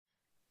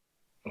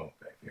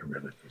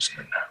really losing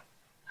it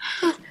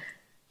now.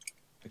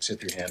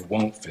 Except your hand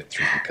won't fit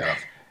through the cuff.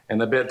 And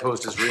the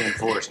bedpost is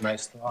reinforced.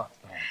 Nice thought.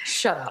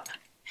 Shut up.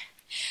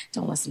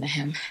 Don't listen to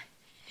him.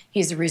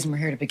 He's the reason we're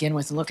here to begin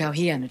with, and look how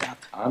he ended up.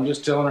 I'm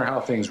just telling her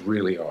how things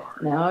really are.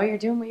 No, you're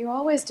doing what you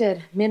always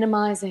did.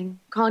 Minimizing,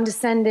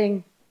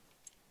 condescending.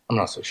 I'm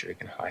not so sure you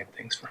can hide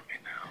things from me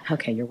now.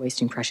 Okay, you're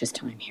wasting precious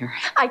time here.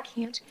 I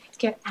can't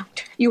get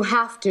out. You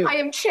have to. I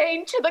am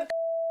chained to the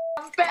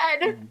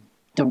bed.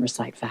 Don't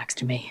recite facts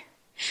to me.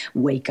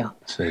 Wake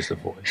up. Says the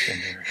voice in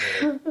your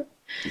head.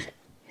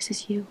 This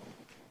is you.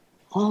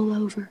 All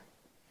over.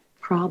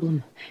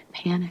 Problem,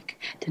 panic,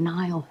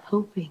 denial,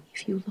 hoping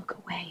if you look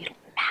away, it'll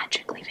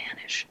magically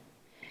vanish.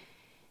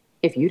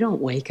 If you don't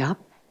wake up,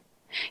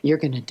 you're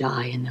gonna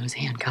die in those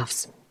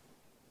handcuffs.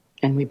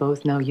 And we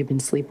both know you've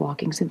been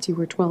sleepwalking since you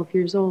were 12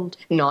 years old.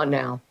 Not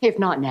now. If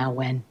not now,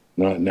 when?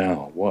 Not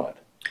now. What?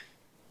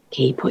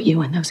 He put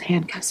you in those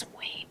handcuffs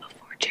way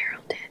before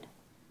Gerald did.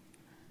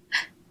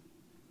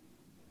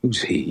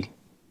 Who's he?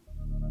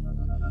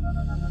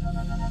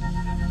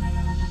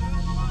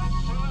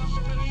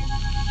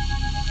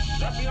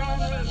 That the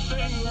only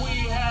thing we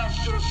have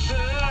to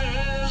fear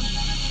is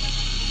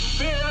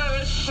fear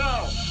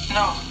itself.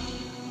 No.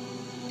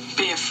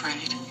 Be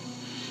afraid.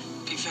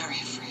 Be very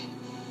afraid.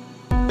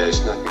 There's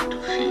nothing to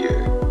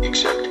fear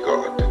except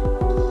God.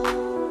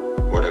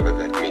 Whatever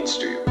that means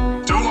to you.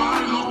 Do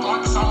I look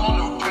like someone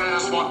who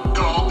cares what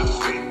God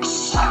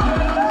thinks?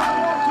 Why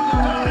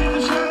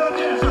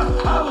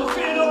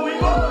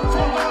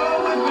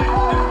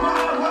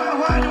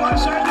do I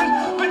say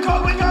this?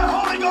 Because we got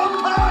Holy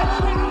Ghost power!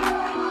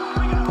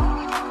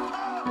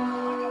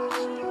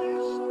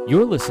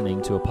 You're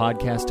listening to a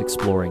podcast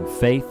exploring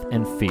faith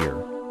and fear,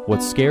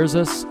 what scares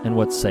us and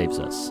what saves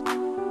us.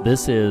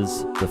 This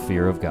is The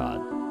Fear of God.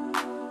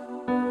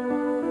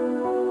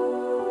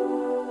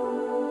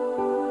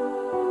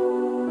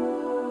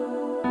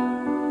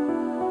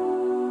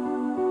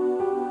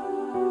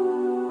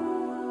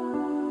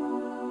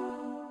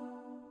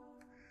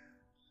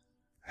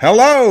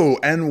 Hello,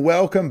 and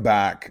welcome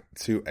back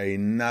to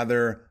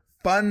another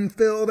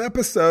fun-filled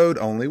episode,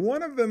 only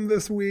one of them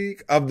this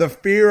week, of the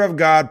Fear of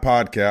God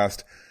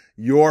podcast,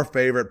 your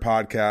favorite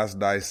podcast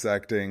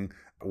dissecting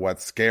what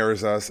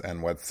scares us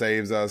and what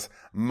saves us,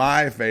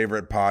 my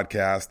favorite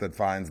podcast that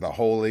finds the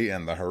holy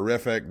and the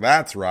horrific.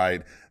 That's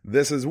right,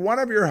 this is one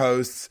of your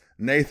hosts,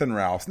 Nathan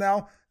Rouse.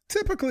 Now,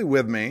 typically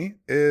with me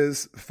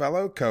is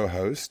fellow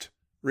co-host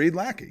Reed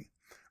Lackey.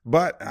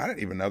 But I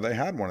didn't even know they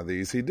had one of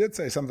these. He did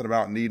say something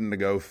about needing to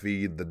go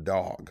feed the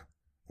dog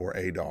or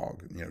a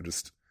dog. You know,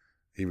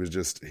 he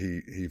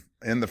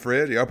in the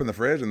fridge, he opened the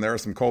fridge and there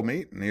was some cold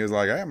meat. And he was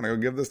like, hey, I'm going to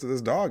go give this to this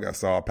dog I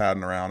saw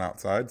padding around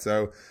outside.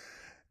 So,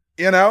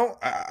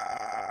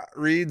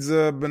 Reed's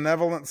a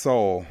benevolent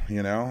soul,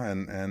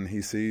 and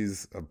he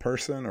sees a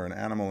person or an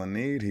animal in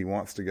need. He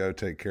wants to go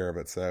take care of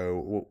it.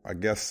 So I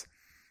guess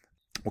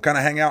we'll kind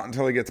of hang out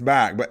until he gets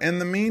back. But in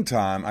the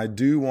meantime, I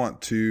do want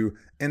to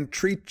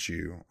entreat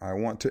you. I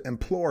want to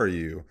implore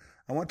you.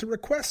 I want to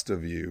request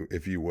of you,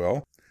 if you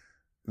will,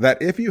 that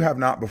if you have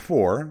not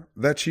before,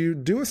 that you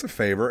do us a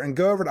favor and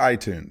go over to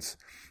iTunes.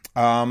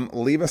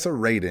 Leave us a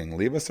rating.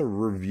 Leave us a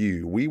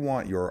review. We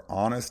want your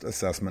honest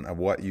assessment of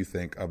what you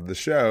think of the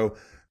show.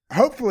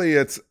 Hopefully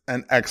it's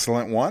an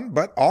excellent one,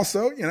 but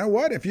also, you know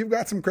what? If you've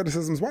got some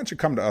criticisms, why don't you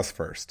come to us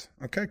first?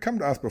 Okay, come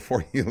to us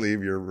before you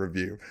leave your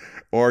review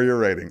or your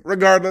rating.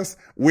 Regardless,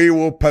 we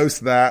will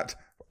post that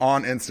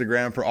on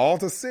Instagram for all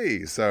to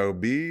see. So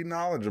be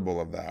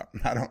knowledgeable of that.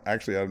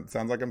 It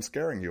sounds like I'm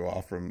scaring you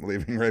off from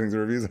leaving ratings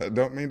and reviews. I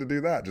don't mean to do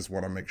that. Just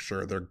want to make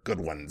sure they're good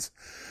ones.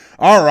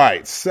 All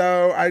right.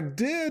 So I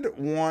did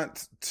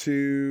want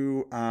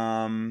to,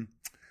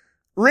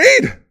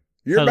 Reed,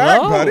 you're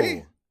back,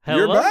 buddy. Hello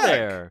you're back.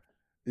 There.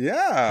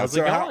 Yeah. How's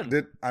it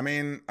going? I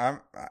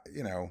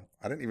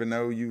didn't even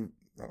know you,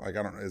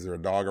 is there a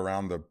dog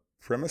around the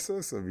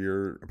premises of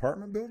your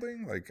apartment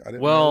building? I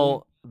didn't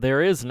know.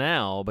 There is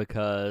now,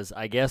 because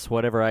I guess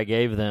whatever I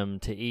gave them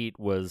to eat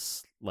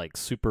was like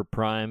super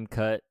prime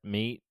cut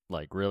meat,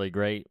 like really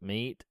great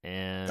meat.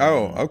 And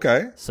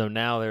okay. So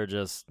now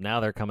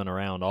they're coming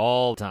around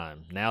all the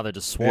time. Now they're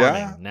just swarming.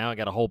 Yeah. Now I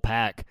got a whole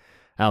pack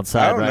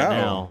outside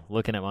now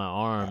looking at my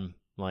arm,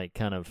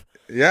 kind of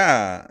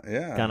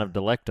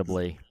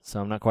delectably. So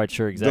I'm not quite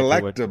sure exactly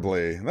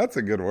delectably. That's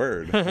a good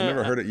word. I've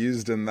never heard it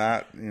used in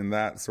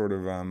that sort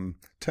of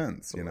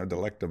tense,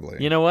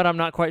 delectably. You know what? I'm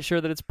not quite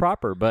sure that it's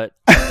proper, but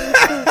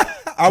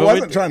I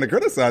wasn't trying to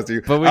criticize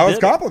you. I was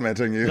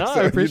complimenting you. No,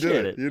 so I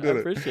appreciate it. You did it. I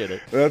appreciate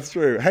it. That's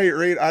true. Hey,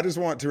 Reed, I just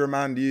want to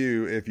remind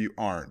you, if you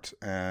aren't,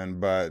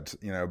 but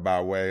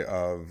by way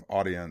of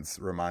audience,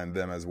 remind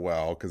them as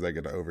well, because they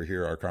get to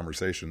overhear our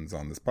conversations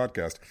on this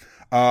podcast.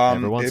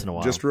 Every once in a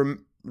while. Just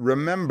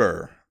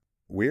remember,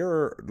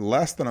 we're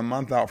less than a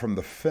month out from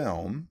the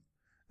film,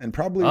 and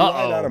probably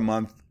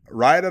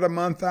right at a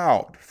month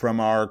out from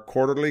our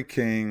Quarterly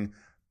King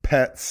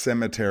Pet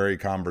Cemetery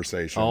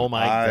conversation. Oh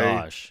my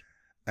gosh.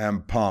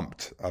 I'm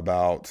pumped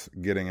about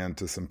getting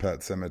into some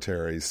Pet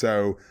Cemetery.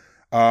 So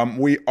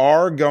we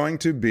are going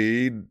to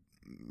be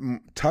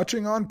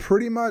touching on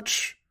pretty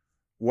much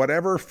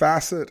whatever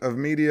facet of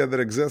media that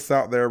exists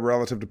out there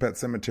relative to Pet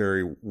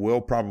Sematary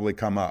will probably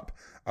come up.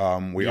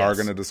 We are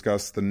going to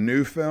discuss the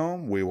new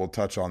film. We will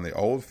touch on the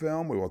old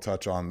film. We will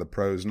touch on the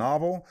prose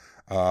novel.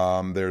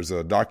 There's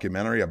a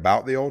documentary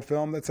about the old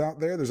film that's out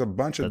there. There's a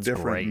bunch of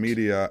different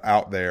media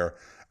out there.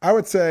 I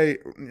would say,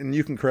 and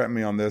you can correct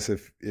me on this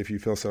if you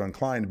feel so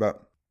inclined,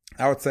 but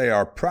I would say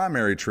our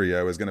primary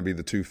trio is going to be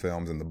the 2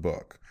 films in the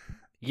book.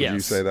 Yes. Would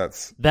you say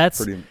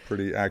that's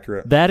pretty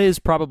accurate? That is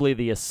probably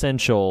the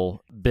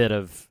essential bit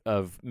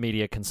of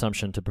media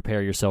consumption to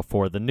prepare yourself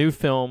for the new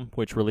film,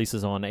 which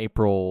releases on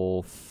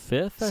April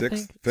 5th, I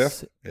think?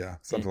 5th? Yeah,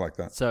 something like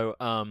that. So,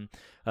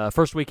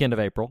 first weekend of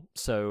April.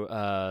 So,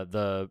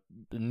 the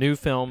new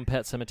film,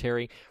 Pet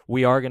Sematary,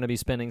 we are going to be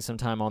spending some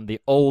time on the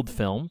old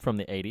film from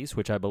the 80s,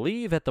 which I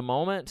believe at the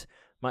moment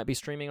might be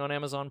streaming on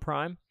Amazon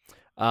Prime.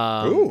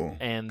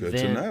 And good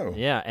then, to know.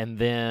 Yeah, and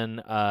then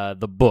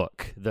the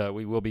book.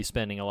 We will be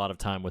spending a lot of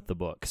time with the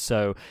book.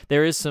 So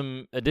there is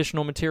some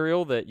additional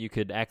material that you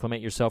could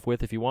acclimate yourself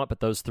with if you want,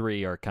 but those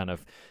 3 are kind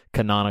of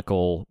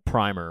canonical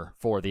primer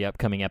for the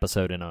upcoming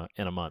episode in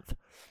a month.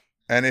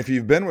 And if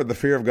you've been with The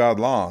Fear of God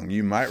long,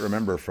 you might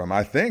remember from,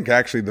 I think,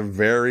 actually the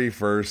very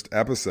first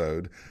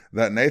episode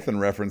that Nathan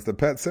referenced, The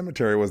Pet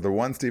Sematary was the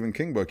one Stephen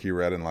King book he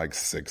read in like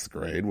 6th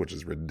grade, which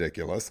is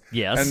ridiculous.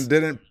 Yes.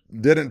 And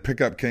didn't pick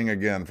up King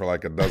again for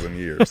like a dozen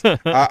years.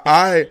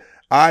 I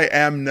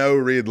am no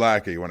Reed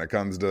Lackey when it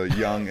comes to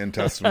young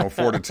intestinal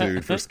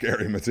fortitude for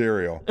scary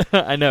material.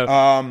 I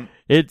know.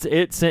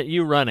 It sent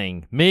you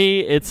running.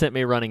 It sent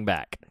me running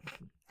back.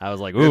 I was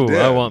like, ooh,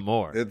 I want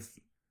more. It's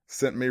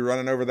sent me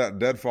running over that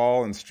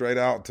deadfall and straight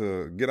out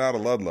to get out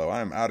of Ludlow.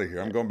 I am out of here.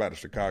 I'm going back to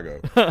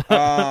Chicago.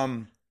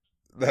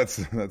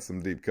 That's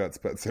some deep cuts,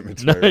 Pet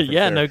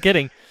Sematary. No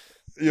kidding.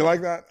 You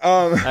like that?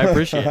 I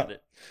appreciate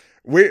it.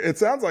 It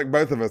sounds like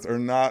both of us are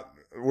not.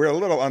 We're a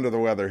little under the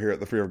weather here at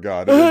the Fear of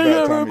God. It is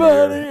that time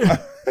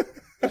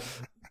of year.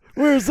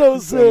 We're so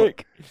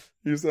sick.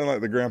 You sound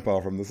like the grandpa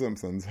from The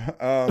Simpsons.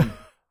 I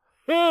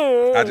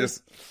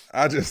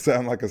just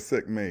sound like a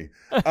sick me.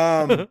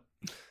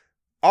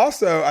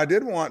 Also, I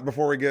did want,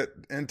 before we get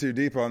in too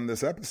deep on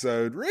this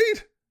episode,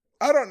 Reed,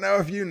 I don't know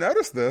if you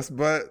noticed this,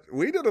 but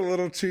we did a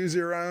little Choose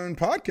Your Own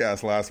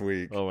podcast last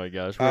week. Oh my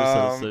gosh,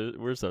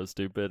 we're so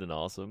stupid and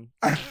awesome.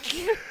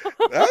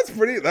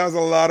 That was a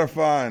lot of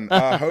fun.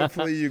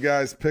 Hopefully you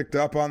guys picked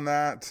up on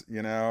that.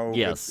 You know,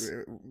 yes,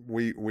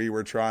 we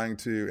were trying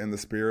to, in the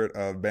spirit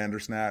of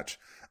Bandersnatch,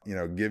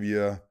 give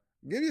you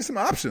some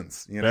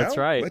options. That's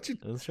right. Let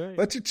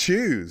you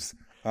choose.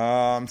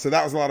 So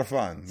that was a lot of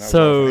fun.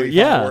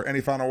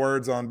 Any final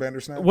words on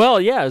Bandersnatch?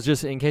 Well, yeah, it's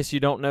just in case you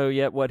don't know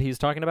yet what he's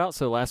talking about.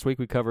 So last week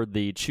we covered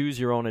the Choose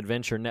Your Own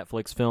Adventure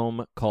Netflix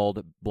film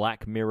called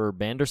Black Mirror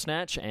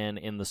Bandersnatch, and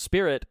in the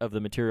spirit of the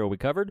material we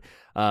covered,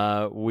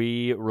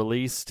 we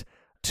released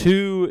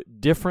 2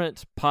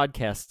 different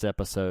podcast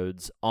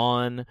episodes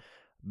on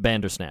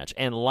Bandersnatch.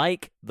 And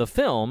like the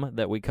film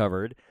that we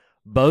covered,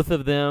 both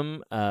of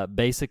them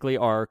basically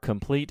are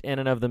complete in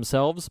and of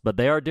themselves, but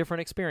they are different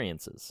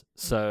experiences.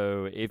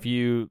 So if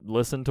you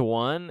listen to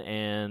one,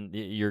 and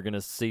you're going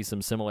to see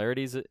some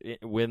similarities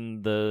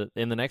in the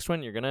next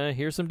one, you're going to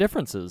hear some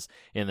differences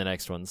in the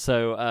next one.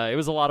 So it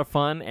was a lot of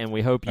fun, and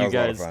we hope you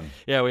guys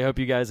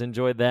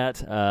enjoyed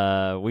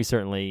that. We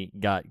certainly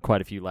got quite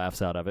a few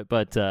laughs out of it,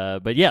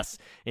 but yes,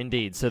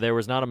 indeed. So there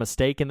was not a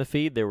mistake in the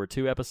feed. There were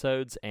 2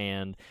 episodes,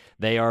 and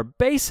they are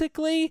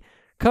basically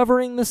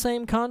covering the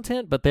same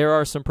content, but there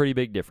are some pretty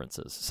big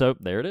differences. So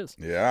there it is.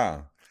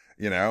 Yeah.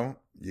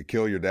 You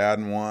kill your dad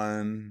in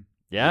one.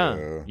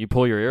 Yeah. You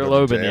pull your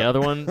earlobe in the other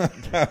one.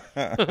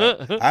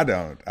 I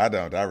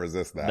don't. I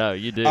resist that. No,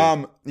 you do.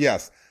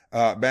 Yes.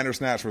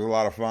 Bandersnatch was a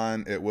lot of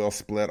fun. It will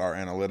split our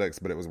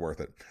analytics, but it was worth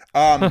it.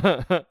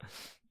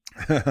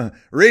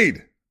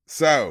 Reed.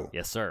 So,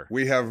 yes, sir.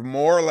 We have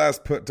more or less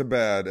put to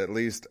bed at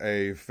least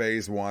a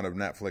phase 1 of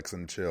Netflix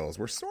and chills.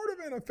 We're sort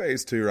of in a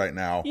phase 2 right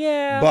now.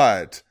 Yeah.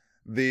 But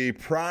the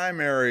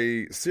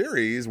primary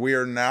series we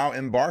are now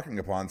embarking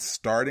upon,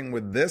 starting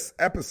with this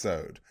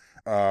episode,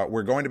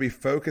 we're going to be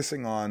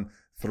focusing on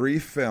 3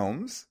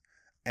 films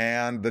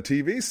and the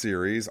TV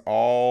series,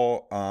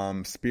 all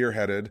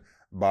spearheaded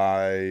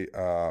by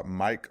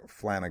Mike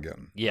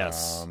Flanagan.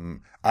 Yes.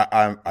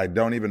 I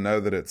don't even know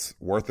that it's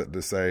worth it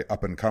to say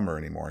up-and-comer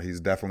anymore. He's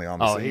definitely on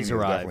the scene. He's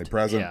definitely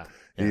present. Yeah.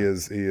 He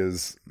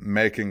is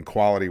making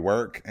quality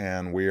work,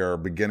 and we are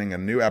beginning a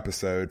new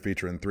episode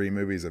featuring 3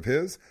 movies of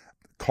his,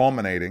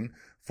 culminating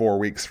 3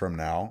 weeks from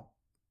now,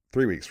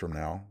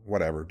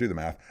 whatever, do the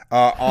math,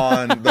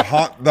 on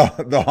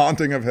the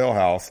Haunting of Hill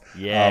House.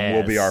 Yes.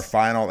 Will be our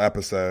final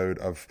episode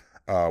of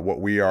what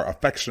we are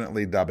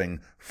affectionately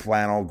dubbing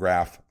Flannel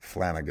Graph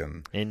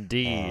Flanagan.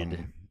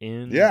 Indeed.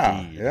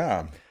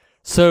 Yeah.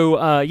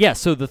 So,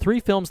 so the 3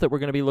 films that we're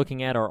going to be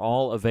looking at are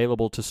all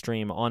available to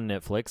stream on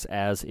Netflix,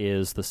 as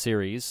is the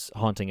series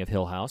Haunting of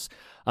Hill House.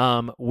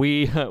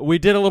 We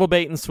did a little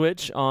bait and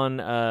switch on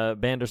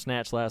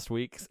Bandersnatch last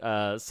week,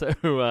 that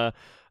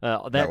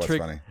was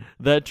funny.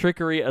 That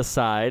trickery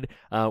aside,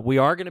 we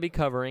are going to be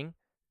covering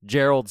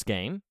Gerald's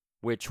Game,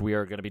 which we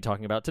are going to be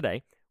talking about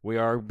today. We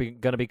are going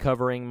to be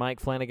covering Mike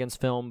Flanagan's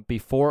film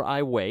Before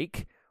I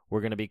Wake.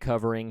 We're going to be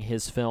covering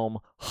his film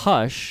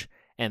Hush,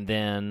 and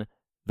then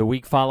the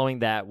week following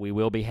that, we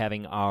will be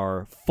having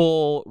our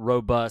full,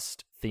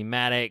 robust,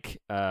 thematic,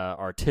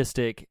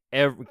 artistic,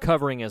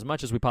 covering as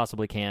much as we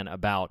possibly can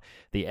about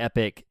the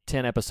epic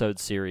 10-episode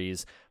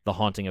series, The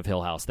Haunting of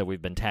Hill House, that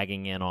we've been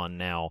tagging in on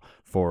now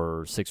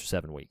for 6 or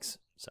 7 weeks.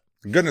 So.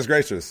 Goodness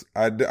gracious.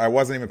 I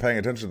wasn't even paying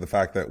attention to the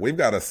fact that we've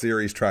got a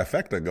series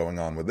trifecta going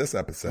on with this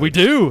episode. We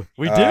do.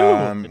 We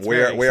do.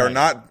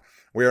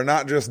 We are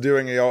not just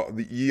doing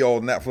the ye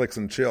old Netflix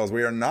and chills.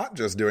 We are not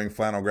just doing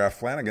Flannelgraph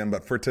Flanagan,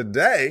 but for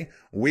today,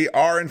 we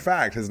are, in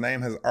fact, his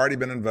name has already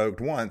been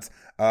invoked once,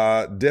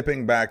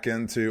 dipping back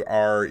into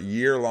our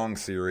year-long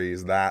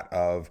series, that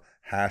of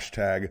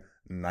hashtag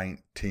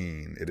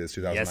 19. It is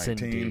 2019. Yes,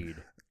 indeed.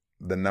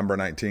 The number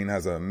 19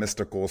 has a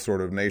mystical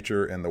sort of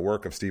nature in the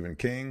work of Stephen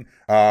King.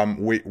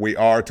 We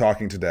are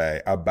talking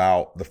today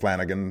about the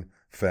Flanagan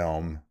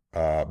film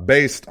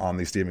based on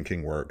the Stephen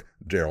King work,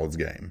 Gerald's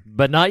Game.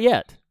 But not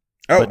yet.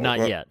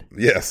 Yet.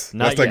 Yes.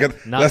 Not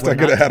lest I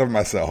get ahead of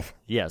myself.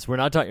 Yes, we're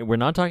not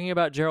talking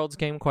about Gerald's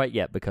Game quite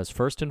yet, because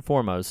first and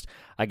foremost,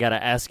 I got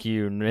to ask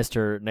you,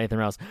 Mr. Nathan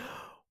Rouse,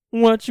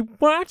 what you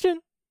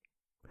watching?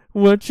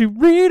 What you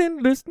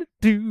reading, listening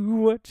to?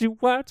 What you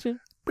watching?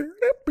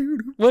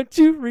 What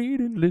you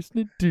reading,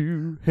 listening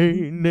to?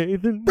 Hey,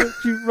 Nathan, what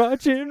you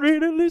watching,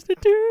 reading, listening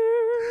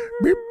to?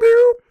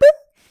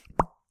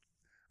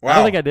 Wow. I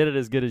don't think I did it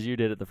as good as you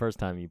did it the first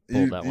time you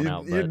pulled that one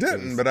out. You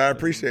didn't, but I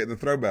appreciate the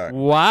throwback.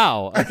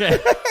 Wow. Okay.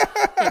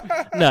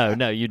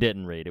 No, you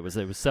didn't read. It was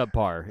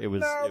subpar. It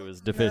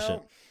was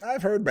deficient. No,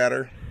 I've heard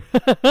better.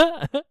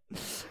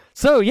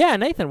 So, yeah,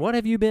 Nathan, what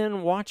have you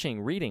been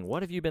watching, reading?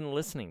 What have you been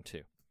listening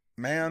to?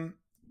 Man,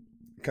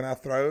 can I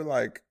throw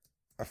like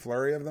a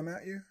flurry of them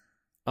at you?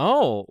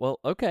 Oh, well,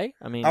 okay.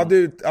 I mean, I'm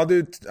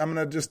going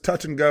to just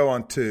touch and go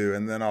on 2,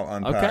 and then I'll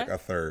unpack a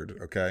third,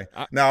 okay?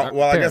 Now,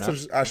 I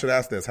guess I should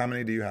ask this. How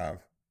many do you have?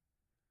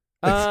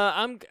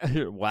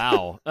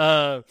 Wow.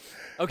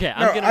 Okay.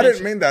 I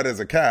didn't mean that as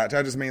a catch.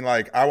 I just mean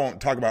like, I won't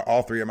talk about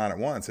all 3 of mine at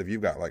once if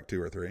you've got like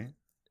 2 or 3.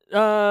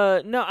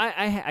 No,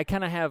 I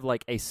kind of have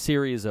like a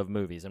series of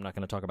movies. I'm not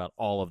going to talk about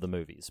all of the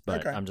movies,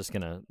 but I'm just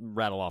going to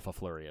rattle off a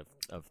flurry of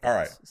things. All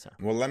right. So.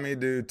 Well, let me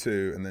do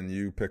 2, and then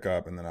you pick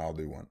up, and then I'll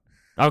do 1.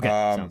 Okay,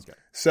 sounds good.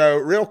 So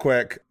real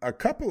quick, a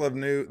couple of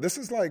this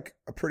is like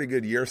a pretty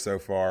good year so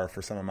far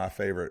for some of my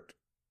favorite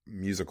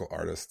musical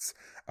artists.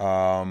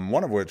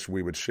 One of which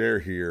we would share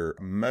here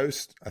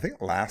I think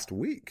last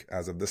week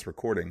as of this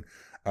recording.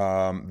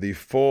 The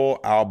full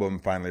album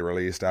finally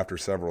released after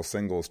several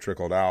singles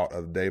trickled out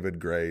of David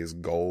Gray's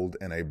Gold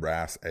in a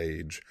Brass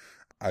Age.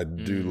 I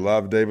do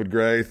love David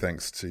Gray,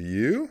 thanks to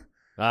you.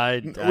 I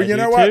you do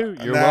know what? Too.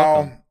 You're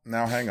welcome.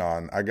 Now hang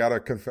on. I got to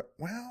confess.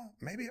 Well,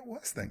 maybe it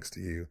was thanks to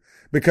you,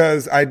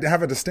 because I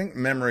have a distinct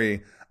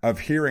memory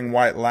of hearing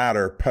White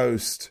Ladder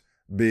post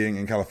being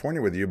in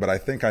California with you, but I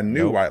think I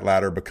knew White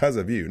Ladder because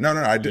of you. No,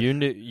 I did. You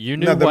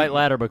knew White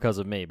Ladder because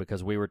of me,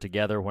 because we were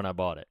together when I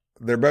bought it.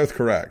 They're both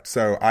correct.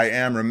 So I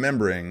am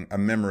remembering a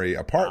memory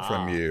apart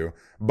from you,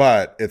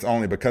 but it's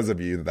only because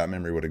of you that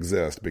memory would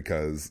exist,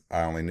 because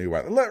I only knew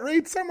White Ladder.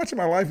 Reed, so much of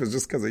my life is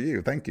just because of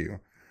you. Thank you.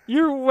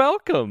 You're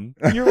welcome.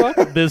 You're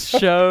welcome. This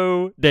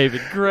show,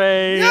 David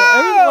Gray,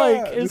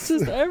 it's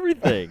just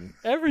everything.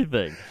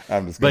 Everything.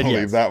 I'm just going to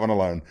leave that one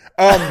alone.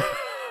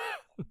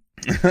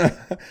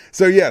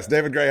 So yes,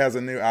 David Gray has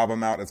a new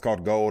album out. It's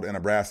called Gold in a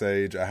Brass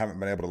Age. I haven't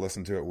been able to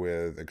listen to it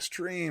with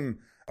extreme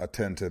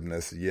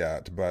attentiveness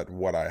yet, but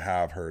what I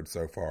have heard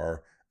so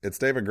far, it's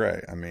David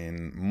Gray. I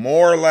mean,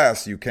 more or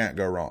less, you can't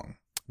go wrong.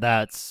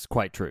 That's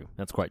quite true.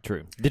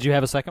 Did you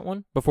have a second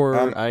one before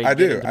I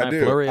do.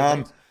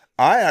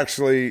 I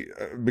actually,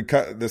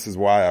 because this is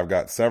why I've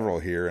got several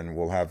here, and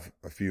we'll have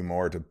a few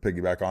more to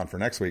piggyback on for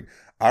next week.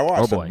 I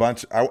watched a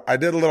bunch. I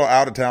did a little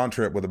out of town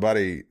trip with a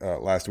buddy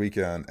last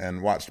weekend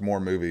and watched more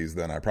movies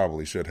than I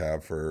probably should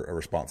have for a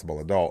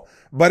responsible adult.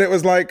 But it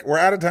was like, we're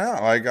out of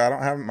town. Like,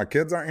 my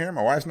kids aren't here.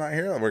 My wife's not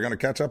here. We're going to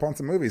catch up on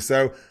some movies.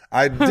 So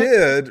I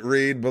did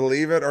read,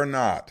 believe it or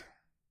not,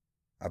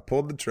 I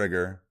pulled the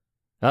trigger.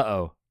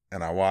 Uh-oh.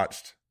 And I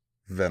watched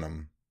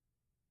Venom.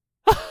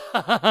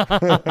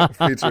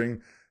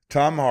 Featuring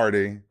Tom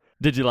Hardy.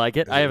 Did you like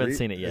it? I haven't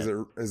seen it yet.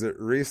 Is it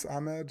Reese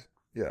Ahmed?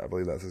 Yeah, I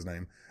believe that's his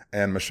name.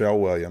 And Michelle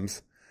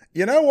Williams.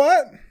 You know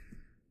what?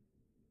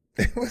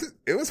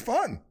 It was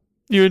fun.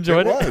 You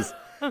enjoyed it? It was.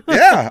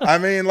 Yeah. I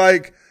mean,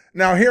 like,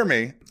 now hear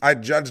me. I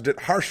judged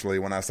it harshly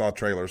when I saw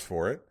trailers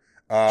for it.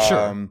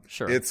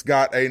 Sure. It's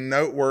got a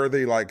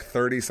noteworthy like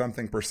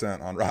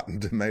 30-something% on Rotten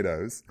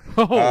Tomatoes.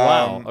 Oh,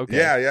 wow. Okay.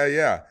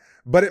 Yeah.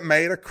 But it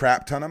made a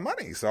crap ton of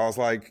money. So I was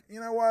like, you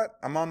know what?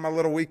 I'm on my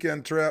little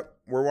weekend trip.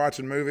 We're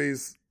watching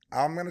movies.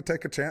 I'm going to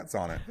take a chance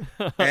on it.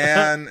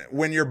 And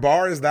when your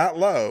bar is that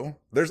low,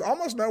 there's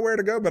almost nowhere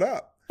to go but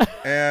up.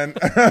 And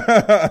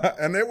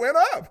and it went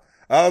up.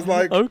 I was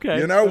like,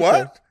 you know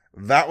what?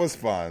 That was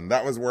fun.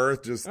 That was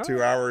worth just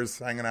 2 hours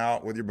hanging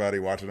out with your buddy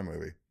watching a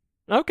movie.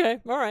 Okay,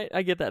 all right,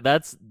 I get that.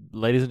 That's,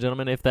 ladies and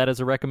gentlemen, if that is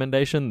a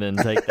recommendation, then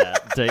take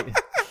that.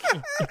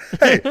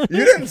 Hey,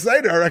 you didn't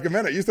say to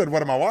recommend it. You said,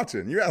 "What am I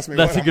watching?" You asked me.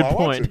 That's what a good am I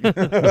point.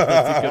 watching?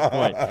 That's a good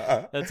point.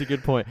 That's a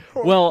good point.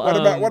 Well,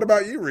 what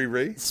about you,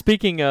 Riri?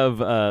 Speaking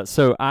of,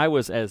 so I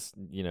was, as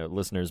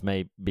listeners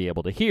may be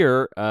able to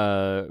hear,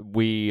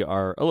 we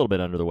are a little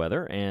bit under the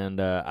weather, and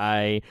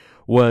I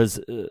was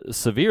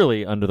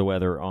severely under the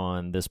weather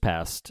on this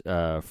past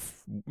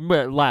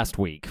last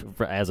week,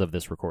 as of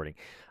this recording,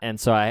 and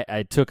so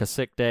I took a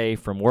sick day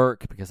from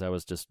work because I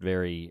was just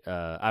very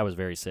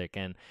sick,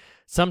 and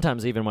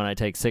sometimes even when I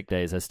take sick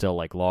days, I still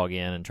like log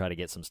in and try to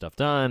get some stuff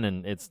done,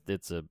 and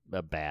it's a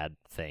bad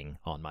thing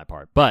on my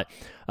part. But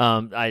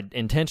I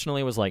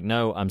intentionally was like,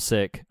 no, I'm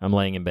sick. I'm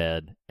laying in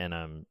bed, and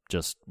I'm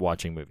just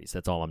watching movies.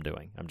 That's all I'm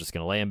doing. I'm just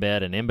going to lay in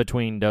bed, and in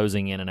between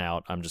dozing in and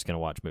out, I'm just going to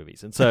watch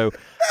movies. And so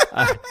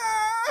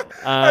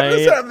I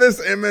just have this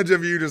image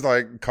of you just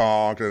like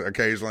conked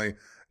occasionally,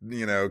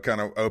 kind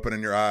of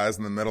opening your eyes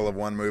in the middle of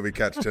one movie,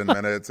 catch 10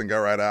 minutes, and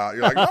go right out.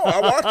 You're like, no,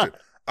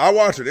 I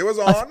watched it. It was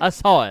on. I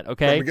saw it,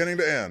 okay? From beginning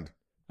to end.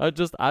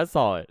 I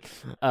saw it.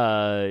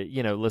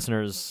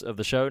 Listeners of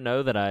the show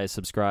know that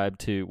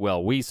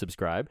we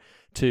subscribe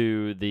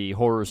to the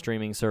horror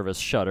streaming service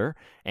Shudder,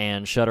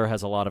 and Shudder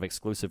has a lot of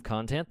exclusive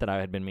content that I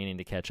had been meaning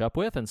to catch up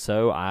with, and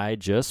so I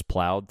just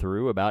plowed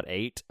through about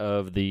 8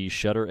 of the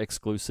Shudder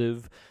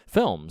exclusive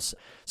films.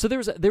 So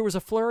there was a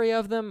flurry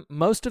of them.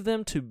 Most of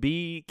them, to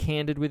be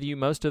candid with you,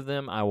 most of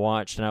them I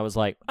watched, and I was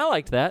like, I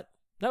liked that.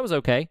 That was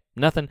okay.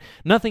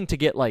 Nothing to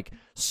get like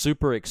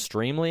super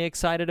extremely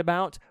excited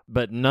about,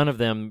 but none of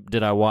them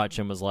did I watch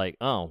and was like,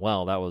 oh,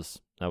 well, that was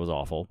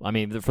awful. I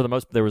mean, for the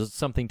most, there was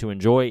something to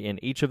enjoy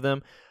in each of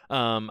them.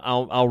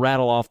 I'll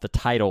rattle off the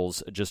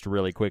titles just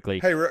really quickly.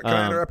 Hey, can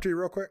I interrupt you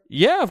real quick?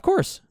 Yeah, of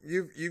course.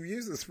 You've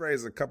used this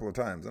phrase a couple of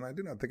times, and I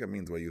do not think it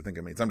means what you think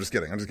it means. I'm just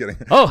kidding.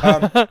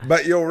 Oh,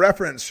 but you'll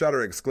reference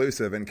Shudder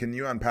exclusive, and can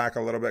you unpack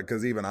a little bit?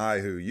 Because even I,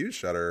 who use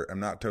Shudder, am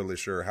not totally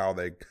sure how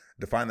they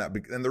define that.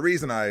 And the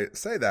reason I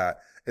say that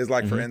is,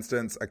 like, for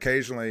instance,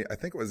 occasionally, I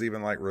think it was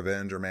even like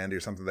Revenge or Mandy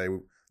or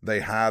something, they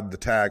had the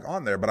tag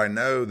on there, but I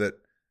know that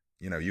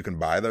you can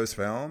buy those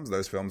films.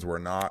 Those films were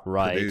not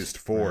produced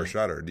for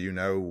Shudder. Do you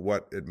know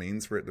what it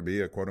means for it to be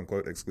a quote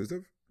unquote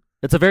exclusive?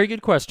 It's a very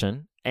good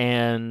question,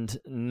 and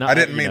I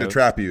didn't mean to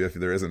trap you if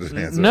there isn't an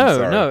answer.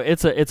 No,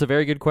 it's a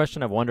very good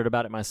question. I've wondered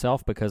about it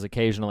myself because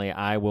occasionally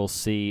I will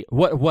see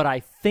what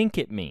I think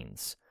it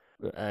means.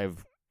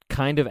 I've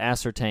kind of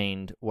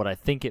ascertained what I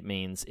think it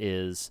means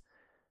is,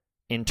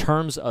 in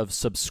terms of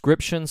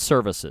subscription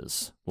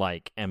services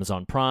like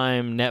Amazon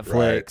Prime,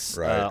 Netflix,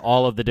 right.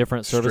 All of the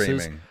different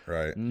services. Streaming,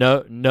 right.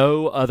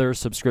 No other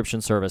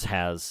subscription service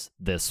has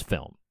this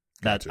film.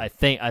 Gotcha. I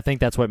think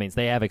that's what it means.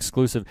 They have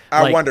exclusive.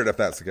 I wondered if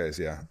that's the case.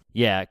 Yeah.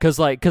 Yeah, because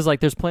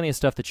there's plenty of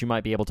stuff that you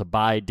might be able to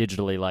buy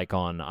digitally, like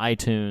on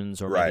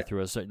iTunes or maybe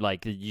through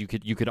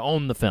you could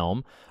own the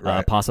film,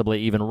 possibly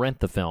even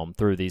rent the film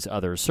through these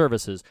other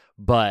services,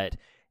 but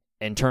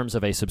in terms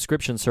of a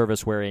subscription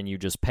service wherein you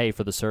just pay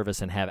for the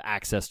service and have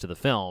access to the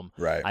film,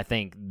 I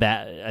think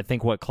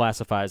what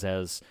classifies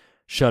as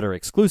Shudder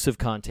exclusive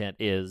content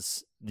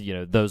is,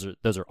 those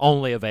are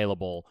only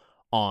available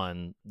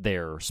on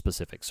their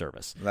specific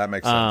service. That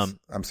makes sense.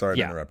 I'm sorry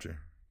to interrupt you.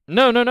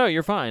 No,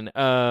 you're fine.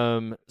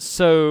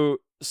 So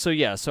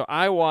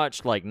I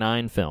watched like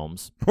 9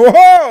 films.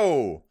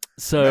 Whoa!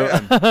 So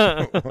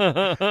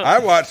I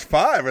watched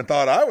 5 and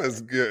thought I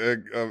was,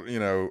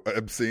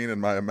 obscene in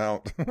my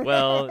amount.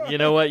 Well, you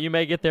know what? You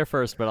may get there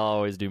first, but I'll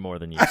always do more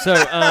than you. So,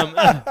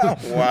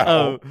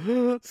 wow.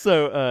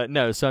 So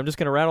I'm just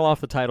going to rattle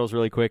off the titles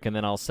really quick, and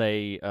then I'll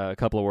say a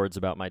couple of words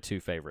about my 2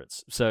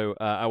 favorites. So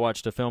I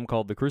watched a film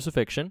called The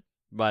Crucifixion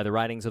by the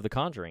writings of The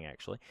Conjuring,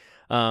 actually.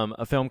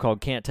 A film called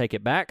Can't Take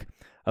It Back.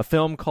 A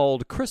film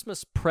called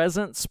Christmas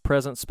Presents,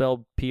 present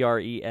spelled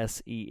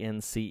Presence,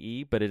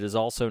 but it is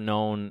also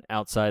known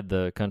outside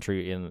the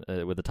country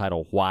with the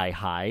title Why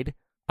Hide.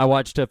 I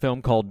watched a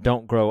film called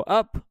Don't Grow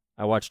Up.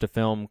 I watched a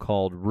film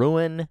called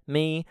Ruin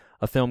Me,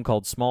 a film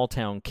called Small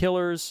Town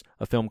Killers,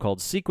 a film called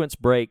Sequence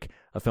Break,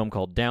 a film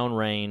called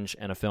Downrange,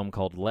 and a film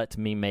called Let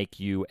Me Make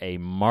You a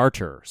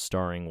Martyr,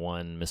 starring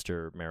one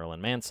Mr.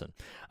 Marilyn Manson.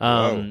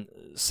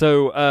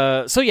 So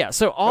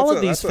all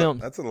of these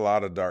films. That's a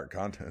lot of dark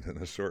content in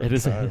a short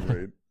time,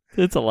 right?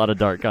 It's a lot of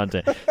dark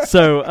content.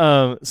 So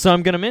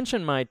I'm going to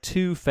mention my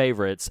 2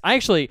 favorites.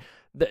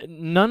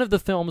 None of the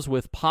films,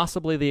 with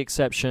possibly the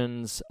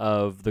exceptions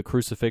of The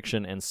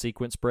Crucifixion and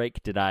Sequence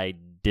Break, did I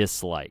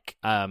dislike.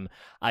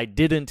 I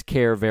didn't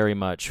care very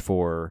much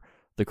for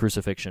The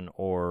Crucifixion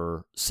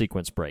or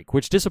Sequence Break,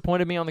 which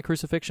disappointed me on The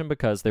Crucifixion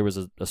because there was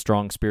a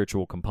strong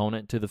spiritual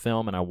component to the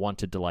film, and I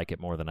wanted to like it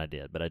more than I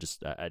did, but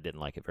I didn't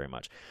like it very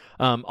much.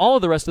 All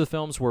of the rest of the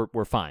films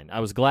were fine.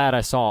 I was glad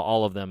I saw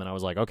all of them, and I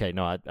was like, okay,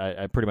 no,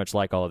 I pretty much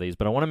like all of these,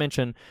 but I want to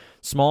mention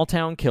Small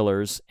Town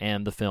Killers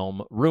and the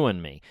film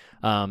Ruin Me.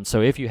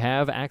 So if you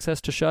have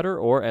access to Shudder,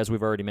 or as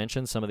we've already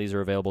mentioned, some of these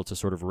are available to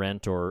sort of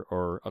rent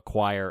or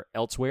acquire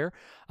elsewhere,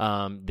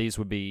 these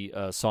would be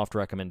soft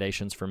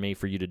recommendations for me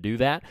for you to do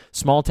that.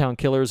 Small Small Town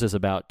Killers is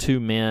about two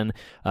men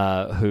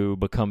who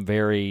become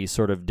very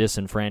sort of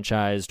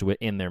disenfranchised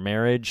in their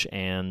marriage,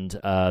 and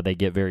they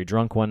get very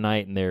drunk one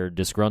night, and they're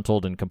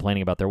disgruntled and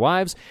complaining about their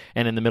wives,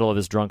 and in the middle of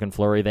this drunken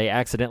flurry, they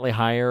accidentally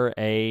hire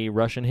a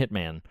Russian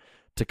hitman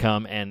to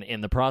come, and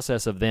in the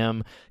process of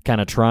them kind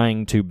of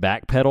trying to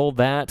backpedal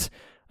that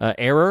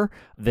error,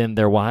 then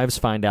their wives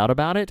find out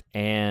about it,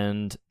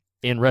 and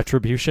in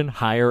retribution,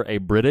 hire a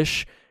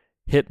British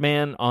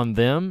hitman on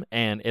them,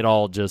 and it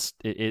all just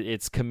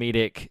it's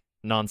comedic,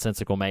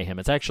 nonsensical mayhem.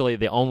 It's actually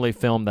the only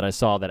film that I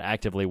saw that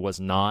actively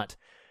was not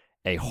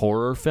a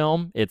horror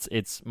film.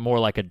 It's more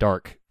like a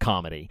dark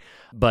comedy,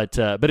 but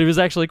it was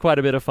actually quite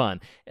a bit of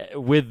fun,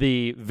 with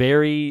the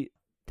very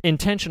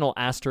intentional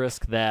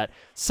asterisk that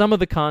some of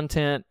the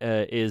content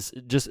is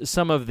just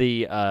some of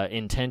the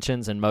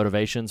intentions and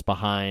motivations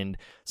behind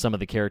some of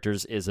the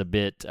characters is a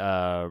bit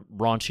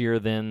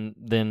raunchier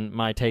than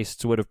my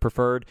tastes would have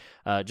preferred.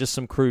 Just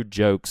some crude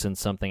jokes and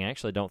something. I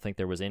actually don't think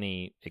there was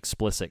any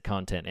explicit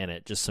content in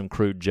it, just some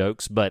crude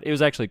jokes, but it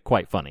was actually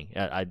quite funny.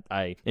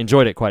 I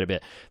enjoyed it quite a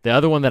bit. The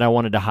other one that I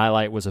wanted to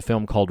highlight was a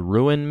film called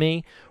Ruin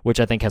Me,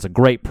 which I think has a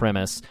great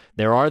premise.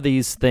 There are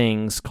these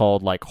things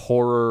called like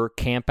horror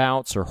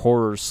campouts or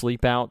horror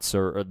sleepouts,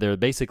 or they're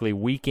basically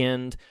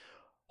weekend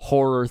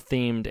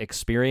horror-themed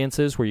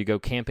experiences where you go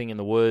camping in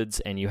the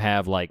woods and you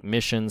have like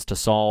missions to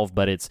solve,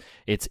 but it's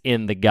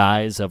in the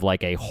guise of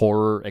like a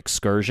horror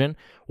excursion.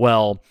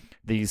 Well,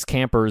 these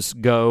campers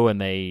go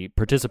and they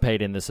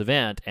participate in this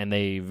event, and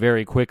they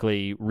very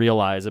quickly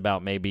realize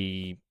about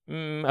maybe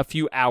a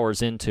few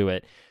hours into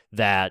it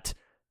that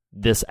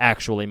this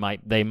actually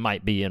might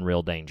be in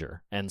real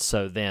danger. And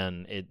so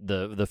then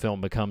the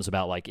film becomes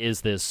about like,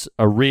 is this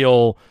a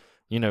real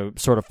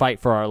sort of fight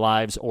for our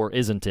lives, or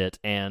isn't it?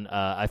 And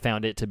I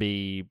found it to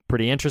be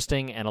pretty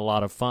interesting and a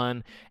lot of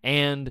fun,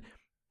 and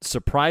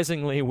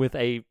surprisingly with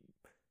an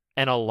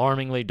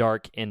alarmingly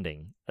dark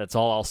ending. That's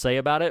all I'll say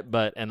about it,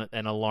 but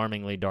an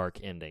alarmingly dark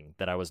ending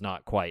that I was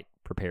not quite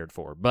prepared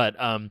for. But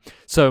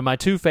so my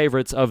two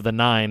favorites of the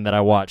 9 that I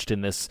watched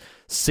in this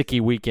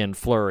sicky weekend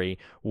flurry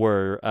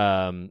were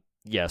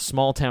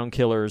Small Town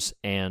Killers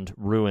and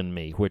Ruin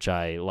Me, which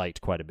I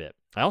liked quite a bit.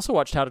 I also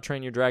watched How to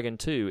Train Your Dragon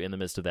 2 in the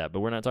midst of that, but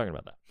we're not talking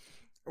about that.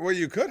 Well,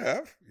 you could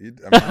have. You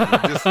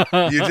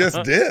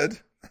just did.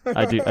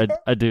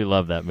 I do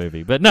love that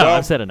movie, but no,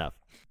 I've said enough.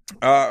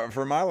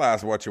 For my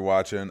last What You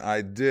Watching,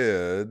 I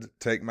did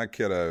take my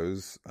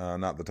kiddos,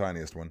 not the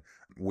tiniest one.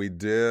 We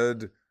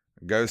did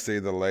go see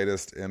the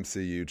latest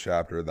MCU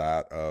chapter,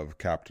 that of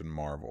Captain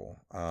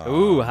Marvel.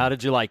 Ooh, how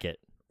did you like it?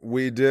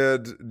 We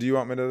did. Do you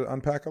want me to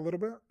unpack a little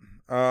bit?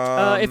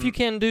 If you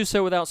can do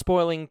so without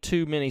spoiling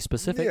too many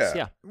specifics,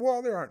 yeah.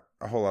 Well, there aren't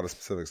a whole lot of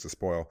specifics to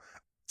spoil.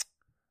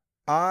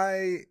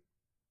 I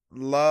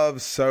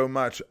love so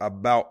much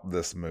about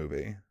this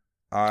movie.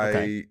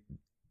 I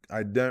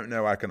don't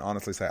know. I can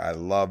honestly say I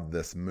love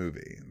this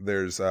movie.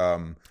 There's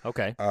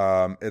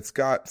it's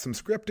got some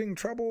scripting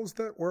troubles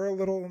that were a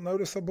little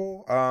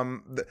noticeable.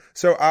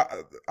 So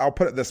I'll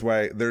put it this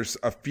way: there's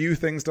a few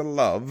things to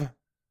love,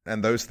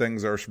 and those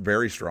things are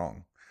very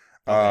strong.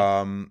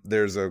 Okay.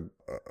 There's a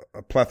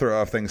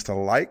plethora of things to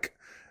like.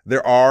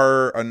 There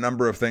are a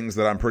number of things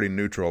that I'm pretty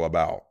neutral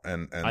about,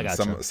 and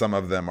some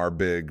of them are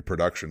big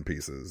production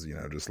pieces.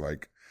 Just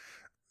like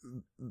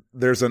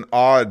there's an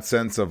odd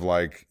sense of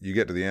like you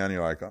get to the end,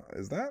 you're like, oh,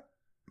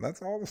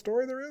 that's all the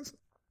story there is?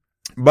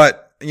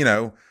 But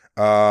they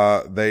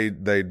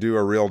do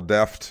a real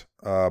deft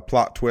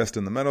plot twist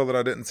in the middle that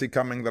I didn't see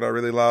coming that I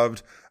really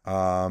loved.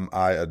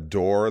 I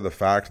adore the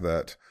fact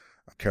that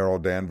Carol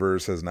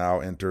Danvers has now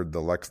entered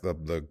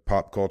the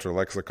pop culture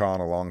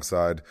lexicon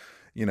alongside,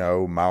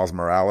 Miles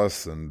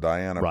Morales and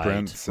Diana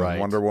Prince and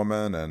Wonder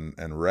Woman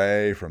and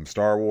Rey from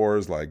Star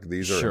Wars. Like,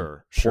 these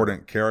are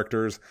important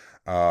characters.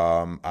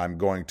 I'm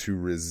going to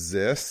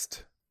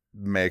resist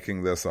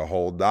making this a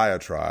whole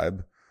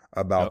diatribe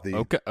about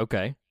the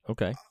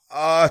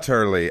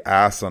utterly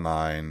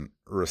asinine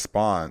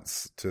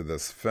response to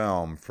this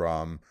film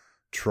from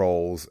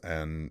trolls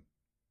and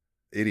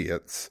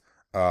idiots.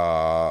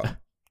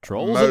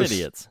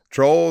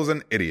 Trolls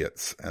and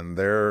idiots, and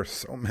there are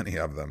so many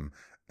of them,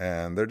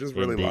 and they're just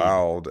really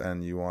loud,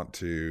 and you want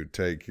to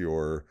take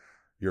your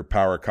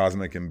power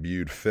cosmic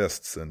imbued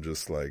fists and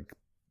just like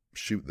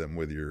shoot them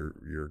with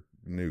your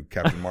new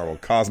Captain Marvel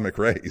cosmic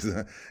rays.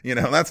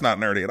 That's not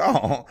nerdy at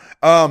all.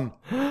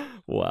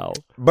 Wow.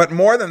 But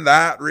more than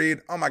that,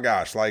 Reed, oh my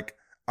gosh, like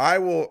I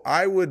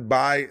would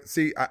buy,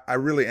 I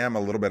really am a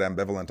little bit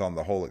ambivalent on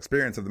the whole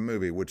experience of the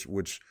movie,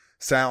 which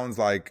sounds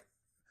like,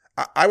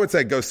 I would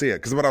say go see it,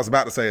 because what I was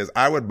about to say is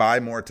I would buy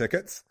more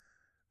tickets,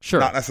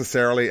 not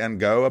necessarily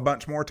and go a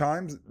bunch more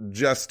times,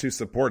 just to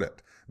support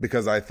it,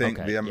 because I think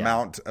the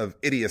amount of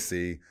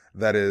idiocy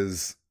that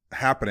is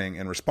happening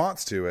in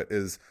response to it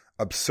is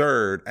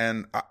absurd.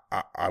 And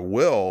I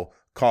will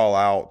call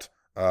out,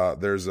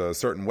 there's a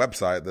certain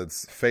website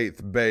that's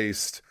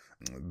faith-based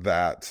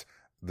that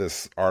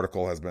this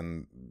article has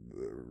been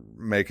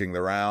making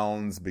the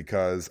rounds,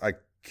 because I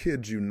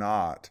kid you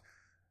not,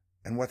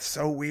 And what's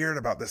so weird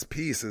about this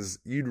piece is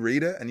you'd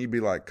read it and you'd be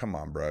like, come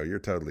on, bro, you're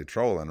totally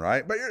trolling,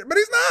 right? But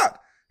he's not.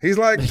 He's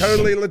like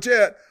totally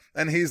legit.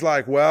 And he's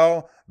like,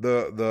 well,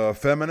 the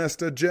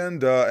feminist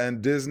agenda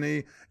and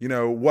Disney,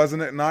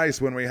 wasn't it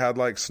nice when we had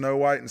like Snow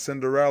White and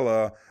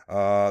Cinderella?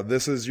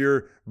 This is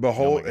your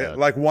behold,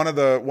 like one of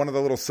the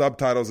little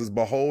subtitles is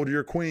behold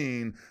your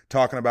queen,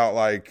 talking about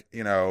like,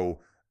 it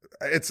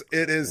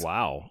is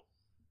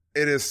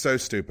so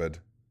stupid.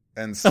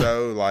 And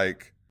so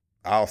like,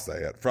 I'll say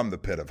it, from the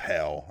pit of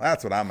hell.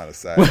 That's what I'm going to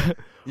say.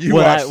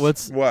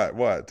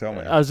 What? Tell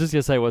me. I was just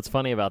going to say, what's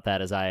funny about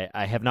that is I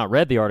have not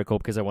read the article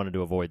because I wanted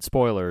to avoid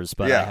spoilers,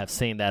 but I have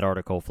seen that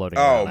articles floating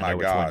around. I know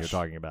which one you're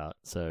talking about.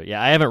 So, yeah,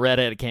 I haven't read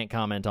it. I can't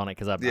comment on it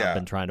because I've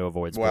been trying to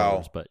avoid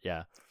spoilers, but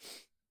yeah.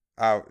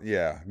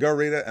 Go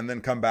read it and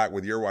then come back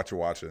with your what you're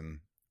watching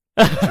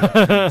in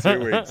 2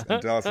 weeks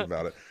and tell us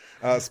about it.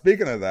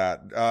 Speaking of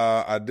that,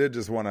 I did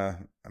just want to,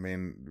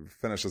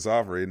 finish this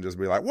off reading, just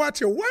be like, what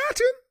you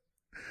watching?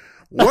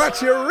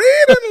 What you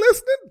reading,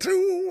 listening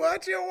to?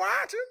 What you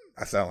watching?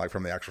 I sound like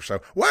from the actual show.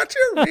 What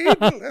you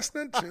reading,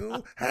 listening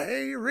to?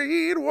 Hey,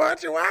 read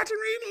what you watching,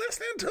 reading,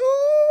 listening to.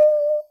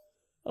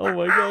 Oh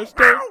my gosh!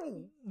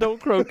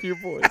 Don't croak your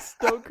voice.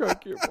 Don't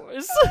croak your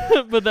voice.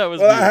 But that was.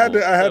 Well,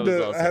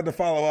 I had to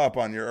follow up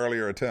on your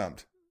earlier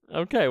attempt.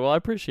 Okay, well, I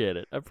appreciate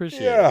it.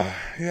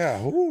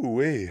 Yeah.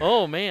 Ooh-wee.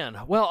 Oh, man.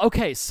 Well,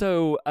 okay,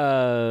 so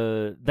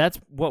that's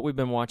what we've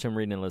been watching,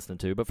 reading, and listening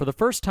to. But for the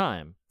first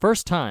time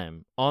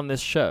on this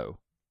show,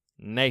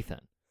 Nathan.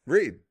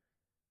 Read.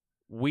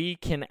 We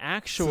can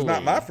actually... This is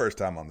not my first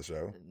time on the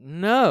show.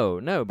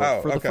 No,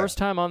 but the first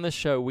time on this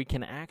show, we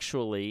can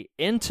actually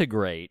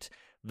integrate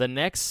the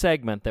next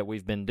segment that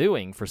we've been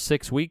doing for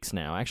 6 weeks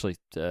now. Actually,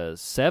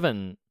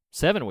 7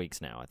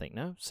 weeks now, I think.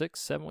 No, 6,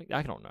 7 weeks.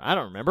 I don't know. I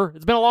don't remember.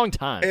 It's been a long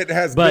time. It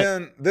has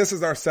been. This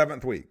is our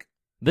 7th week.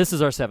 This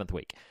is our 7th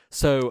week.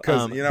 So,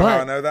 because how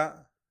I know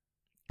that?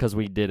 Because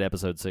we did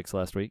episode 6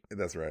 last week.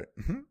 That's right.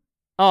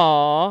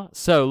 Aw.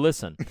 So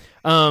listen.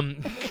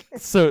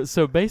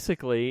 So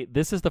basically,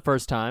 this is the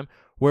first time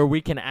where we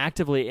can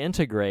actively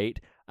integrate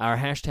our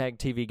hashtag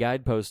TV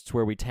guideposts,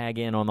 where we tag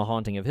in on The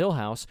Haunting of Hill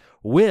House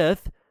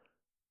with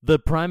the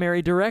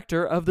primary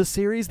director of the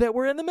series that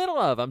we're in the middle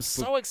of. I'm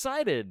so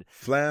excited.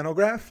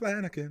 Flannelgraph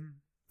Flanagan.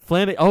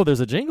 Oh, there's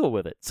a jingle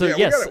with it. So yeah,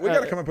 yes, we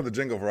got to come up with a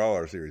jingle for all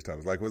our series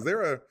titles. Like, was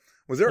there a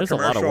commercial?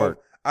 A lot of work.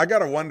 I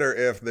gotta wonder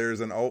if there's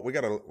an old. We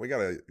gotta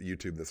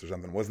YouTube this or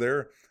something. Was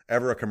there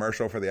ever a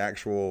commercial for the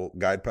actual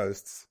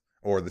guideposts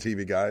or the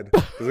TV guide?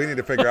 Because we need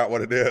to figure out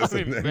what it is.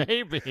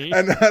 Maybe.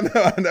 And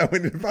I know. We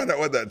need to find out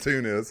what that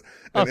tune is.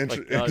 Oh my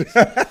gosh.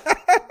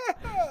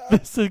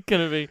 This is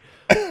gonna be.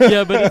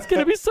 Yeah, but it's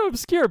gonna be so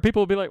obscure.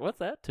 People will be like, "What's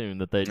that tune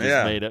that they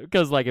just made up?"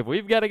 Because like, if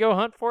we've got to go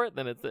hunt for it,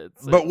 then it's.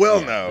 But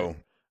we'll know.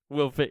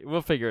 We'll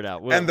figure it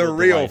out. And the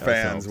real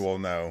fans will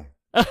know.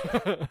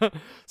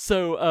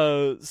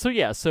 So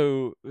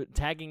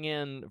tagging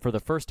in for the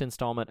first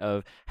installment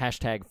of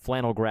hashtag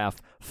Flannelgraph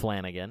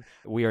Flanagan,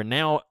 we are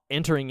now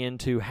entering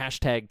into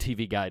hashtag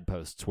TV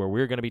guideposts, where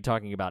we're going to be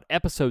talking about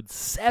episode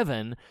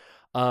 7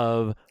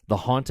 of The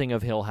Haunting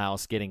of Hill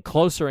House, getting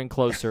closer and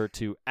closer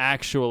to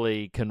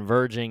actually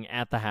converging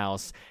at the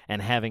house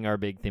and having our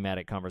big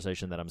thematic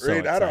conversation that I'm so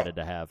excited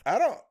to have.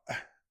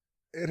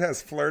 It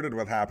has flirted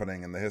with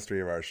happening in the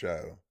history of our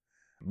show.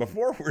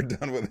 Before we're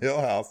done with Hill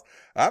House,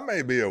 I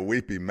may be a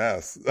weepy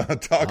mess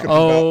talking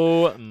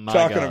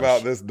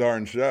about this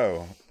darn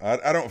show.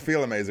 I don't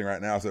feel amazing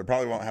right now, so it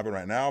probably won't happen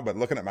right now. But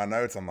looking at my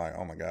notes, I'm like,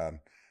 oh my god.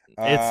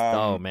 It's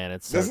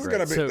so this is great.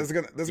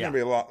 gonna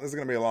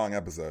be a long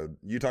episode.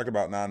 You talked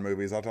about 9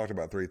 movies. I talked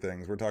about 3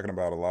 things. We're talking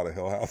about a lot of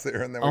Hill House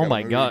here, and then oh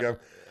my god.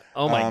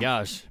 Oh my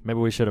gosh! Maybe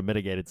we should have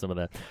mitigated some of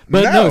that.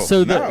 But that's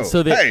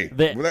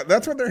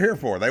what they're here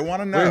for. They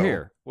want to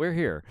know. We're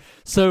here.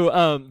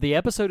 So the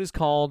episode is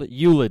called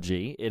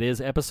Eulogy. It is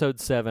episode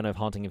 7 of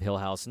Haunting of Hill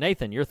House.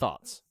 Nathan, your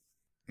thoughts?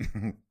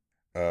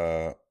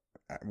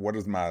 What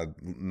is my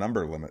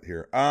number limit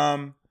here?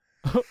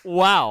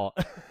 Wow.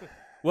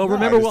 Well,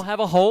 remember, we'll have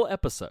a whole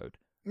episode.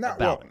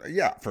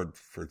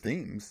 For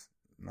themes,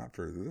 not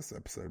for this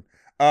episode.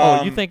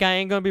 You think I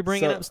ain't going to be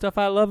bringing up stuff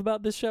I love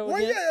about this show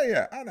again?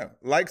 Yeah, I know.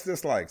 Likes,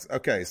 dislikes.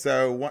 Okay,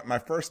 so my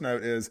first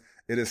note is,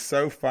 it is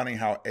so funny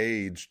how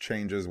age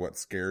changes what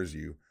scares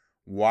you.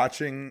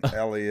 Watching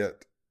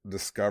Elliot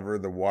discover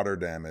the water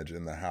damage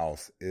in the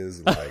house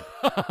is like,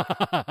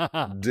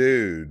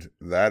 dude,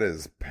 that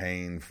is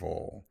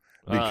painful.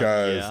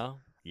 Because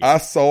I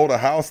sold a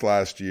house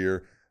last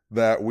year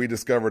that we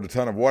discovered a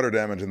ton of water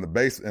damage in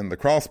the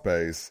crawl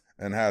space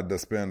and had to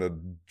spend a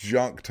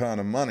junk ton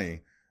of money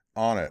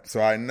on it.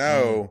 So I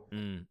know,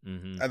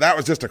 and that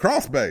was just a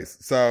crawl space.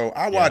 So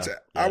I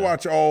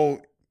watch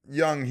old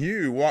young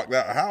Hugh walk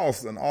that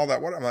house and all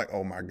that water. I'm like,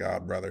 oh my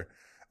God, brother.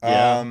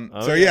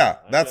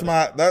 That's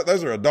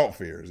those are adult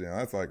fears.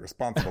 That's like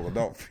responsible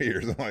adult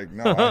fears. I'm like,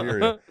 no, I hear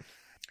you.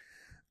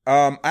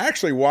 I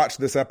actually watched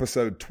this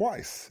episode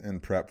twice in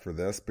prep for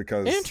this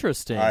because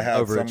interesting. I had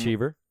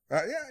overachiever.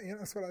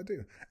 That's what I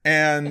do.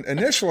 And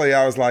initially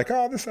I was like,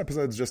 oh, this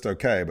episode's just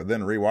okay. But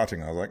then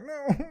rewatching, I was like,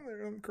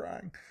 no, I'm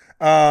crying.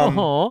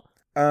 Aw.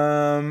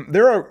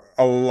 There are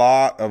a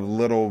lot of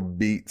little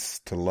beats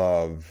to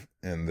love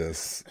in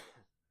this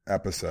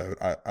episode.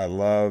 I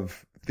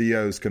love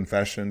Theo's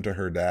confession to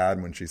her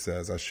dad when she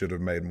says, "I should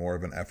have made more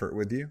of an effort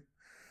with you."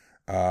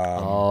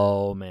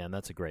 Oh man,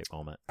 that's a great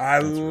moment. I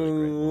That's a really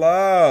great moment.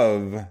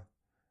 love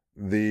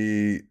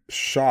the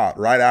shot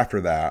right after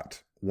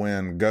that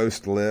when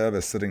Ghost Liv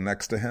is sitting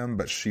next to him,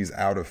 but she's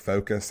out of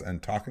focus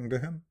and talking to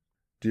him.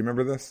 Do you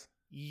remember this?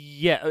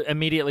 Yeah,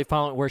 immediately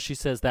following where she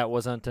says that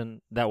wasn't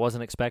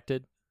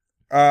expected.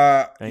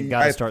 And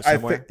got to start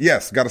somewhere.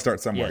 Yes, got to start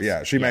somewhere. Yes.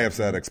 Yeah, she may Yeah. have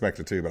said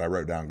expected to, but I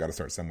wrote down got to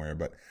start somewhere.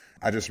 But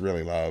I just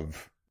really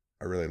love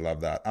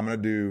that. I'm gonna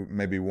do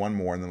maybe one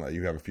more and then let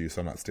you have a few, so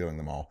I'm not stealing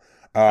them all.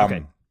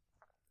 Okay.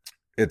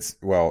 It's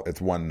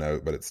one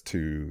note, but it's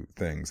two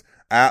things.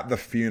 At the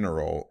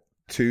funeral,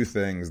 two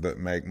things that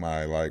make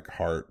my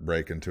heart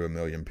break into a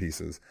million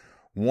pieces.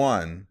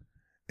 One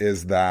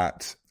is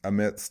that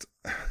amidst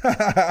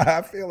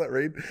I feel it,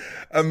 Reed.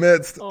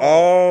 Amidst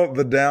all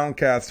the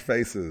downcast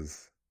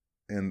faces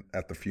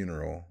at the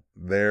funeral,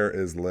 there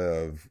is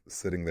Liv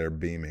sitting there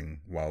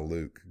beaming while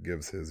Luke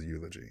gives his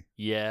eulogy.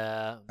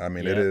 Yeah. I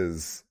mean, Yep. it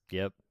is.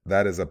 Yep.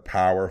 That is a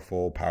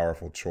powerful,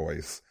 powerful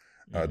choice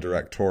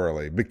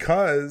directorially.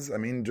 Because, I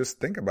mean, just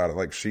think about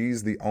it.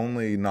 She's the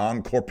only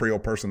non-corporeal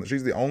person.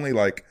 She's the only,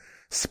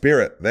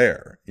 spirit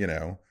there, you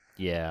know?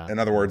 Yeah. In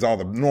other words, all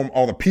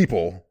the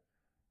people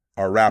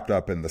are wrapped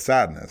up in the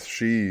sadness.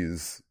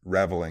 She's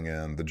reveling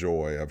in the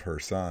joy of her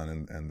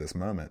son and this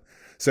moment.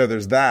 So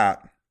there's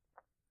that.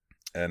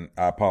 And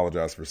I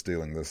apologize for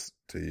stealing this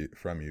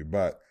from you,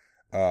 but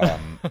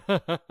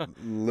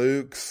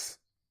Luke's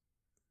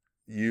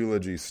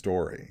eulogy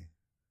story,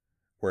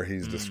 where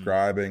he's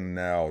describing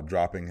Nell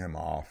dropping him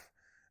off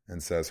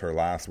and says her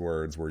last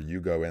words were,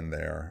 "You go in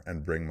there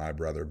and bring my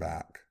brother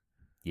back."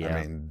 Yeah.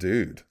 I mean,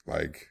 dude,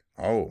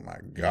 oh my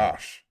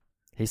gosh.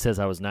 He says,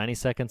 "I was 90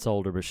 seconds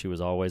older, but she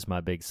was always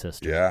my big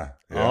sister." Yeah.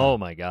 Oh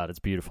my God, it's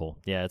beautiful.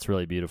 Yeah, it's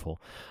really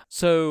beautiful.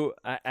 So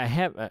I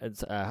have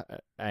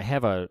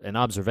an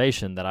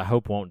observation that I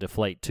hope won't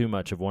deflate too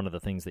much of one of the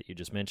things that you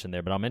just mentioned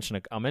there. But I'll mention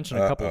a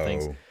couple of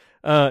things.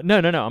 No.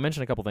 I'll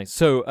mention a couple things.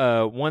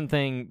 So one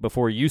thing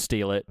before you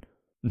steal it.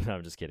 No,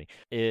 I'm just kidding.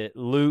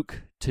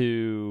 Luke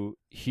to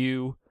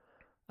Hugh.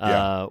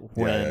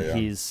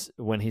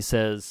 When he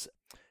says,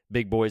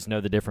 "Big boys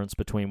know the difference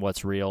between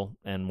what's real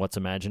and what's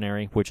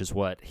imaginary," which is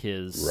what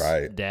his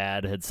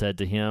dad had said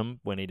to him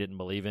when he didn't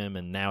believe him,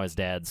 and now his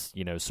dad's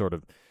sort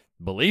of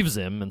believes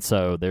him, and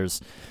so there's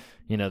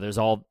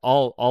all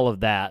of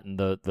that and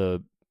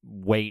the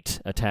weight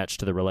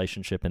attached to the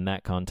relationship in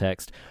that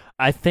context.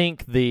 I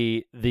think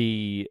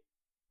the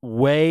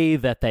way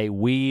that they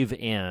weave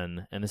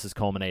in, and this is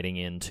culminating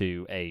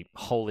into a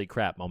holy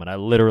crap moment. I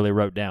literally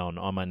wrote down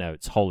on my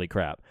notes, "holy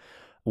crap,"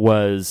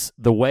 was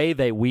the way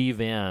they weave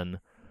in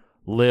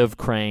Liv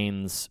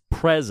Crane's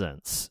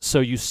presence. So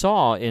you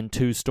saw in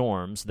Two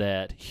Storms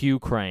that Hugh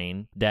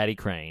Crane, Daddy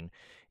Crane,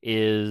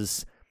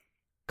 is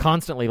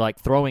constantly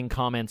throwing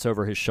comments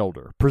over his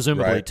shoulder,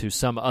 presumably to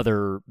some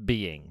other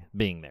being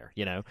there,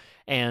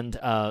 And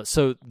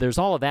so there's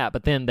all of that,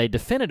 but then they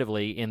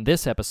definitively in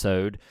this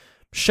episode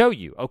show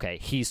you, okay,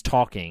 he's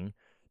talking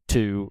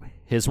to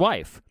his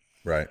wife.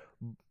 Right.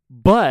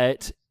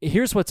 But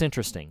here's what's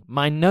interesting.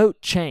 My note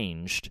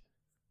changed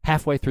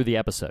halfway through the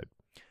episode.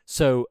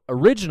 So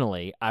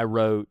originally I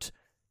wrote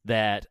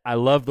that I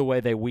love the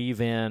way they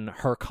weave in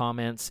her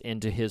comments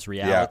into his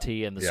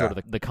reality and the sort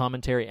of the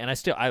commentary, and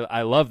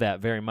I love that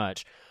very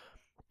much.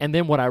 And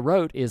then what I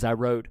wrote is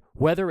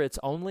whether it's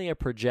only a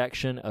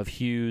projection of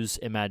Hugh's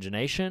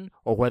imagination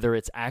or whether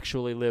it's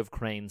actually Liv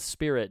Crane's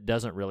spirit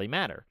doesn't really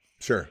matter.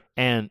 Sure.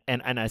 And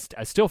I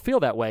still feel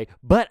that way,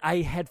 but I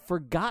had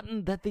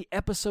forgotten that the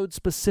episode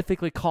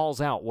specifically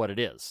calls out what it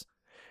is.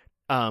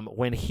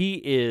 When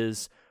he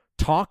is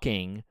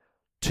talking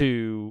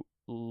to,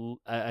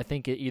 I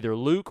think either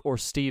Luke or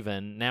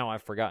Stephen, now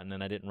I've forgotten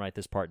and I didn't write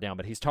this part down,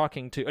 but he's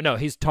talking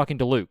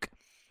to Luke.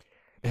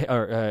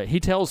 He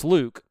tells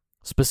Luke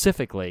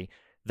specifically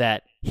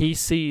that he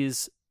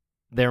sees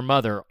their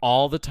mother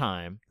all the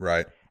time.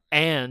 Right.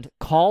 And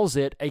calls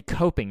it a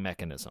coping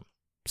mechanism.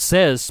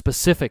 Says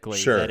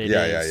specifically that it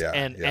is.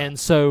 And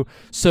so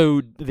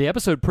the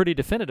episode pretty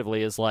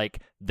definitively is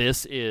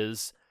this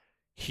is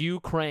Hugh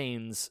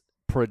Crane's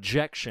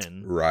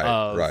projection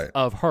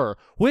of her,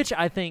 which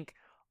I think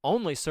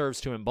only serves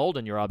to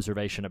embolden your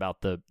observation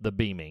about the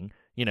beaming,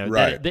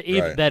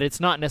 that it's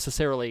not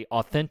necessarily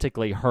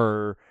authentically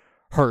her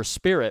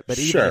spirit, but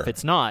even if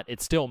it's not, it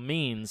still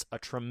means a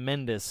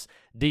tremendous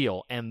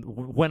deal. And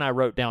when I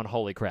wrote down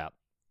 "holy crap,"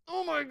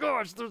 oh my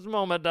gosh, this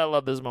moment, I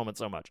love this moment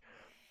so much.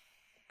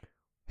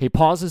 He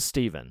pauses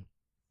Stephen.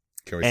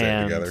 Can we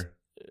say it together?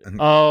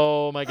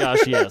 Oh my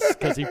gosh, yes,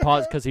 because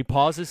he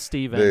pauses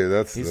Stephen.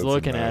 Dude, he's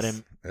looking at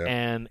him,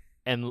 yep.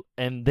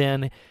 and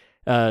then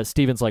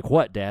Stephen's like,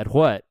 "What, Dad?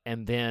 What?"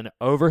 And then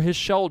over his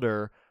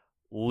shoulder,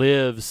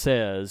 Liv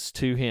says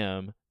to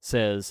him,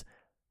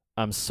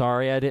 "I'm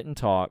sorry I didn't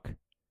talk,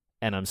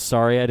 and I'm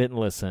sorry I didn't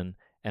listen,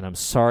 and I'm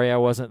sorry I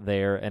wasn't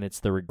there, and it's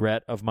the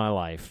regret of my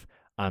life.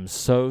 I'm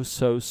so,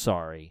 so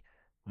sorry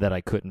that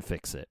I couldn't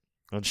fix it.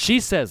 And she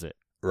says it.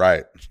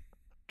 Right.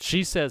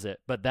 She says it,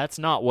 but that's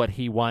not what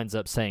he winds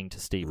up saying to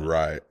Stephen.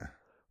 Right.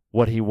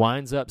 What he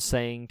winds up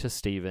saying to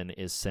Stephen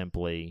is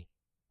simply,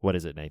 what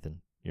is it,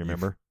 Nathan? You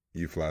remember?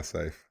 You fly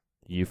safe.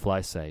 You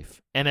fly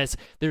safe. And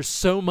there's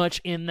so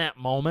much in that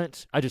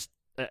moment.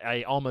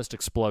 I almost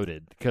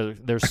exploded because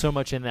there's so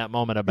much in that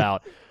moment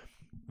about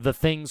the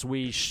things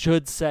we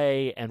should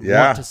say and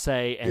want to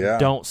say and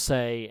don't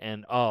say.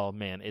 And oh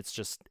man, it's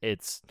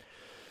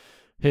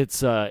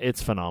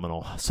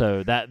phenomenal.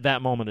 So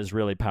that moment is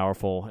really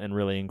powerful and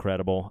really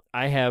incredible.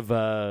 I have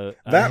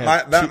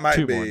that might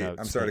two be. more notes,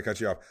 I'm sorry to cut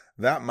you off.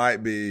 That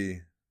might be.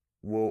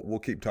 We'll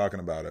keep talking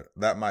about it.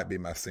 That might be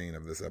my scene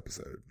of this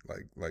episode.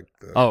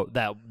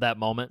 That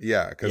moment.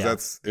 Yeah,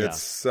 because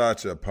it's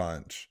such a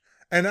punch.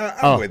 And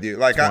I'm with you.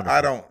 Like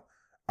I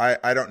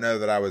don't know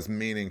that I was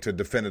meaning to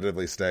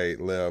definitively state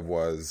Liv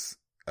was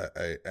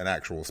an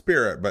actual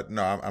spirit, but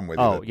no, I'm with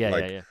you. Oh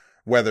yeah.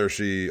 Whether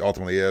she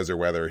ultimately is or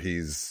whether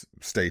he's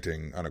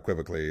stating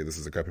unequivocally, this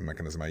is a coping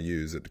mechanism I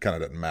use, it kind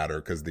of doesn't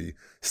matter because the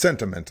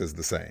sentiment is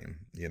the same.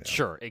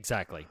 Sure,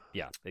 exactly.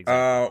 Yeah,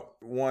 exactly.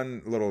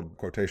 One little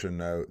quotation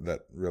note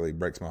that really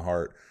breaks my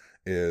heart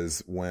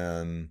is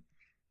when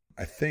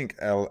I think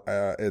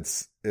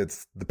it's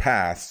the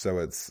past, so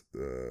it's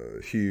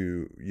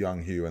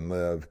young Hugh and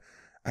Liv.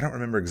 I don't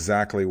remember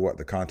exactly what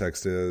the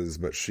context is,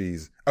 but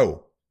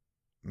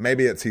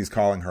maybe it's he's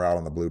calling her out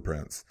on the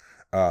blueprints.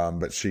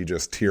 But she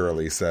just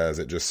tearily says,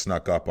 it just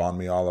snuck up on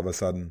me all of a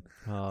sudden.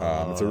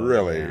 It's a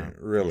really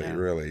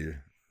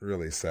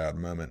sad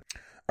moment.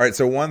 All right,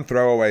 so one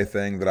throwaway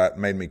thing that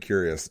made me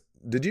curious.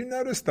 Did you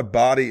notice the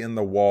body in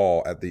the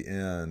wall at the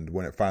end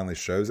when it finally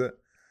shows it?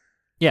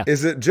 Yeah.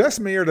 Is it just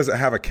me or does it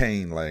have a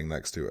cane laying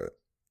next to it?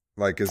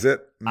 Like, is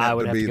it meant I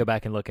would have to go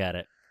back and look at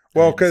it.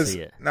 Well, because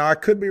now I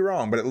could be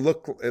wrong, but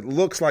it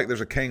looks like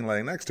there's a cane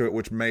laying next to it,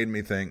 which made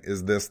me think,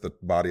 is this the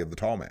body of the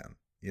tall man?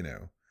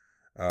 Interesting.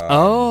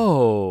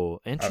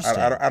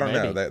 I don't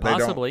know. They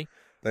possibly.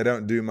 They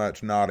don't do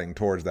much nodding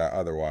towards that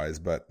otherwise,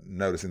 but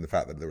noticing the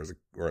fact that there was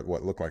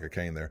what looked like a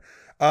cane there.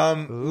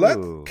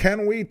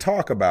 Can we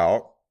talk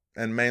about,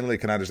 and mainly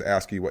can I just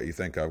ask you what you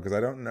think of, because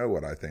I don't know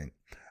what I think.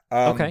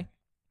 Okay.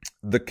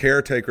 The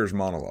caretaker's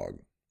monologue.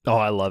 Oh,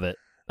 I love it.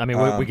 I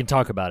mean, we can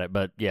talk about it,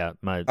 but yeah,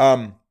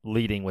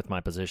 leading with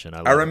my position.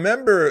 I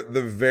remember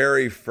the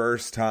very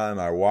first time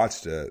I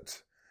watched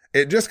it,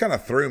 it just kind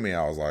of threw me.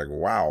 I was like,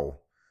 wow.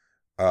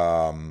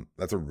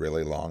 That's a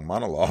really long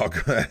monologue,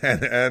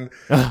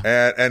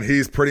 and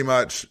he's pretty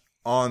much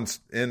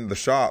in the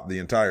shot the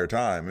entire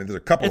time. I mean, there's a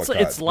couple of cuts.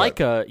 It's like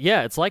a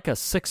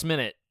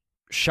 6-minute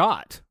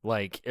shot.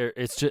 Like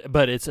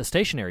but it's a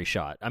stationary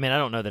shot. I mean, I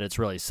don't know that it's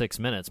really 6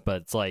 minutes,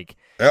 but it's like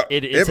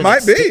it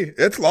might be.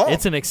 It's long.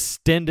 It's an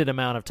extended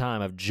amount of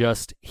time of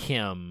just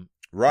him.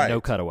 Right.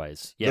 No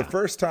cutaways. Yeah. The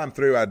first time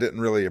through, I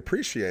didn't really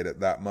appreciate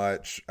it that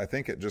much. I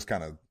think it just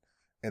kind of,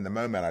 in the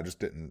moment, I just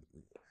didn't.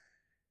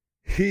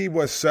 He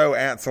was so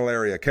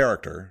ancillary a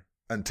character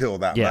until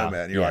that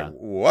moment. And you're like,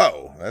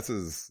 whoa, this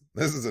is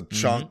a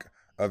chunk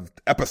of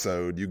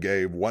episode you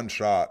gave one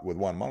shot with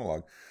one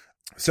monologue.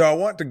 So I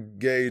want to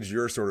gauge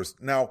your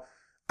now,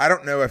 I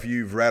don't know if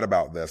you've read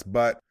about this,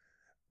 but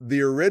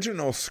the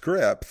original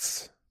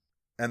scripts,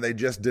 and they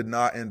just did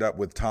not end up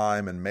with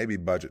time and maybe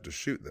budget to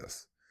shoot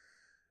this.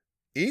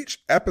 Each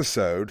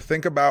episode,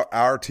 think about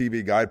our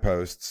TV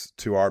guideposts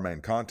to our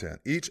main content.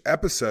 Each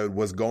episode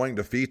was going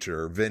to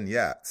feature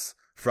vignettes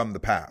from the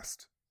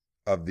past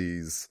of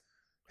these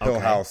Hill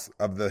House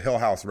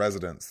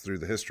residents through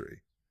the history.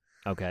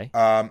 Okay.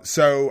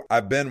 So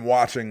I've been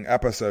watching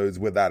episodes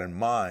with that in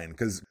mind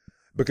because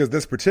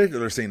this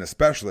particular scene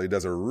especially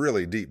does a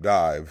really deep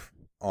dive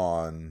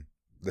on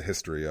the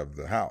history of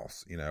the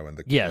house, and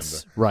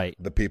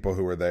the people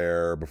who were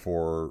there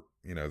before,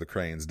 the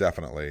Cranes,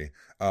 definitely.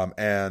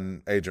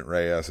 And Agent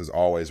Reyes is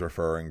always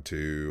referring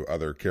to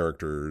other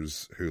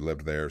characters who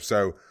lived there.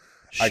 So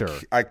sure.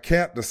 I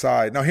can't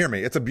decide. Now, hear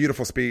me. It's a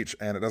beautiful speech,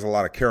 and it does a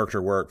lot of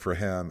character work for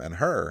him and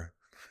her.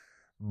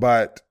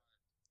 But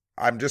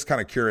I'm just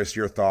kind of curious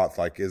your thoughts.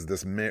 Like, is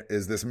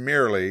this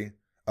merely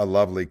a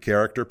lovely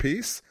character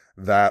piece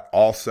that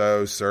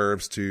also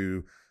serves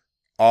to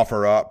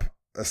offer up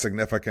a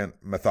significant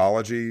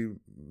mythology,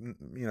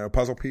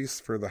 puzzle piece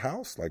for the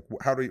house? Like,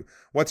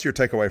 what's your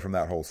takeaway from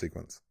that whole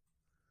sequence?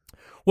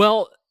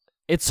 Well,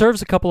 it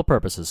serves a couple of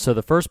purposes. So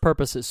the first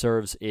purpose it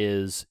serves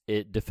is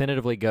it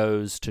definitively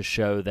goes to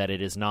show that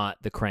it is not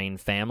the Crane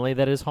family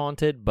that is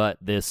haunted, but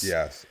this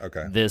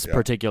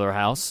particular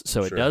house.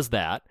 So It does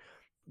that.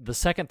 The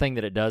second thing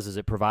that it does is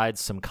it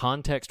provides some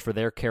context for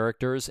their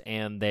characters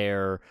and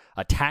their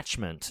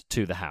attachment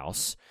to the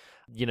house.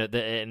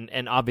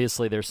 And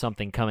obviously there's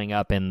something coming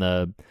up in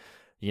the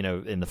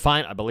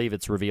final, I believe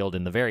it's revealed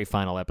in the very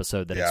final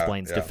episode that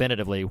explains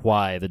definitively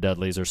why the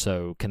Dudleys are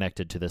so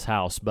connected to this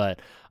house. But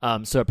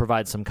so it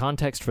provides some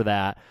context for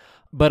that.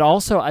 But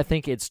also, I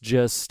think it's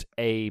just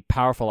a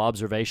powerful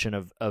observation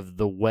of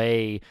the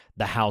way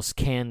the house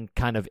can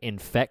kind of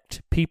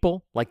infect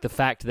people. Like the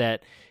fact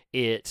that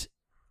it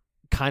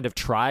kind of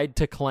tried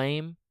to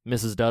claim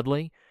Mrs.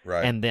 Dudley,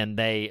 right, and then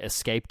they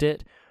escaped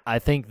it. I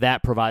think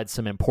that provides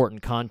some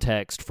important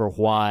context for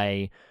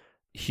why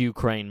Hugh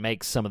Crane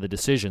makes some of the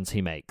decisions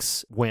he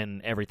makes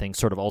when everything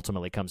sort of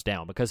ultimately comes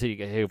down. Because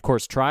he of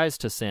course, tries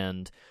to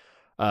send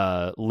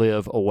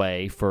Liv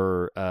away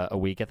for a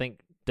week. I think,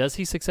 does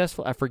he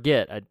successfully? I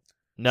forget.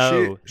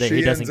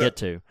 He doesn't get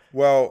to.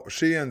 Well,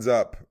 she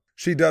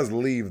does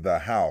leave the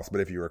house, but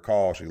if you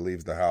recall, she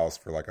leaves the house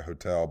for like a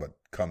hotel, but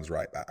comes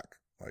right back.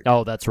 Like,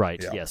 oh, that's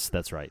right. Yeah. Yes,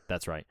 that's right.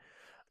 That's right.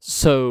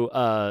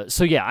 So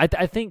yeah,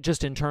 I think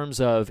just in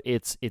terms of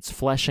it's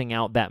fleshing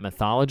out that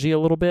mythology a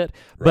little bit,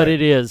 but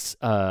it is,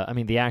 I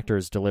mean, the actor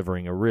is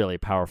delivering a really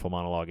powerful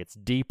monologue. It's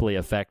deeply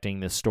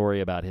affecting this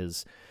story about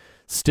his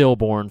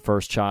stillborn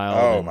first child.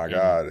 Oh my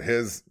God.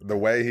 The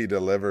way he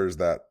delivers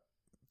that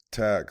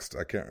text,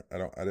 I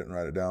didn't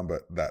write it down,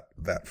 but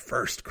that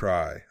first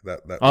cry,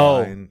 that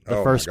line.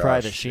 The first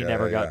cry that she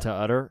never got to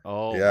utter.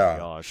 Oh yeah. My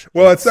gosh.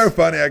 Well, it's so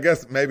funny. I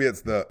guess maybe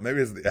it's the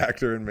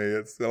actor in me.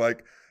 It's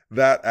like,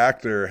 that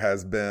actor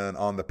has been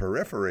on the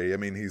periphery. I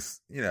mean,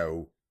 he's,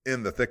 in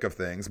the thick of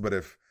things, but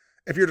if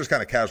you're just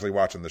kind of casually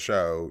watching the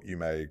show, you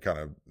may kind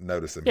of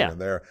notice him here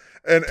and there.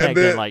 And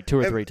then like 2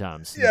 or 3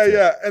 times. Yeah,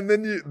 yeah. And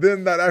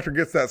then that actor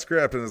gets that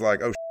script and is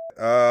like, oh,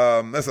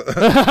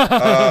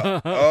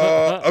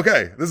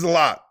 okay, this is a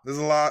lot.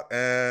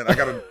 And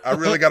I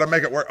really gotta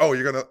make it work. Oh,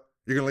 you're gonna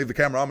leave the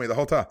camera on me the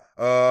whole time.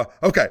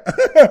 Okay.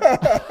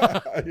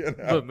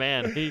 But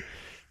man,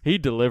 he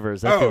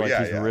delivers. I feel like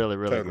he's really,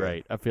 really totally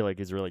great. I feel like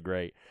he's really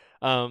great.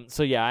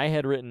 So yeah, I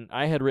had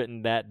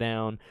written that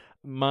down.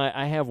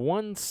 I have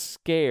one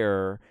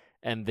scare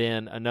and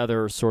then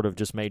another sort of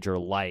just major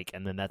like,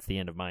 and then that's the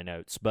end of my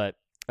notes. But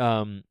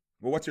well,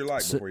 what's your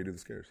like before you do the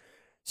scares?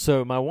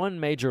 So my one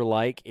major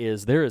like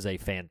is there is a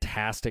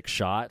fantastic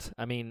shot.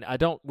 I mean,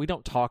 we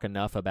don't talk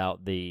enough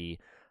about the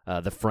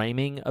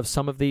framing of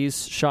some of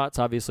these shots.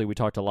 Obviously, we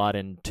talked a lot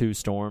in Two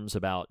Storms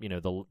about,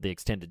 the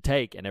extended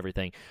take and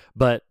everything.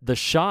 But the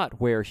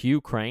shot where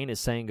Hugh Crane is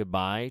saying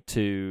goodbye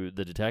to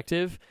the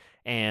detective,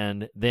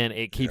 and then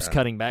it keeps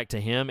cutting back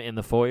to him in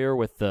the foyer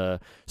with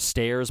the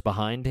stairs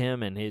behind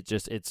him, and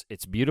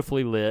it's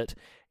beautifully lit.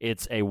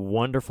 It's a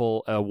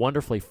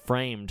wonderfully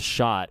framed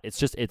shot.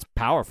 It's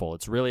powerful.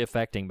 It's really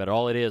affecting. But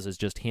all it is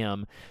just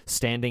him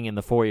standing in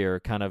the foyer,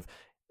 kind of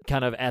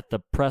at the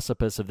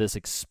precipice of this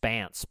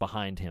expanse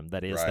behind him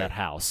that is that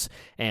house,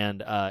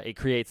 and it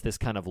creates this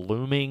kind of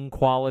looming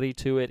quality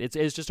to it.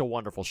 It's just a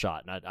wonderful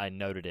shot, and I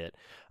noted it.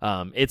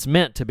 It's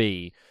meant to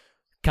be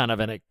kind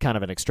of an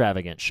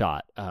extravagant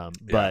shot,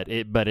 but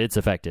it's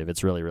effective.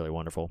 It's really, really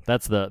wonderful.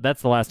 That's the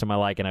last time I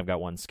like, and I've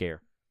got one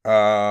scare.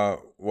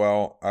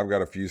 Well, I've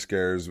got a few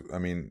scares. I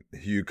mean,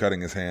 Hugh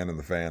cutting his hand in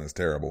the fan is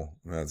terrible.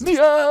 That's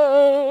just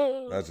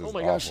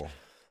awful. Gosh.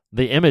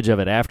 The image of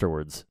it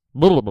afterwards.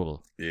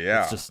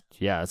 Yeah.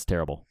 It's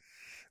terrible.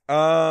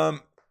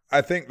 I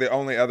think the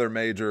only other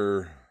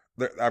major,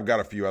 I've got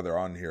a few other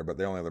on here, but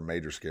the only other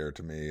major scare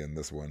to me in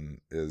this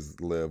one is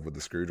Liv with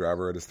the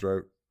screwdriver at his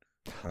throat.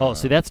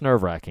 See, that's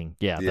nerve-wracking.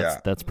 Yeah,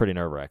 that's pretty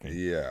nerve-wracking.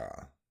 Yeah.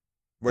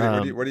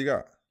 What do you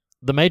got?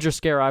 The major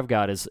scare I've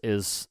got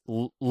is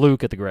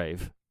Luke at the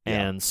grave.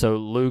 Yeah. And so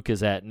Luke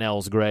is at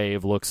Nell's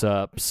grave, looks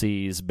up,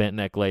 sees bent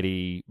neck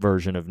lady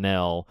version of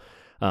Nell,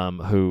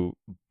 who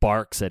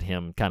barks at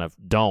him, kind of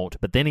don't.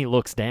 But then he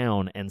looks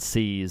down and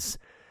sees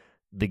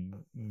the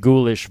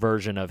ghoulish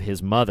version of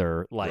his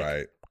mother,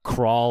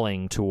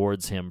 crawling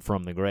towards him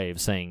from the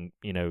grave, saying,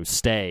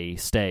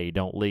 stay,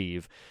 don't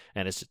leave.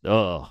 And it's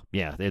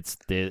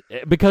just,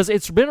 because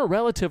it's been a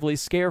relatively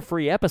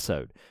scare-free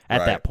episode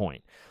at that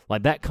point.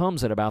 Like, that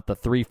comes at about the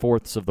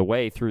 3/4 of the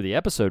way through the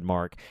episode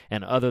mark,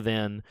 and other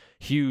than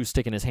Hugh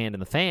sticking his hand in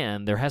the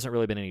fan, there hasn't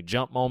really been any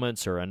jump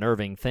moments or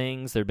unnerving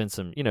things. There have been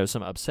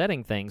some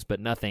upsetting things, but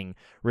nothing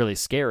really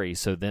scary.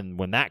 So then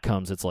when that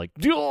comes, it's like,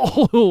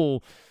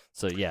 oh!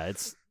 So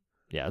it's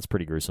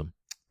pretty gruesome.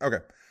 Okay,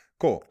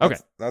 cool.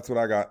 That's what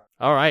I got.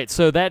 All right,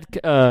 so that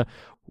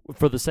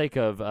for the sake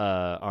of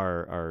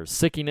our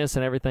sickiness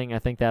and everything, I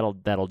think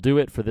that'll do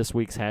it for this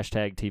week's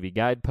 #TV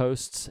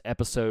Guideposts,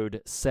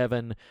 episode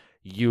 7.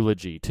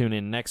 Eulogy. Tune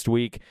in next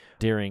week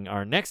during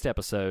our next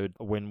episode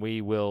when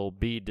we will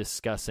be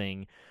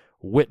discussing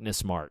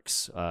Witness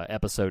Marks,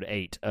 episode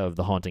 8 of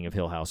The Haunting of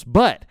Hill House.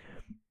 But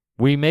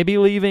we may be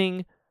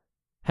leaving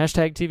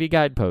 #TV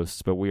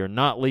Guideposts, but we are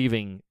not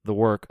leaving the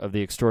work of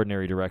the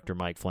extraordinary director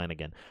Mike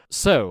Flanagan.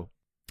 So,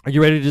 are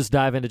you ready to just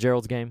dive into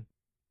Gerald's game?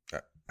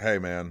 Hey,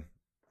 man.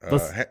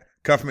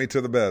 Cuff me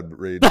to the bed,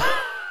 Reed.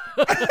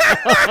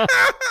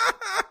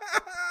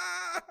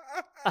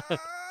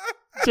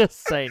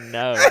 Just say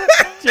no.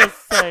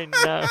 Just say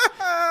no.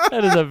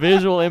 That is a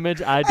visual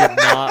image I did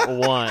not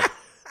want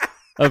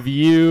of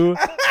you,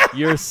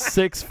 your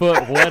 6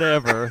 foot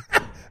whatever,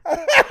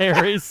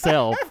 hairy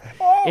self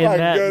in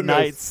that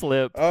night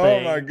slip thing. Oh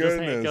my goodness!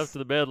 Just handcuffed to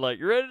the bed, like,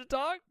 you ready to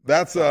talk?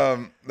 That's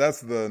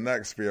the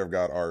next fear of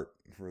God art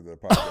for the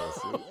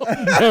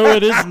podcast. No,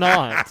 it is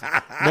not.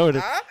 No, it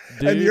is.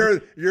 Dude.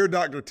 And you're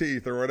Dr.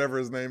 Teeth or whatever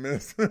his name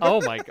is.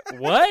 Oh my god!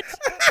 What?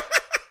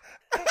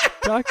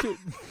 Dr.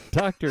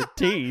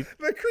 Teeth,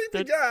 the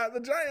creepy guy, the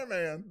giant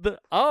man.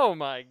 Oh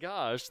my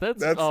gosh,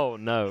 that's oh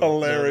no,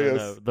 hilarious.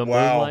 No. The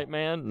wow. Moonlight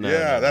Man. No,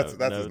 yeah, that's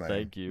no, his name.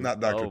 Thank you, not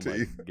Dr. Oh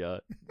Teeth. My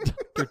god,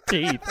 Dr.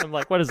 Teeth. I'm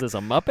like, what is this? A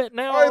Muppet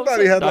now? I thought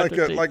he had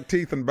Dr. like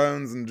teeth and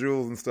bones and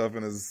jewels and stuff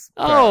in his.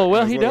 Oh pack,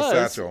 well, his he little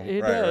does. Satchel.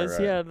 He right, does.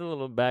 Right. Yeah, the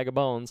little bag of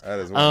bones. That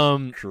is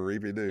one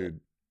creepy dude.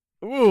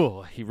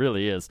 Ooh, he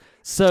really is.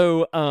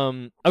 So,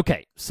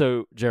 okay.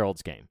 So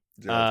Gerald's Game.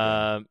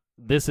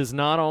 This is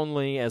not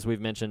only, as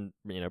we've mentioned,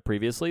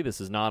 previously, this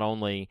is not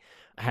only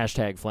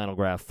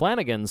 #FlannelGraph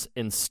Flanagan's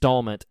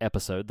installment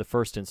episode, the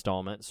first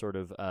installment, sort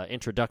of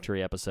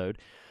introductory episode,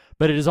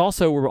 but it is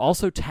also, we're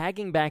also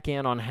tagging back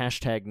in on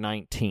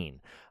 #19,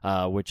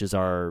 which is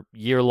our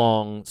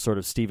year-long sort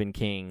of Stephen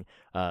King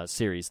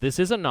series. This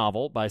is a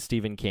novel by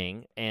Stephen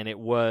King, and it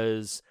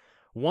was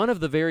one of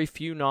the very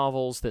few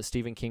novels that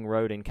Stephen King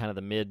wrote in kind of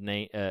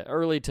the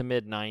early to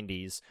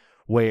mid-90s,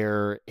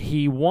 where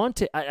he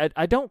wanted,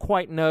 I don't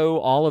quite know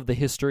all of the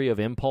history of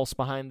impulse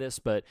behind this,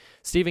 but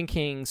Stephen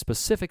King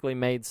specifically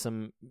made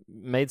some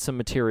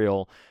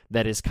material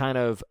that is kind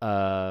of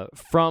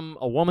from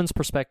a woman's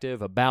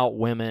perspective about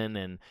women,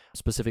 and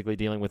specifically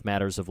dealing with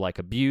matters of like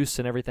abuse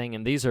and everything.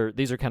 And these are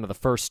kind of the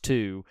first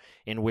two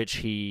in which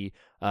he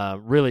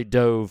really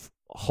dove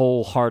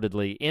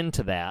wholeheartedly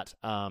into that.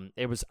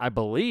 It was, I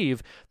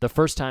believe, the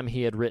first time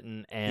he had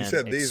written. And you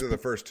said these are the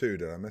first two.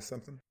 Did I miss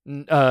something?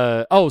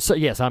 So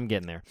yes, I'm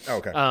getting there.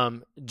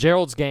 Okay.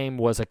 Gerald's Game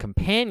was a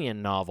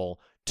companion novel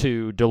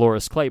to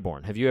Dolores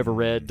Claiborne. Have you ever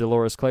read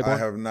Dolores Claiborne? I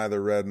have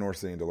neither read nor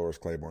seen Dolores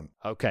Claiborne.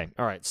 Okay.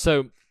 All right.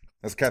 So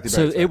that's Kathy Bates.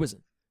 So it was.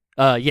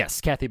 Yes,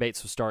 Kathy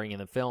Bates was starring in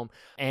the film,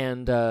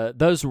 and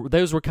those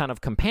were kind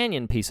of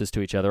companion pieces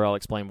to each other. I'll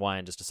explain why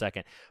in just a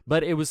second.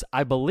 But it was,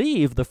 I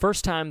believe, the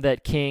first time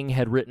that King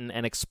had written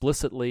an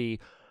explicitly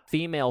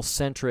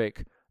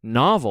female-centric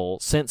novel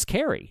since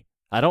Carrie.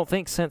 I don't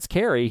think since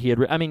Carrie he had.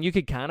 You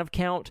could kind of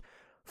count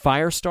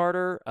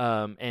Firestarter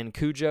and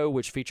Cujo,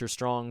 which feature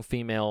strong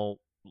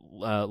female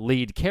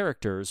lead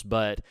characters,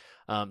 but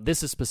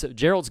this is specific.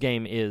 Gerald's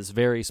Game is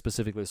very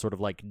specifically sort of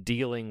like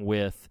dealing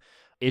with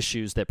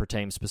issues that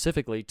pertain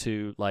specifically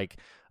to like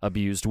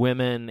abused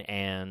women,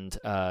 and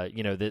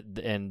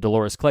and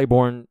Dolores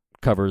Claiborne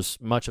covers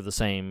much of the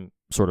same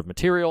sort of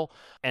material,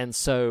 and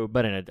so,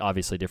 but in an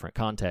obviously different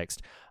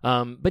context.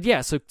 But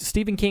yeah, so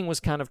Stephen King was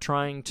kind of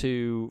trying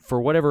to, for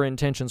whatever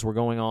intentions were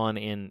going on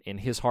in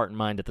his heart and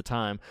mind at the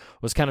time,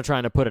 was kind of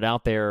trying to put it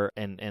out there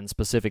and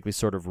specifically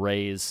sort of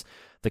raise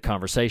the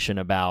conversation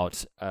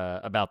about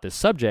this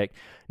subject.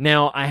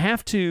 Now, I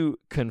have to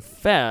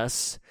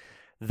confess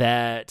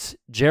that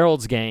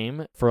Gerald's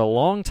Game, for a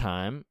long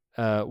time,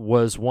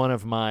 was one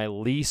of my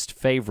least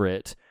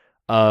favorite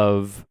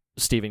of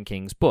Stephen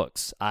King's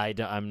books.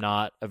 I'm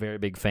not a very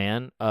big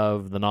fan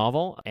of the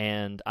novel,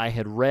 and I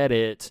had read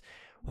it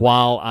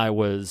while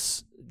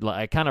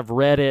I kind of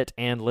read it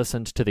and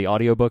listened to the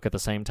audiobook at the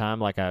same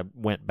time. Like, I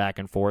went back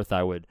and forth.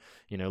 I would,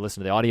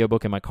 listen to the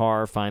audiobook in my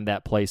car, find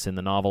that place in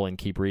the novel, and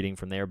keep reading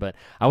from there. But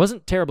I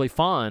wasn't terribly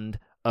fond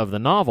of the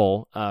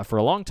novel for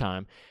a long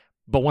time.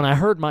 But when I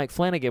heard Mike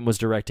Flanagan was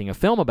directing a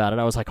film about it,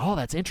 I was like, oh,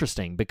 that's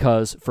interesting,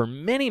 because for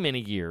many, many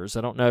years,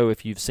 I don't know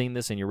if you've seen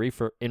this in your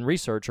in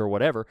research or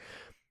whatever,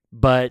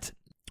 but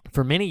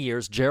for many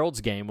years, Gerald's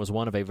Game was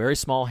one of a very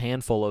small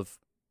handful of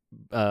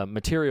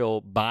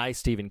material by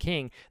Stephen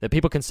King that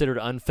people considered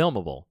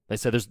unfilmable. They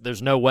said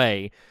there's no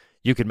way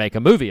you could make a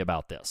movie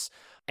about this.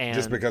 And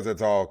just because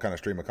it's all kind of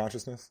stream of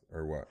consciousness,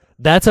 or what?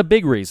 That's a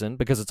big reason,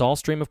 because it's all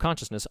stream of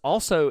consciousness.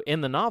 Also,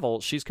 in the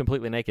novel, she's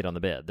completely naked on the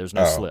bed. There's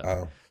no slip.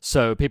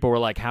 So people were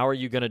like, how are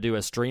you going to do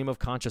a stream of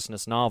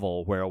consciousness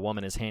novel where a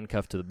woman is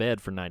handcuffed to the bed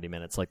for 90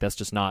 minutes? Like, that's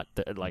just not,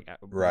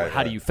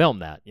 how do you film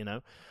that,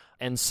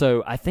 And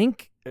so I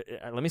think,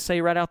 let me say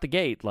right out the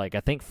gate,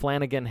 I think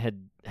Flanagan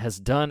has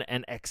done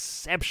an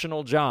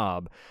exceptional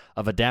job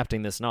of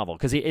adapting this novel,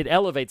 because it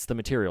elevates the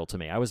material to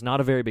me. I was not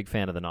a very big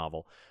fan of the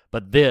novel,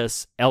 but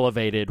this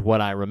elevated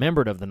what I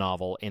remembered of the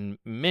novel in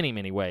many,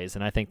 many ways,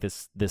 and I think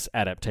this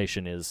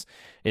adaptation is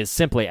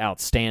simply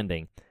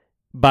outstanding.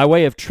 By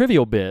way of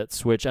trivial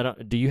bits, which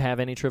do you have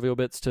any trivial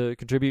bits to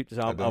contribute?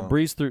 I'll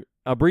breeze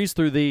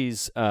through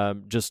these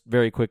just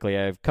very quickly.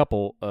 I have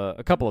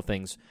a couple of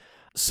things.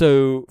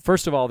 So,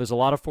 first of all, there's a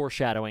lot of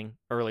foreshadowing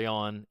early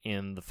on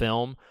in the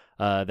film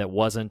that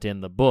wasn't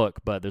in the book,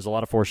 but there's a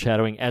lot of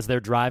foreshadowing as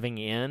they're driving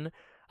in.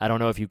 I don't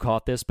know if you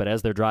caught this, but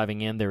as they're driving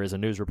in, there is a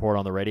news report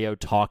on the radio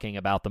talking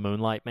about the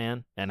Moonlight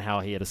Man and how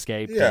he had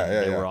escaped.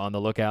 They were on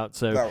the lookout.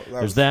 So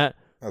there's that.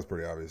 That was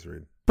pretty obvious,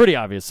 Reed. Pretty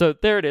obvious. So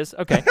there it is.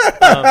 Okay.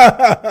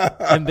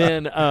 And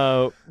then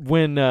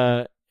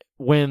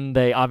when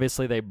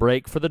they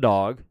break for the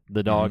dog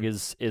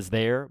is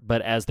there,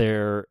 but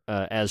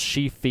as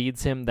she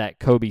feeds him that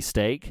Kobe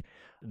steak,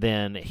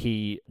 then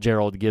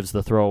Gerald gives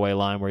the throwaway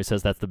line where he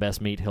says that's the best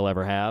meat he'll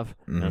ever have.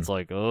 And it's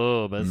like,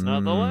 oh, but it's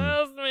not the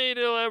last meat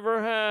he'll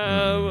ever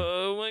have.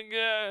 Oh my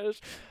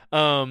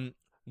gosh.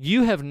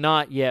 you have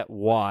not yet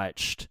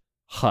watched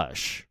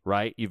Hush,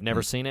 right? You've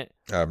never seen it?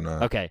 I have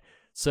not. Okay.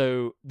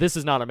 So this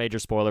is not a major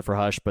spoiler for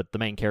Hush, but the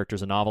main character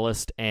is a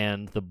novelist,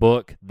 and the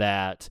book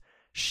that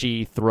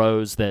she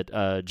throws,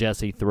 that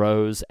Jesse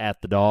throws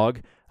at the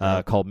dog,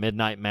 called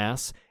Midnight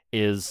Mass,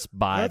 is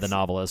by the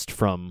novelist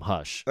from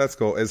Hush. That's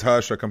cool. Is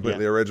Hush a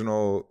completely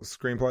original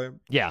screenplay?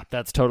 Yeah,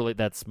 that's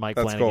Mike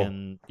That's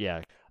Flanagan.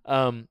 Cool.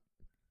 Yeah.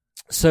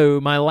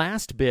 So my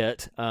last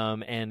bit,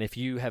 and if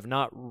you have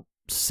not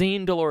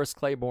seen Dolores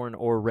Claiborne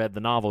or read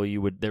the novel,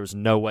 there's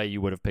no way you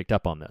would have picked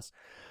up on this.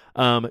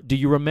 Do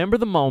you remember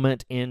the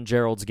moment in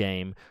Gerald's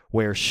Game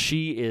where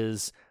she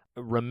is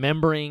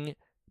remembering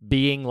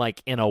being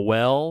like in a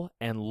well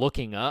and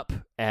looking up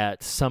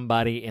at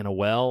somebody in a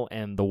well,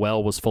 and the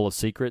well was full of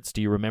secrets?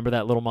 Do you remember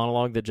that little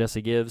monologue that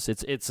Jesse gives?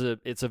 It's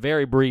a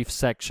very brief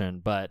section,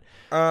 but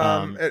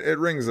it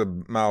rings a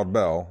mild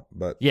bell.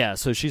 But yeah,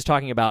 so she's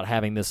talking about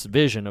having this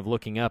vision of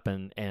looking up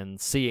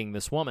and seeing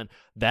this woman.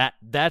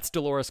 That's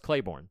Dolores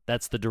Claiborne.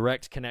 That's the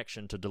direct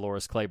connection to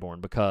Dolores Claiborne,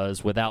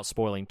 because without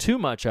spoiling too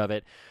much of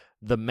it,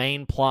 the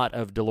main plot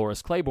of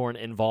Dolores Claiborne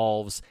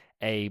involves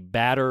a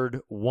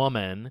battered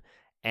woman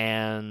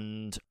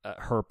and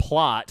her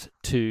plot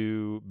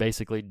to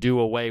basically do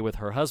away with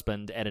her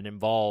husband, and it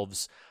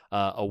involves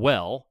a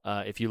well.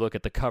 If you look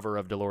at the cover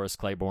of Dolores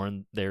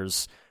Claiborne,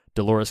 there's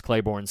Dolores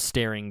Claiborne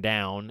staring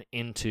down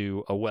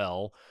into a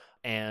well,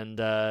 and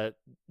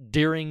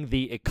during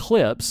the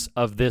eclipse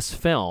of this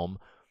film,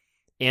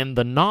 in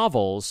the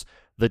novels,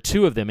 the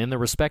two of them, in the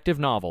respective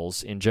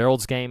novels, in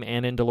Gerald's Game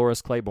and in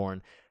Dolores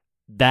Claiborne,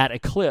 that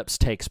eclipse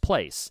takes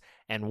place,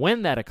 and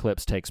when that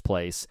eclipse takes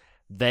place,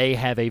 they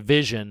have a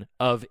vision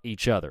of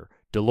each other.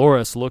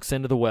 Dolores looks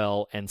into the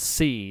well and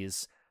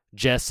sees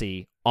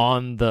Jesse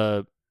on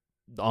the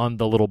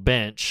little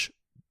bench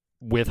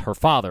with her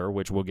father,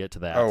 which we'll get to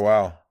that. Oh,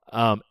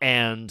 wow.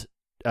 And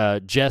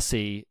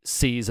Jesse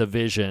sees a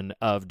vision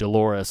of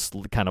Dolores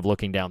kind of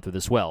looking down through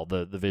this well,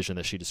 the vision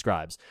that she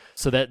describes.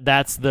 So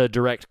that's the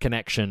direct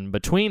connection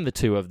between the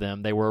two of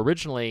them. They were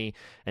originally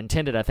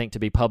intended, I think, to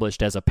be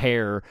published as a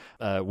pair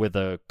with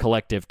a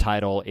collective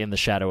title, In the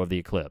Shadow of the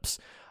Eclipse.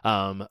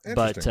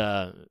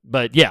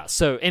 But yeah,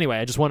 so anyway,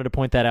 I just wanted to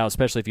point that out,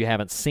 especially if you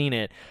haven't seen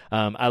it.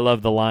 I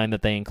love the line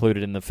that they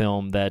included in the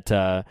film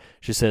that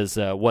she says,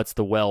 "What's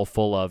the well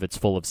full of? It's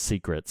full of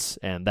secrets."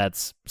 And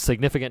that's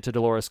significant to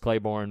Dolores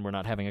Claiborne. We're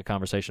not having a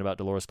conversation about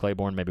Dolores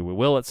Claiborne. Maybe we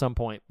will at some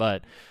point,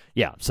 but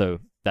yeah, so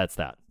that's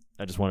that.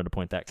 I just wanted to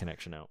point that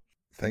connection out.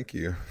 Thank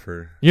you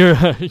for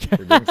doing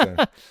so.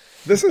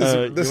 This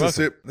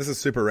is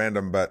super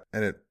random, but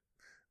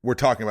we're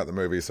talking about the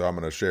movie, so I'm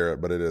going to share it,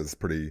 but it is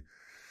pretty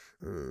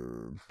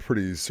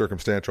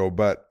circumstantial,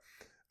 but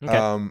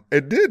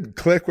it did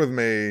click with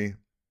me,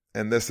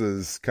 and this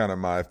is kind of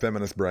my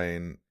feminist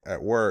brain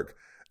at work.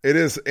 It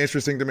is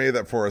interesting to me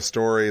that for a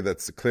story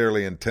that's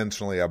clearly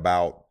intentionally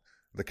about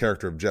the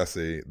character of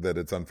Jesse, that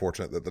it's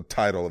unfortunate that the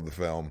title of the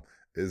film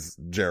is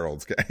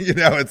Gerald's Game.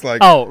 It's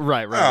like,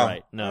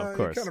 right. No, of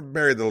course, you kind of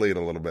buried the lead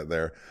a little bit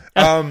there.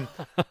 And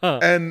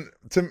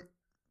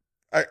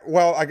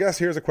I guess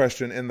here's a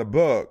question. In the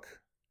book,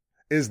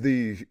 Is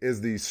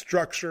the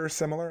structure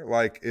similar?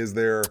 Like, is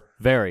there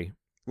very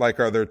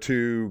are there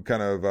two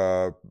kind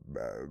of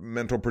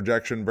mental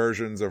projection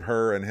versions of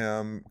her and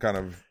him? Kind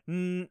of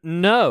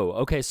no.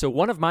 Okay, so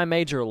one of my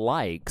major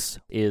likes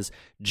is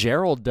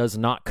Gerald does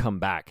not come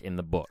back in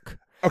the book.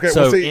 Okay,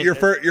 so well, see, you're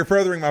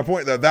furthering my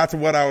point though. That's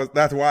why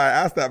I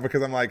asked that,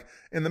 because I'm like,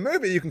 in the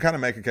movie you can kind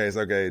of make a case.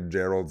 Okay,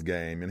 Gerald's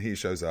Game, and he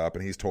shows up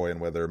and he's toying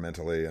with her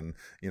mentally and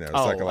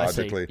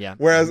psychologically. Yeah.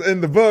 Whereas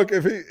in the book,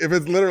 if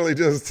it's literally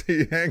just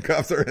he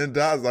handcuffs her and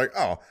dies, like,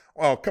 oh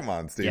well, come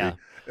on, Stevie. Yeah.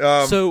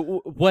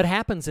 So what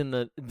happens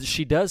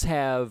she does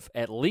have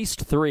at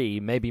least 3,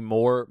 maybe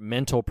more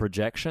mental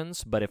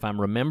projections, but if I'm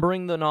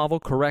remembering the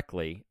novel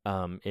correctly,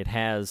 it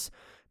has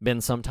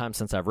been some time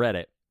since I've read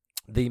it.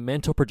 The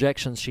mental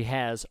projections she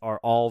has are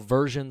all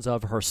versions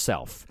of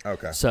herself.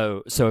 Okay.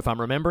 So if I'm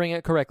remembering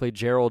it correctly,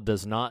 Gerald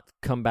does not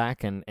come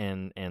back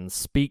and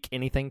speak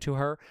anything to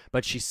her,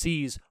 but she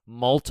sees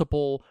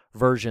multiple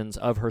versions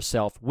of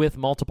herself with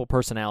multiple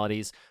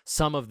personalities.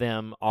 Some of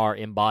them are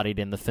embodied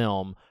in the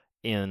film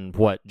in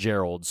what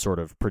Gerald sort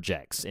of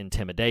projects,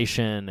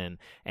 intimidation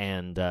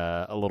and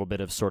a little bit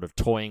of sort of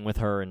toying with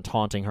her and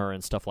taunting her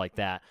and stuff like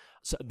that.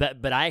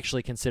 But I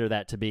actually consider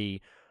that to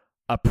be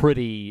a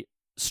pretty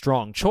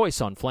strong choice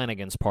on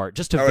Flanagan's part,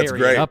 just to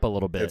vary it up a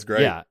little bit. It's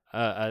great. Yeah.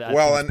 I think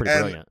it's pretty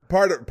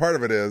brilliant. Part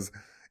of it is,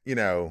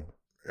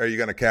 are you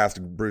going to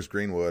cast Bruce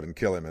Greenwood and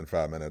kill him in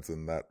 5 minutes?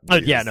 And that,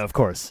 of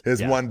course.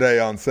 His one day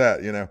on set,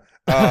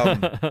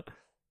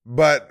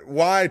 But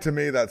why, to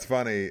me, that's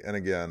funny. And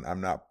again,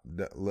 I'm not,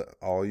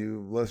 all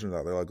you listeners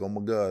out there like, oh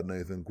my God,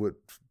 Nathan, quit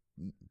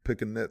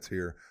picking nits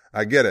here.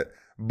 I get it.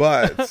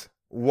 But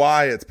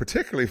why it's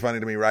particularly funny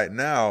to me right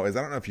now is,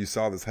 I don't know if you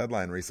saw this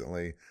headline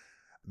recently.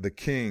 The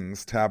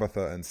Kings,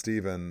 Tabitha and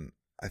Stephen,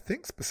 I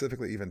think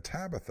specifically even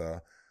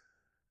Tabitha,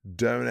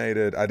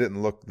 donated, I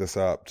didn't look this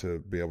up to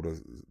be able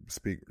to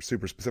speak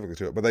super specifically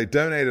to it, but they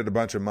donated a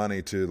bunch of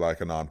money to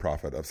like a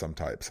nonprofit of some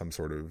type, some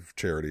sort of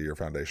charity or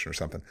foundation or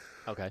something.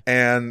 Okay.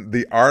 And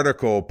the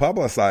article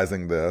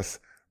publicizing this,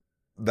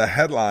 the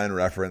headline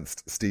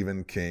referenced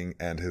Stephen King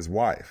and his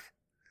wife.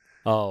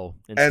 Oh,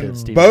 instead of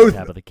Stephen both,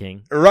 Tabitha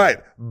King. Right.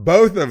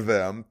 Both of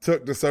them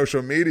took to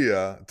social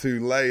media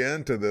to lay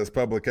into this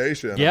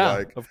publication. Yeah,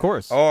 like, of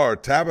course. Oh,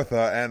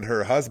 Tabitha and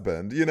her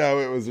husband. You know,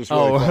 it was just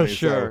really funny.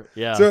 Sure.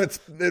 Yeah. So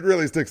it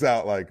really sticks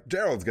out like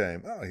Gerald's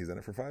game. Oh, he's in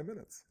it for 5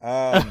 minutes.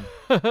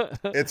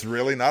 It's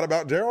really not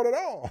about Gerald at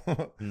all.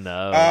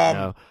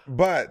 No.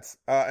 But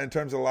in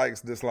terms of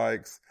likes,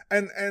 dislikes,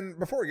 and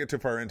before we get too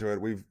far into it,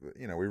 we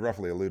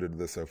roughly alluded to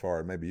this so far,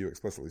 and maybe you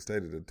explicitly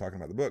stated it talking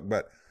about the book,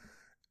 but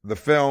the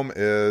film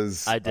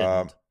is. I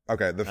didn't.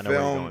 Okay,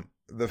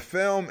 the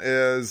film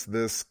is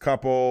this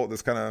couple,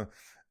 this kind of,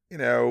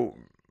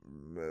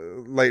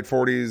 late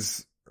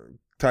 40s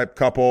type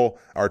couple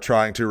are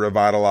trying to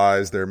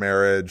revitalize their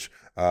marriage,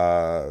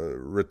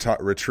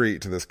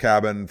 retreat to this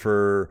cabin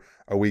for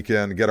a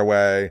weekend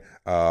getaway.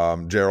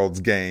 Gerald's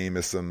game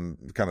is some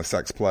kind of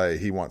sex play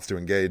he wants to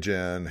engage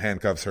in,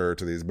 handcuffs her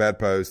to these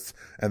bedposts,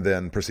 and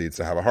then proceeds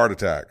to have a heart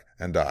attack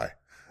and die.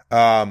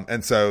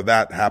 And so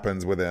that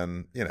happens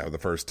within, the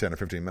first 10 or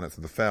 15 minutes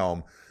of the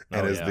film,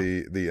 and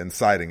the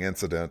inciting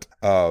incident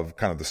of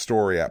kind of the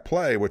story at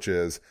play, which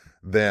is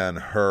then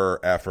her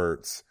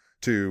efforts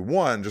to,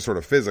 one, just sort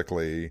of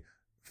physically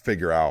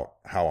figure out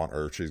how on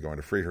earth she's going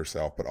to free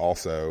herself, but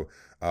also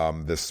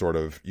this sort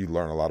of, you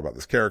learn a lot about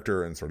this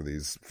character and sort of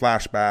these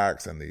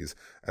flashbacks and these,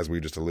 as we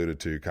just alluded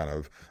to, kind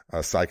of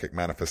psychic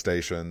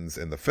manifestations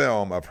in the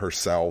film of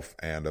herself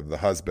and of the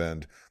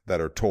husband that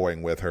are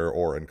toying with her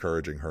or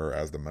encouraging her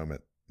as the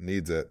moment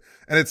needs it.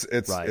 And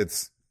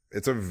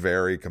it's a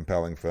very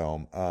compelling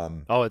film.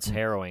 It's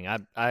harrowing.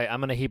 I'm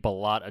going to heap a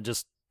lot,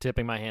 just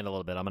tipping my hand a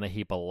little bit, I'm going to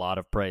heap a lot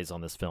of praise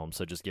on this film,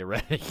 so just get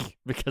ready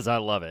because I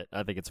love it.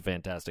 I think it's a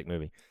fantastic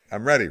movie.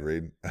 I'm ready,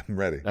 Reed. I'm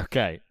ready.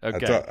 Okay. I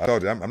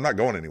told you, I'm not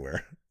going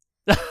anywhere.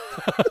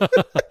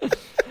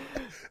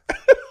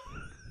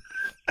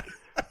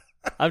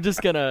 I'm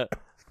just gonna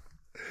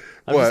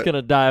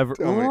dive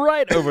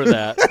right over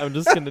that. I'm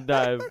just gonna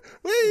dive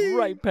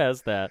right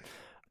past that.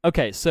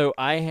 Okay, so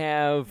I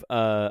have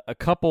a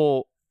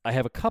couple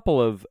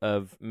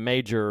of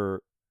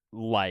major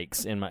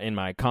likes in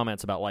my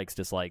comments about likes,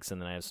 dislikes, and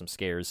then I have some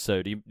scares.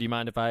 So do you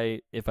mind if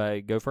I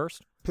go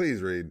first?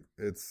 Please, Reed.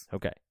 It's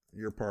okay.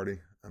 Your party.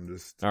 I'm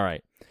just all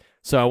right.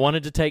 So I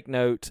wanted to take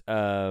note.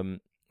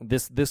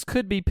 This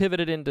could be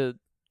pivoted into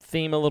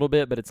theme a little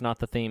bit, but it's not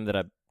the theme that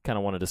I kind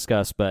of want to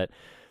discuss. But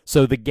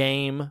so the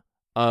game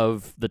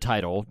of the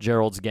title,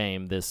 Gerald's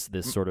game, this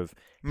sort of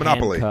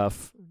Monopoly.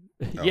 Handcuff.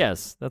 Oh.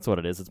 Yes, that's what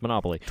it is. It's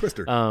Monopoly.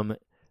 Twister.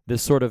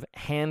 This sort of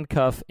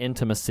handcuff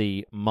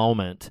intimacy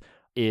moment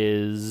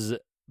is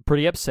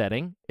pretty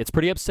upsetting. It's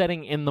pretty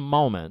upsetting in the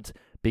moment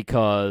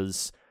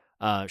because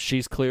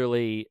she's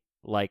clearly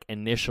like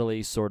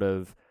initially sort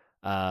of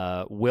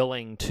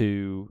willing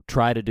to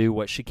try to do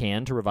what she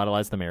can to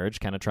revitalize the marriage,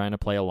 kind of trying to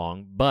play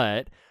along,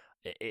 but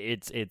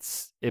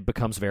it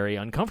becomes very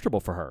uncomfortable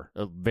for her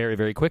very,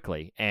 very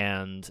quickly.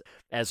 And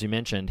as you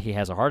mentioned, he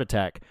has a heart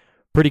attack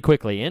pretty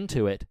quickly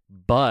into it,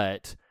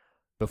 but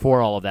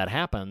before all of that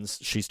happens,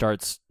 she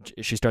starts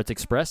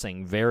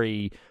expressing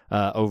very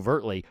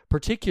overtly,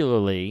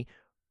 particularly,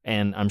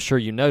 and I'm sure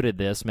you noted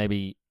this,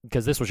 maybe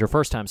because this was your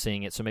first time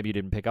seeing it, so maybe you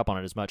didn't pick up on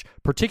it as much,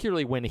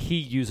 particularly when he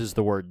uses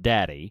the word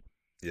daddy.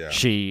 Yeah.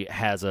 She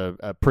has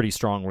a pretty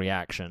strong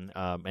reaction,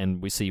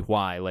 and we see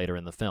why later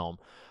in the film.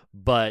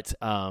 But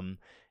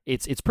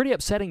it's pretty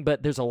upsetting,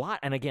 but there's a lot,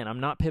 and again, I'm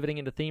not pivoting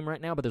into theme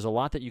right now, but there's a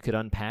lot that you could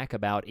unpack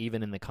about,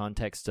 even in the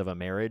context of a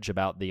marriage,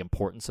 about the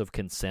importance of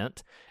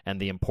consent and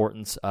the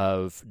importance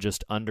of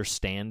just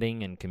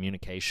understanding and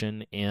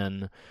communication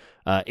in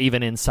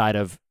even inside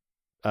of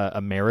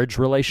a marriage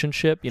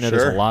relationship. Sure.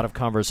 There's a lot of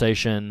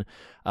conversation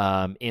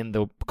in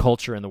the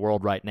culture in the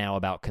world right now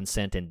about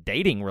consent in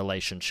dating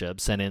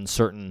relationships and in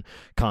certain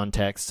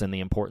contexts and the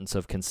importance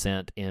of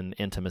consent in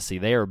intimacy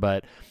there,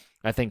 but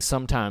I think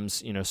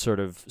sometimes,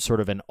 sort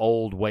of an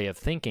old way of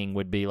thinking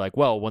would be like,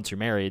 well, once you're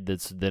married,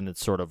 then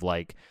it's sort of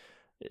like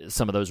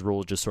some of those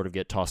rules just sort of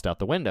get tossed out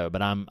the window.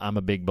 But I'm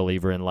a big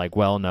believer in like,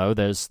 well, no,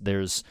 there's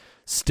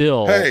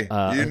still. Hey,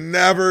 you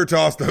never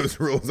toss those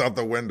rules out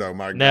the window,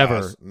 my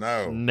never, gosh.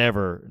 No,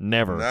 never.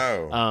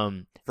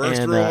 No.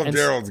 First rule of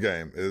Gerald's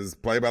game is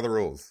play by the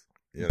rules.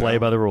 Play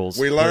by the rules.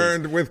 We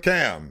learned with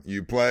Cam,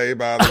 you play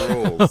by the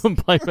rules.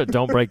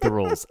 Don't break the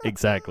rules.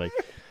 Exactly.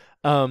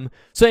 So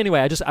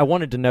anyway, I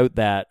wanted to note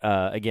that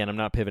again, I'm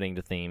not pivoting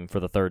to theme for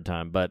the third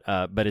time, but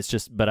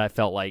I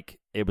felt like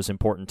it was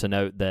important to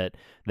note that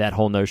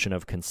whole notion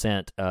of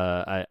consent.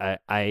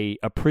 I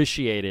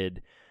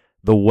appreciated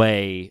the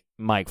way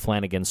Mike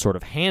Flanagan sort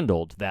of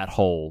handled that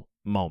whole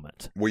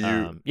moment. Will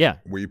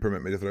you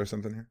permit me to throw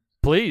something here?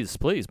 Please,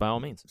 by all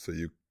means. So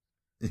you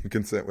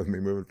consent with me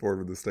moving forward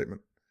with this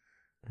statement?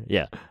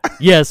 Yeah.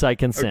 Yes, I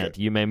consent.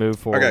 Okay. You may move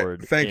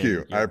forward. Okay, thank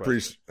you. I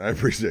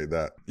appreciate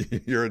that.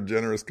 You're a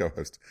generous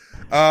co-host.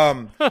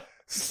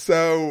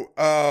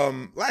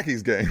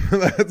 Lackey's Game.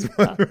 That's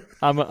what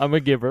I'm a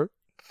giver.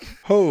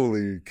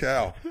 Holy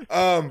cow.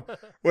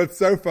 What's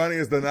so funny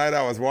is the night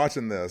I was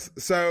watching this,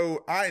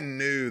 so I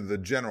knew the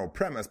general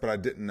premise, but I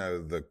didn't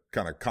know the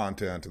kind of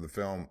content of the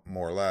film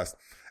more or less.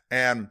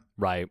 And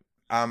right.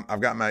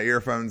 I've got my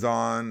earphones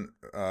on.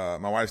 My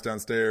wife's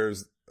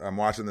downstairs. I'm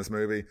watching this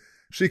movie.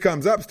 She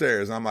comes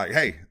upstairs and I'm like,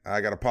 hey,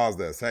 I got to pause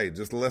this. Hey,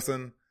 just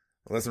listen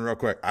real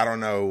quick. I don't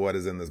know what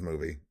is in this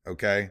movie.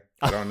 Okay.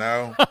 I don't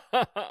know.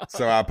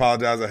 So I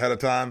apologize ahead of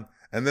time.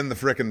 And then the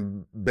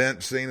freaking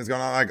bench scene is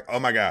going on. Like, oh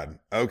my God.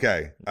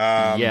 Okay.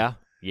 Yeah.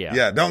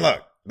 Don't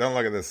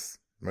look at this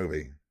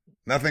movie.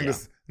 Nothing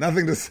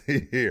to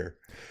see here.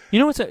 You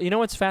know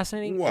what's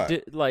fascinating?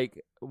 What?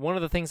 Like, one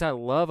of the things I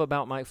love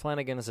about Mike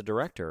Flanagan as a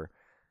director,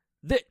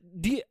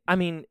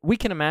 we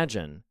can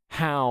imagine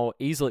how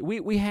easily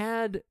we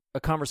had a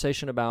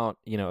conversation about,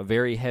 a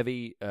very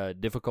heavy,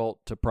 difficult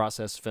to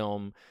process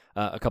film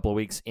a couple of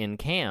weeks in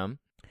Cam.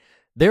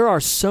 There are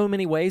so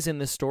many ways in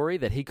this story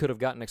that he could have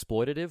gotten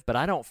exploitative, but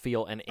I don't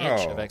feel an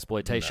inch of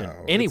exploitation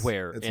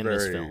anywhere in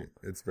this film.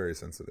 It's very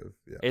sensitive.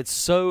 Yeah. It's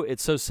so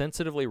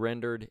sensitively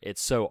rendered.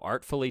 It's so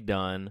artfully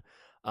done.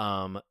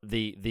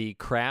 The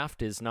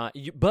craft is not,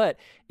 but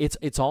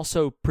it's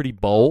also pretty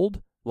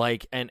bold.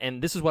 Like,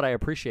 and this is what I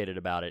appreciated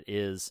about it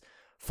is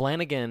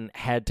Flanagan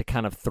had to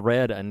kind of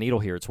thread a needle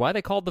here. It's why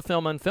they called the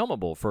film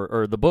unfilmable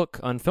or the book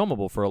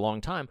unfilmable for a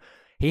long time.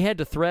 He had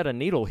to thread a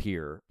needle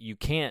here. You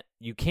can't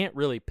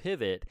really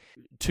pivot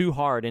too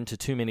hard into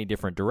too many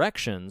different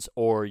directions,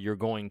 or you're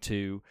going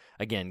to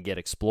again get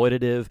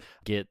exploitative.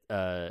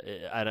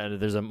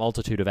 There's a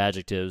multitude of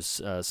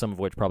adjectives, some of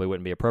which probably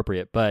wouldn't be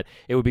appropriate, but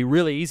it would be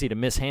really easy to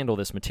mishandle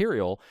this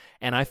material.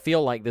 And I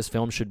feel like this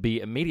film should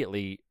be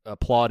immediately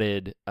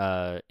applauded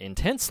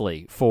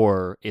intensely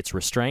for its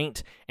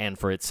restraint and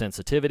for its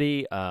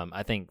sensitivity.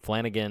 I think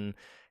Flanagan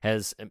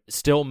has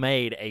still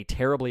made a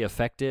terribly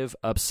effective,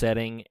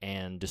 upsetting,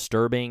 and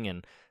disturbing,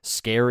 and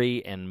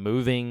scary, and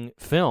moving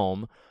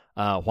film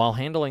while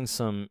handling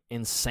some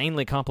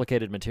insanely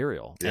complicated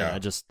material. Yeah.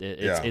 And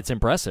it's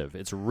impressive.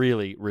 It's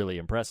really, really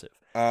impressive.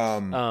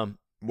 Well,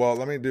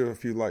 let me do a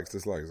few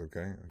dislikes,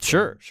 okay?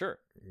 Sure.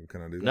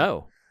 Can I do that?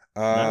 No.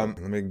 Let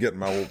me get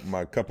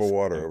my cup of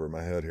water over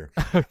my head here.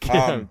 Okay,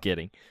 I'm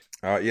kidding.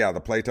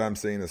 The playtime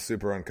scene is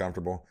super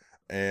uncomfortable,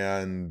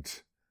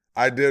 and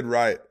I did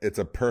write, it's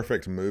a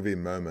perfect movie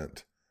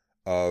moment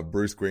of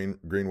Bruce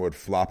Greenwood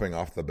flopping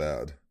off the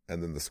bed,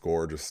 and then the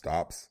score just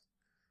stops.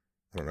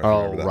 I don't know if you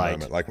remember that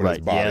moment. Like when his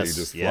body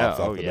just flops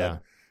off the bed.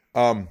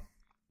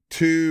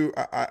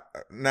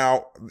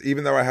 Now,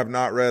 even though I have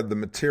not read the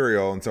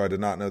material, and so I did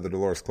not know the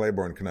Dolores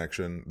Claiborne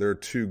connection, there are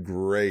two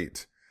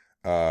great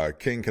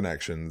King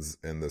connections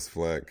in this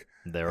flick.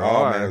 There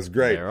are. Man, it was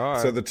great. There are.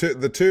 So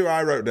the two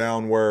I wrote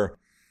down were,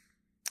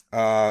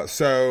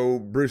 so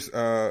Bruce,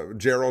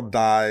 Gerald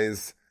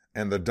dies,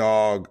 and the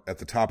dog at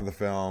the top of the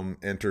film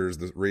re-enters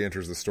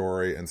the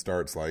story and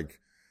starts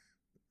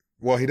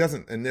he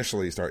doesn't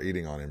initially start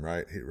eating on him,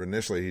 right?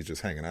 Initially he's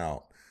just hanging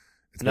out.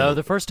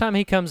 The first time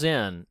he comes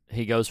in,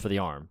 he goes for the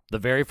arm. The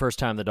very first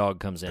time the dog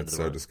comes into the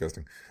room. It's so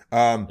disgusting.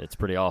 It's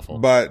pretty awful.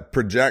 But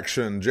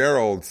projection,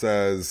 Gerald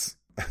says,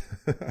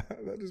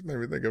 that just made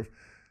me think of,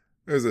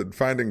 is it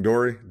Finding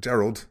Dory?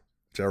 Gerald.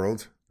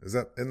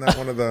 Isn't that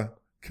one of the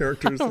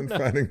characters in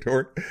Finding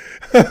Dory?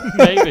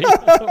 Maybe.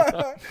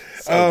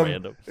 So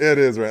random. It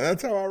is random.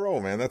 That's how I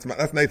roll, man. That's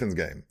Nathan's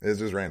game. It's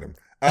just random.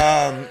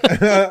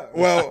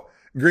 Well,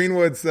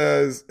 Greenwood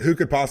says, "Who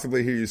could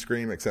possibly hear you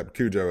scream except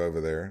Cujo over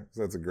there?"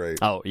 So that's a great.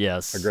 Oh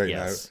yes, a great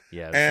yes, note.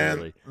 Yeah,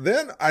 and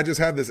then I just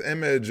had this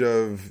image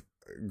of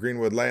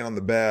Greenwood laying on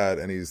the bed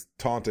and he's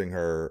taunting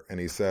her, and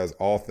he says,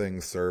 "All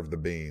things serve the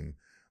beam,"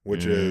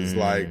 which is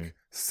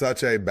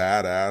such a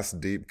badass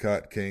deep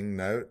cut King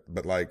note.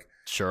 But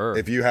sure,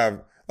 if you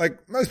have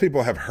most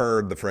people have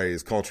heard the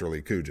phrase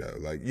culturally Cujo,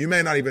 you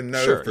may not even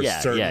know for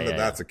certain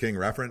that's a King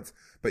reference,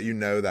 but you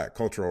know that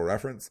cultural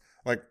reference.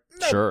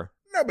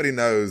 Nobody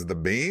knows the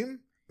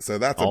beam, so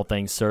that's all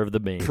things serve the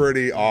beam.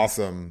 Pretty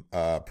awesome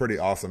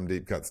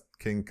deep cut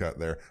King cut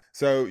there.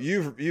 So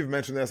you've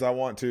mentioned this. I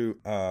want to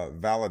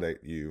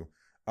validate you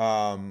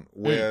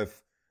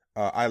with.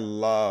 I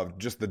love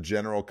just the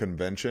general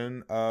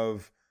convention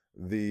of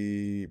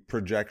the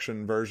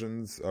projection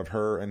versions of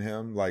her and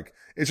him.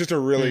 It's just a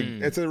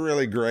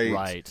really great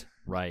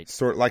right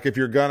sort. If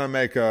you're gonna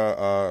make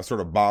a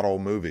sort of bottle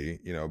movie,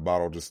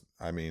 bottle just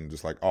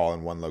all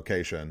in one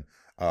location.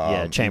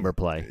 Chamber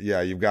play. Yeah,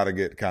 you've got to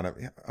get kind of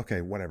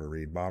whatever.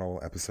 Read bottle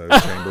episode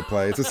chamber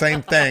play. It's the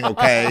same thing.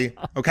 Okay.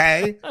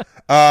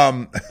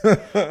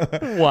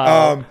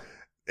 Wow.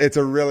 It's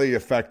a really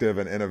effective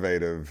and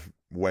innovative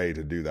way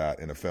to do that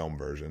in a film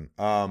version.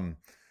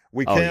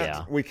 We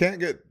can't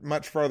get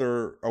much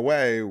further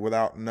away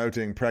without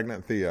noting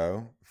pregnant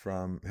Theo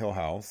from Hill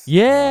House.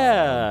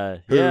 Yeah.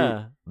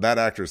 That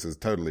actress is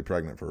totally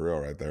pregnant for real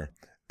right there.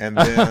 And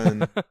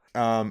then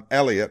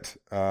Elliot,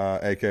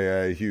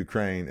 a.k.a. Hugh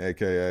Crane,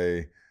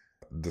 a.k.a.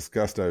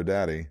 Disgusto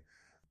Daddy,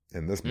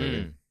 in this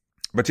movie.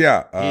 But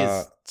yeah.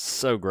 He's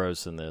so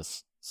gross in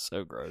this.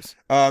 So gross.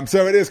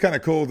 So it is kind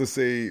of cool to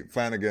see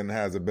Flanagan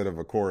has a bit of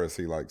a chorus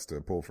he likes to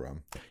pull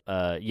from.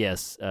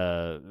 Yes.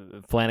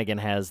 Flanagan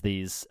has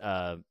these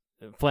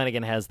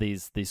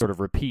sort of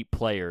repeat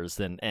players,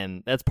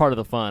 and that's part of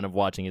the fun of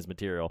watching his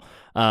material.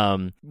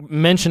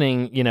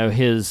 Mentioning,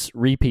 his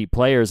repeat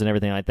players and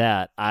everything like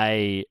that,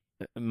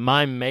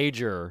 my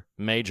major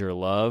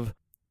love,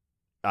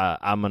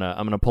 I'm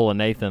gonna pull a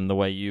Nathan the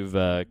way you've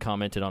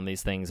commented on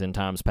these things in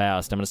times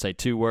past. I'm gonna say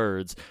 2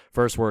 words.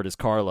 First word is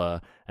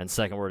Carla, and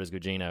second word is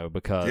Gugino,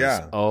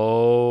 because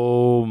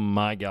oh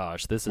my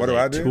gosh, this is what do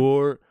a I do?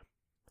 tour.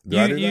 Do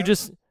I do you that?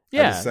 just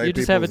you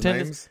just have a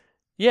tendency. Names?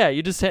 Yeah,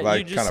 you just have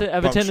a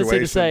tendency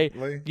to say,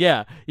 punctuationally?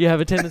 yeah, you have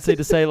a tendency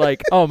to say,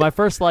 like, oh, my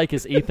first like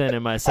is Ethan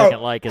and my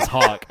second like is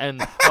Hawk,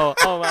 and oh,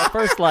 my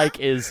first like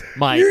is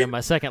Mike and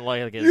my second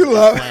like is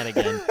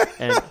Flanagan,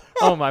 and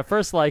oh, my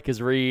first like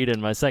is Reed and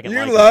my second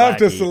like is love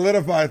to Wacky.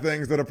 solidify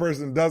things that a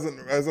person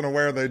isn't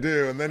aware they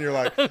do, and then you're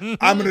like,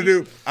 I'm gonna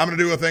do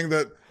a thing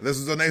that this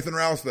is a Nathan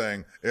Rouse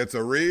thing. It's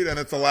a Reed and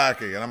it's a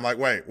Lackey, and I'm like,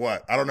 wait,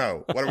 what? I don't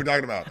know. What are we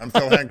talking about? I'm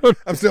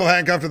still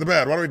handcuffed to the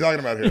bed. What are we talking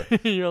about here?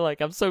 You're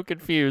like, I'm so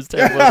confused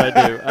at what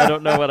I do. I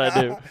don't know what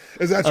I do.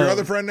 Is that your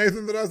other friend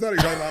Nathan that does that? Or are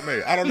you talking about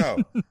me? I don't know.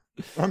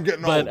 I'm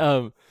getting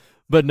old.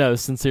 But no,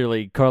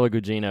 sincerely, Carla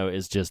Gugino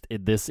is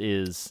this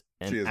is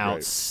an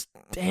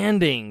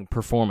outstanding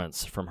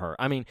performance from her.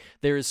 I mean,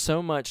 there is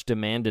so much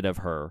demanded of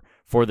her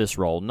for this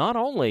role. Not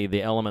only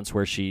the elements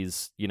where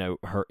she's,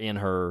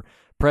 her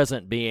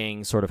present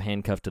being sort of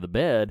handcuffed to the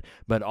bed,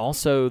 but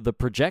also the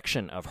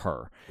projection of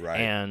her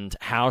and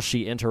how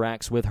she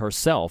interacts with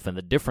herself, and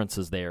the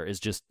differences there is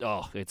just,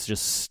 it's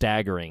just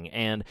staggering.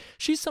 And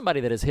she's somebody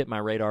that has hit my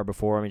radar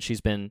before. I mean,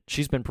 she's been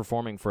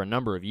performing for a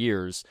number of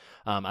years.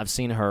 I've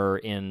seen her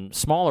in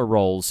smaller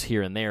roles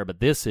here and there,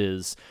 but this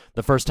is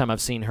the first time I've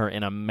seen her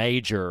in a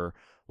major,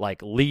 like,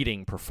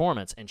 leading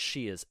performance, and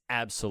she is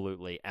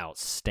absolutely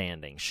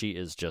outstanding.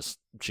 She's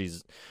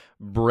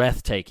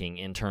breathtaking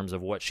in terms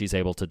of what she's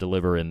able to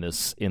deliver in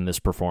this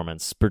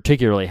performance,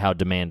 particularly how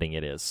demanding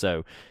it is.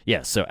 So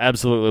yes, so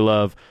absolutely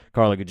love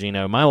Carla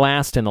Gugino. My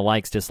last in the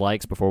likes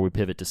dislikes before we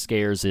pivot to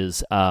scares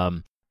is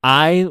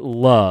I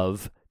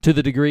love, to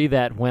the degree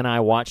that when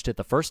I watched it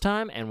the first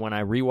time and when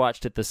I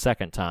rewatched it the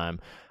second time,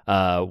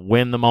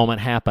 when the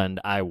moment happened,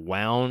 I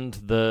wound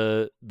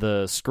the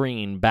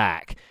screen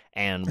back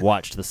and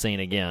watched the scene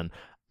again.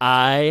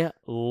 I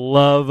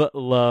love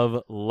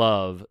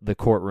the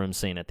courtroom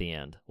scene at the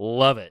end.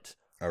 Love it.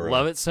 Oh, really?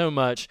 Love it so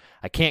much.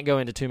 I can't go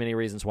into too many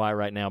reasons why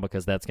right now,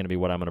 because that's going to be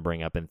what I'm going to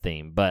bring up in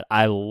theme. But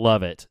I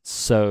love it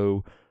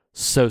so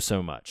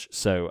much.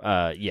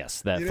 So,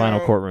 yes, that final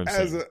courtroom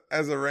scene.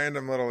 As a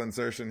random little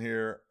insertion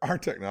here, our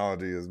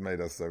technology has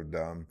made us so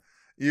dumb.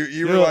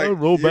 You were like,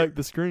 roll back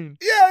the screen.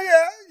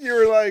 Yeah. You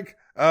were like,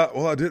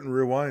 well, I didn't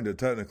rewind it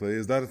technically.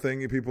 Is that a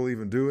thing people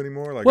even do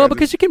anymore? Like,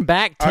 because you can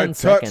back 10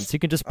 seconds. You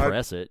can just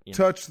press it.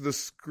 Touched the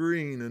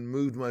screen and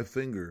moved my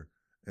finger,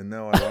 and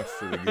now I watched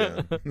it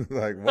again.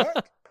 Like,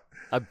 what?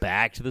 I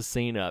backed the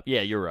scene up.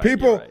 Yeah, you're right.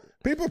 People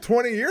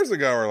 20 years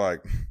ago are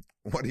like,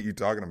 what are you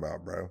talking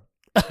about, bro?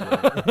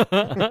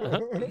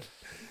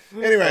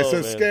 Anyway, so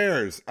man.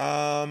 Scares.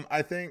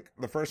 I think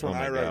the first one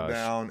I wrote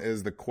down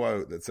is the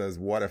quote that says,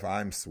 "What if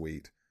I'm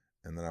sweet?"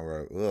 And then I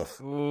wrote, "Ugh,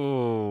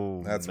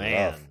 ooh, that's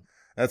man. rough."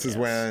 That's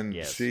when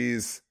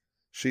she's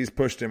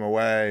pushed him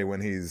away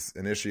when he's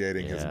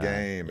initiating his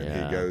game,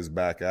 and he goes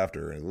back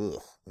after her. And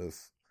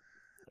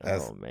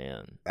oh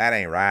man, that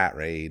ain't right,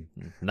 Reed.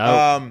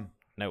 No,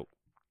 nope.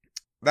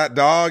 That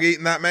dog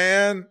eating that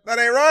man. That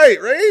ain't right,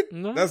 Reed.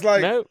 No, that's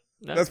like no.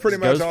 That's pretty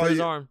much all his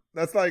arm.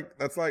 That's like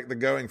the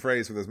going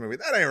phrase for this movie.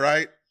 That ain't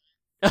right.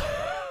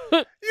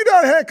 You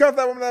don't handcuff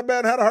that woman in that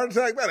bed and had a heart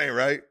attack. That ain't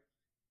right.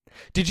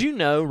 Did you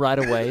know right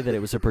away that it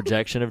was a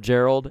projection of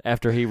Gerald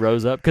after he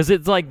rose up? Because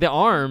it's like the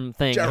arm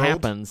thing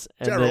happens.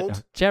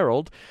 And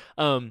Gerald.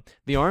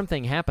 The arm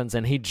thing happens,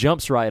 and he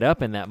jumps right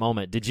up in that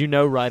moment. Did you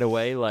know right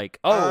away, like,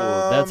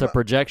 that's a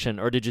projection,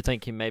 or did you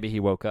think maybe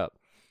he woke up?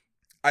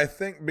 I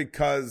think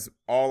because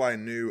all I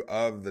knew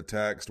of the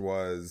text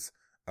was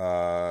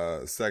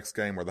sex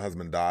game where the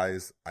husband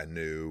dies, I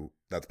knew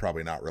that's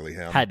probably not really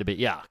him. Had to be,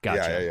 yeah,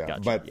 gotcha. Yeah.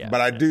 Gotcha.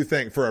 But I do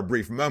think for a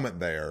brief moment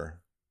there,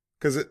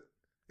 because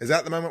is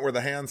that the moment where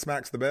the hand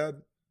smacks the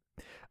bed?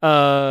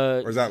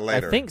 Or is that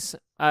later?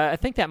 I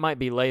think that might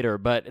be later,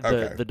 but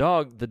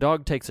the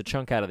dog takes a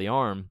chunk out of the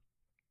arm.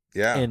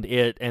 Yeah.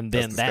 And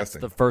then that's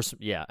the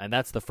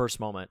first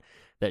moment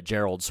that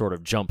Gerald sort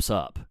of jumps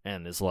up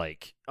and is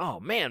like, "Oh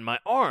man, my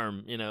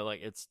arm,"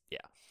 like it's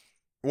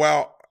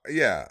Well,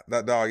 yeah,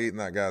 that dog eating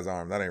that guy's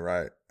arm, that ain't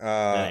right.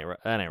 That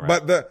ain't right.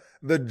 But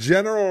the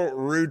general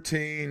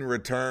routine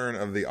return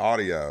of the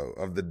audio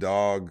of the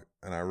dog,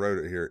 and I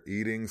wrote it here,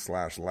 eating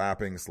 /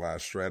 lapping /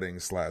 shredding /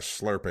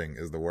 slurping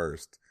is the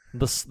worst.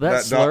 That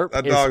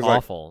slurp is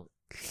awful.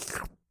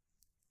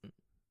 Like,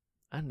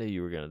 I knew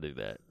you were going to do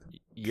that.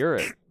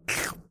 You're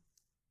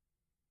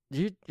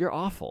You're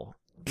awful.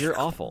 You're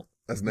awful.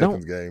 That's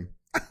Nathan's game.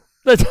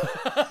 That's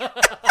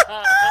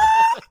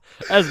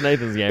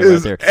Nathan's game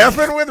Is right there.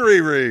 Effing with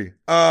Riri.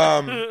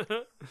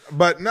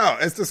 But no,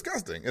 it's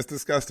disgusting. It's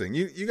disgusting.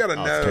 You got to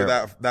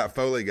know that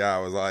Foley guy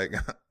was like,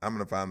 I'm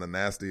going to find the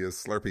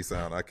nastiest Slurpee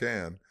sound I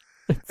can.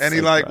 And he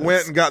gross.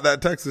 went and got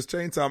that Texas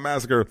Chainsaw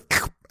Massacre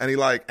and he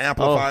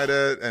amplified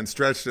it and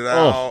stretched it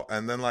out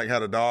and then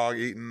had a dog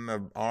eating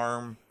an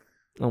arm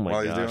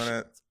while he's doing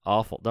it. It's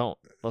awful.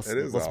 Let's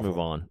awful. move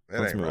on.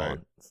 Let's move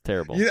on. It's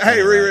terrible. Hey,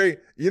 Riri,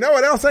 you know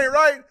what else ain't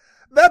right?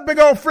 That big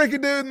old freaky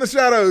dude in the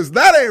shadows.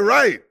 That ain't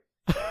right.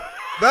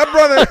 That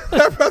brother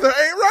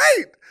ain't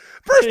right.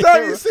 First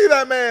time you see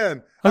that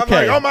man, I'm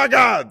like, oh my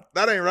God,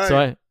 that ain't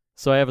right.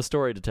 So I have a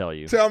story to tell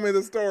you. Tell me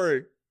the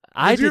story.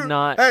 I did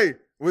not. Hey,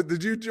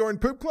 did you join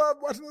Poop Club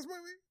watching this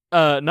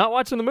movie? Not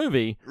watching the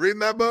movie. Reading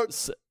that book?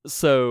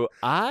 So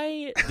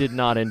I did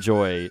not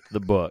enjoy the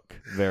book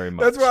very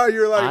much. That's why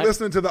you're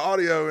listening to the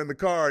audio in the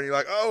car and you're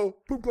like, oh,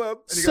 Poop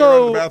Club. And you got to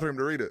run to the bathroom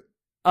to read it.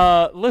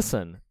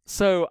 Listen.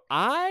 So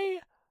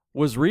I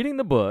was reading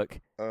the book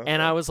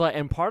and I was like,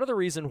 and part of the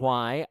reason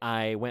why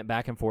I went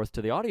back and forth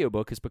to the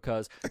audiobook is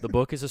because the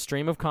book is a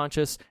stream of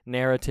conscious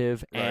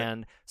narrative, right.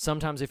 And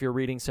sometimes if you're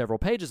reading several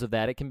pages of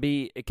that, it can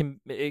be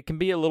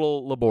a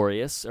little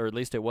laborious, or at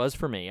least it was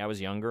for me. I was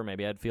younger,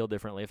 maybe I'd feel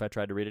differently if I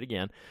tried to read it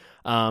again.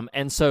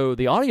 And so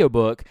the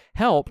audiobook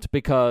helped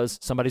because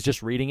somebody's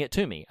just reading it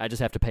to me. I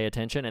just have to pay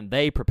attention and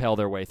they propel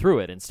their way through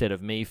it instead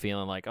of me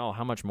feeling like, oh,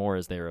 how much more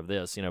is there of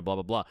this, blah,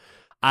 blah, blah.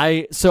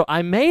 So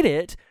I made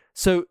it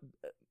so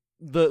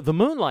the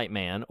Moonlight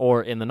Man,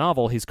 or in the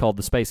novel, he's called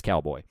the Space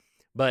Cowboy.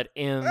 But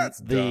in That's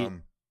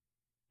dumb.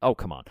 Oh,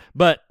 come on.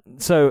 But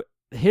so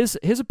his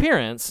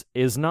appearance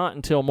is not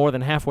until more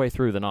than halfway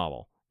through the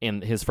novel,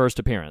 in his first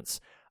appearance.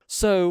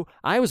 So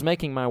I was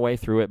making my way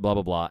through it, blah,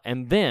 blah, blah.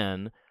 And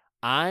then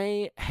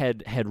I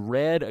had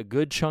read a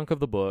good chunk of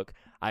the book.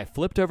 I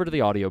flipped over to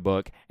the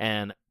audiobook,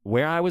 and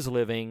where I was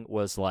living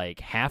was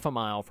half a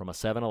mile from a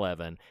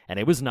 7-Eleven, and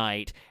it was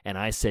night, and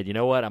I said, you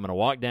know what, I'm going to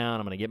walk down,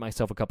 I'm going to get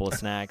myself a couple of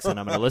snacks, and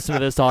I'm going to listen to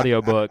this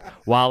audiobook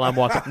while I'm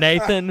walking.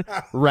 Nathan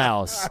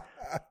Rouse.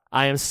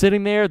 I am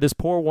sitting there. This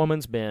poor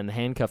woman's been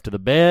handcuffed to the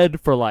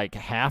bed for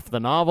half the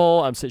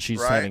novel.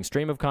 She's having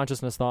stream of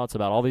consciousness thoughts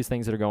about all these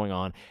things that are going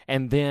on.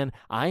 And then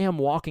I am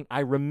walking. I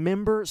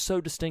remember so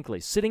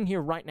distinctly sitting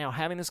here right now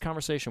having this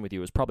conversation with you.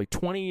 It was probably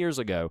 20 years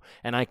ago,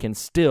 and I can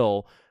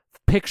still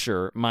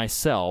picture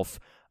myself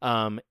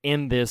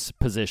in this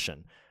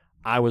position.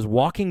 I was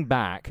walking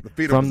back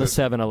from the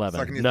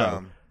 7-Eleven.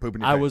 No,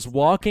 I was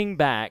walking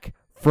back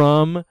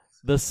from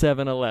the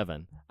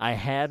 7-Eleven. I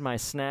had my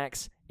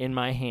snacks in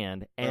my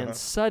hand, and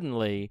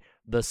suddenly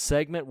the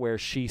segment where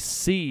she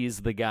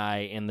sees the guy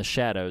in the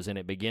shadows and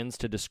it begins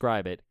to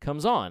describe it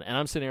comes on, and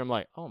I'm sitting here, I'm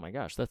like, oh my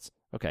gosh, that's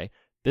okay,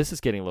 this is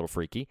getting a little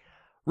freaky.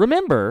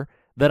 Remember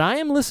that I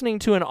am listening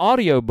to an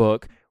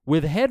audiobook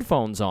with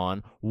headphones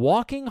on,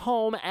 walking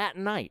home at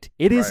night.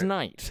 It is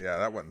night. Yeah,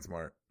 that wasn't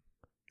smart.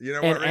 You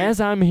know and what,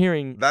 as I'm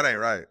hearing... That ain't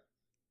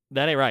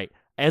right.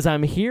 As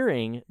I'm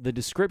hearing the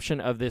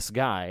description of this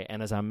guy,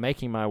 and as I'm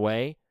making my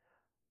way,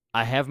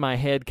 I have my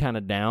head kind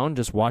of down,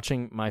 just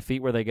watching my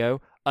feet where they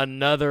go.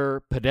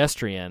 Another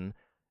pedestrian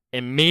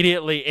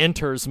immediately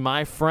enters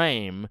my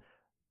frame,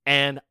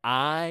 and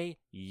I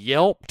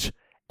yelped.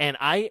 And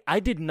I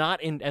did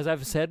not, as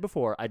I've said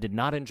before, I did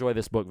not enjoy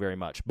this book very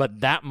much.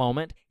 But that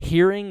moment,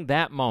 hearing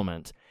that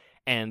moment,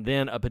 and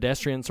then a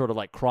pedestrian sort of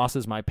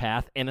crosses my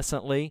path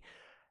innocently,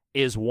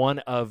 is one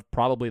of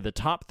probably the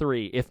top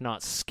 3, if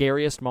not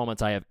scariest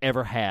moments I have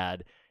ever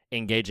had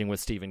engaging with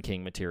Stephen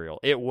King material.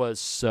 It was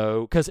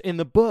so, because in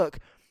the book,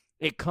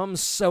 it comes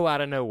so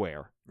out of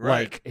nowhere.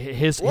 Right.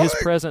 His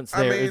presence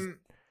there is...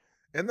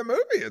 In the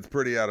movie, it's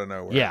pretty out of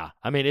nowhere. Yeah.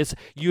 I mean,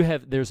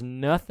 there's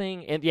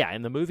nothing,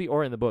 in the movie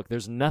or in the book,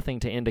 there's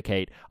nothing to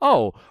indicate,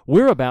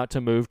 we're about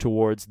to move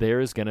towards there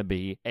is going to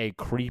be a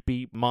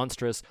creepy,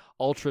 monstrous,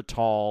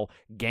 ultra-tall,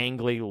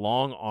 gangly,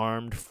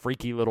 long-armed,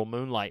 freaky little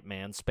Moonlight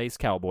Man, space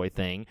cowboy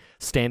thing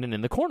standing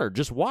in the corner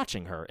just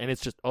watching her. And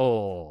it's just,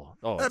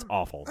 it's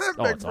awful. That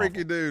big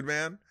freaky dude,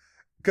 man.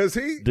 Because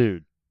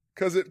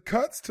it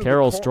cuts to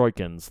Carol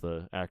Stroiken's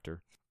the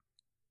actor.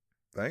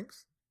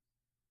 Thanks.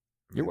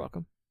 You're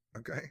welcome.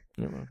 Okay.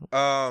 You're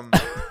welcome.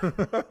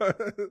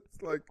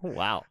 It's like,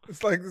 wow.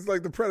 It's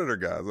like the Predator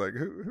guys.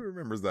 Who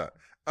remembers that?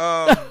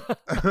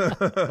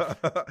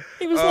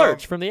 He was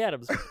Lurch from the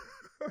Addams.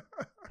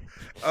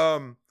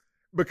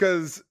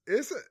 Because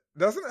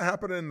doesn't it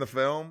happen in the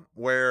film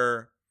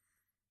where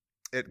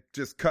it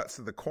just cuts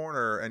to the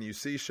corner and you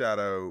see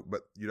shadow,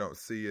 but you don't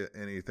see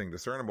anything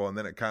discernible, and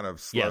then it kind of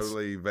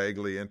slowly,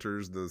 vaguely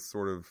enters the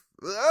sort of,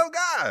 oh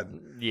God.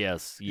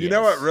 Yes. You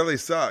know what really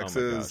sucks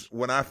is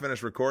when I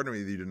finish recording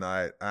with you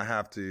tonight, I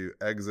have to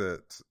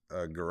exit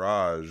a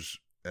garage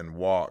and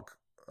walk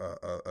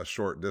a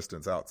short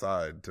distance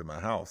outside to my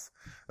house.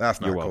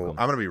 That's not You're cool. welcome.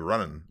 I'm going to be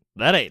running.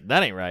 That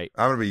ain't right.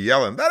 I'm going to be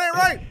yelling, that ain't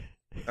right.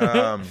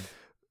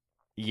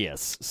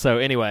 Yes. So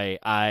anyway,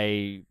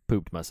 I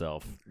pooped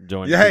myself.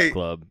 Joined Yeah, the poop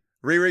club.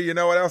 Riri, you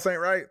know what else ain't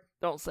right?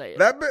 Don't say it.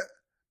 That bit.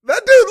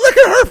 That dude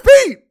licking her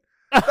feet.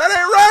 That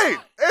ain't right.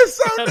 It's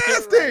so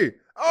nasty. Right.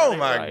 Oh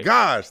my right.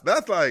 gosh.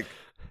 That's like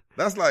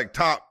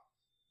top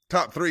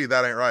 3.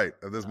 That ain't right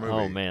of this movie.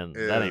 Oh man,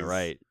 that ain't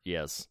right.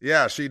 Yes.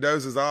 Yeah, she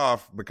dozes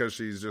off because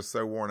she's just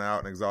so worn out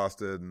and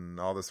exhausted and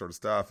all this sort of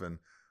stuff. And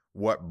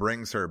what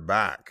brings her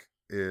back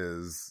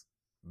is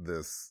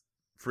this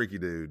freaky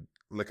dude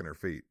licking her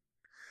feet.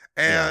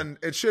 And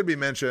it should be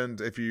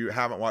mentioned, if you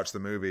haven't watched the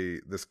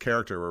movie, this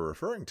character we're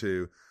referring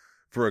to,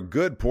 for a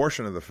good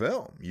portion of the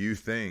film, you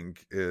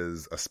think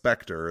is a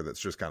specter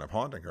that's just kind of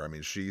haunting her. I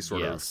mean, she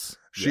sort of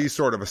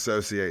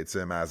associates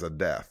him as a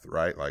death,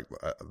 right? Like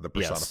the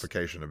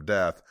personification of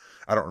death.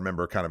 I don't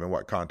remember kind of in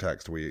what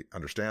context we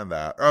understand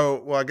that.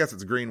 Oh, well, I guess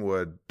it's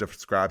Greenwood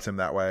describes him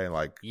that way and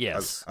like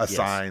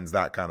assigns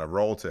that kind of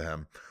role to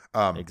him.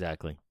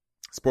 Exactly.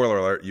 Spoiler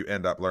alert, you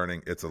end up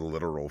learning it's a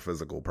literal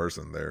physical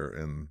person there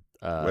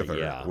with her,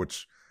 yeah.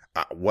 which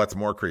what's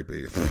more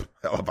creepy?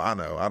 Hell if I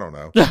know. I don't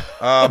know.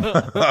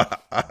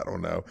 I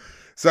don't know.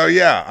 So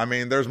yeah, I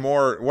mean, there's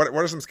more. What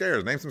are some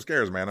scares? Name some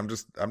scares, man. I'm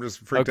just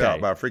freaked out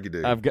about Freaky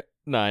Dude.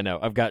 I know.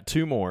 I've got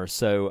 2 more.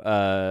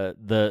 So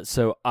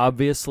so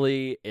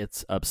obviously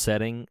it's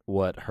upsetting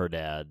what her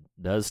dad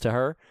does to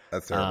her.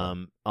 That's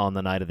terrible. On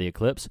the night of the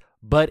eclipse.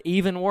 But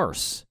even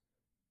worse,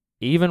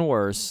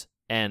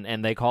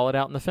 and they call it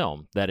out in the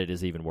film that it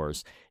is even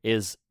worse,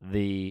 is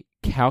the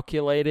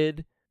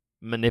calculated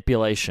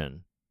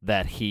manipulation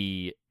that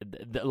he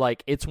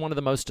like. It's one of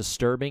the most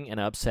disturbing and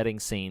upsetting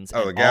scenes.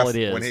 Oh, all it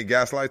is when he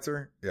gaslights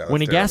her. Yeah,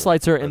 when he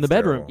gaslights her in the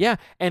bedroom. Terrible. Yeah,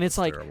 and it's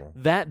like terrible.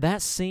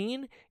 that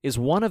scene is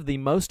one of the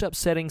most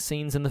upsetting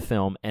scenes in the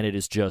film, and it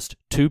is just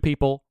 2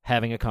 people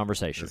having a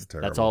conversation.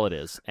 That's all it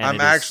is. And I'm it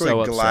is actually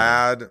so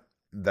glad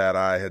that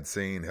I had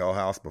seen Hill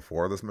House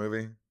before this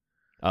movie.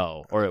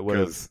 Oh, or it would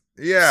have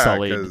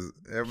sullied because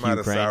it might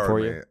have soured for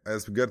me. you.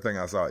 It's a good thing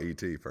I saw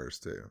E.T.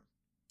 first too.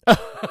 Yeah,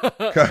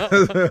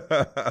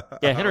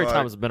 Henry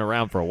Thomas has been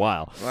around for a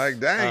while. Like,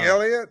 dang,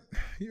 Elliot,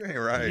 you ain't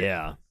right.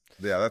 Yeah,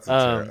 that's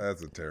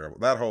a terrible.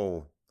 That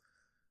whole.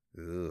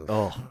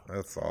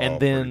 That's all. And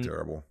then pretty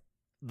terrible.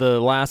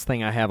 The last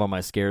thing I have on my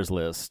scares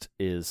list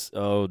is,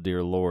 oh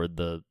dear Lord,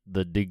 the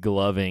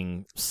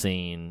degloving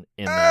scene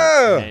in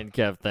that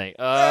handcuff thing.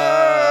 That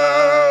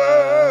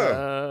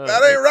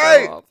ain't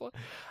right. Awful.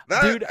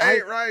 That Dude,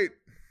 ain't right.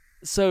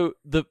 So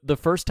the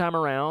first time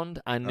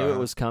around, I knew it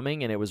was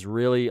coming, and it was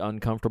really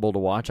uncomfortable to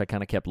watch. I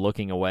kind of kept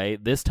looking away.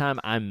 This time,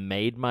 I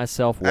made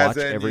myself watch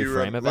every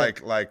frame of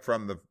it. Like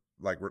from the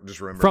just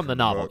remember from the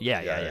novel.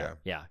 Yeah.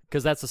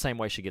 Because that's the same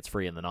way she gets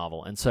free in the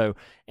novel, and so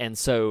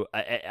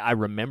I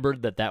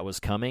remembered that was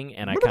coming,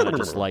 and I kind of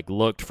just like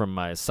looked from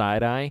my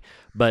side eye.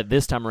 But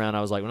this time around,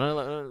 I was like,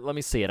 well, let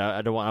me see it. I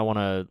want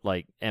to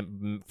like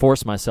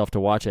force myself to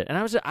watch it, and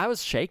I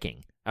was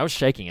shaking. I was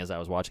shaking as I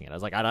was watching it. I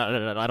was like,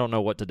 I don't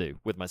know what to do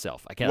with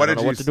myself. I don't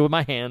know what to do with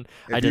my hand.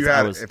 If you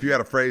had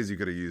a phrase you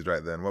could have used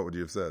right then, what would you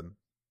have said?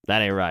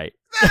 That ain't right.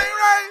 That ain't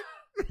right.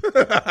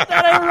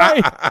 That ain't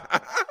right.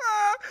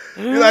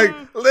 You're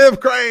like, Liv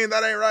Crane,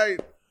 that ain't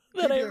right.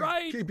 That ain't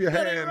right. Keep your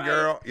hand, right.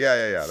 girl.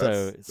 Yeah.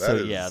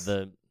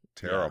 The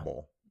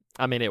terrible.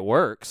 I mean, it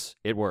works,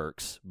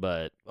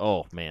 but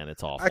oh man,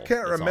 it's awful. I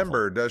can't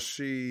remember. Awful.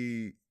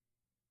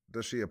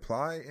 Does she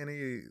apply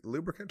any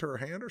lubricant to her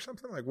hand or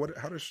something? Like what?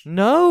 How does she?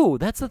 No,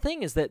 that's the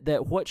thing is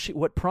that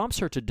what prompts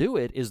her to do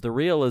it is the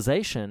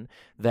realization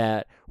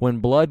that when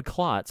blood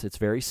clots, it's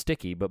very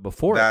sticky, but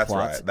before it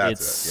clots,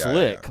 it's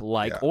slick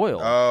like oil.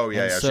 Oh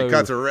yeah, So, she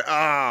cuts her.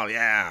 Oh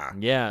yeah.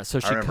 Yeah, so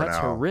she cuts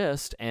now. her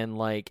wrist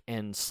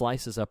and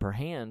slices up her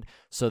hand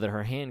so that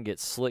her hand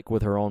gets slick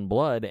with her own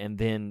blood, and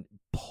then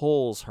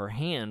pulls her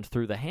hand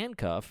through the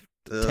handcuff,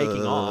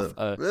 taking off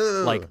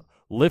like.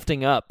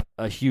 Lifting up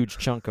a huge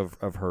chunk of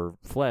her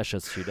flesh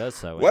as she does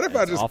so. What if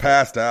I just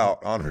passed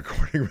out on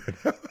recording right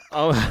now?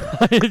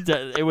 Oh,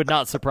 it would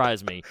not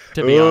surprise me,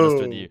 to be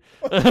honest with you.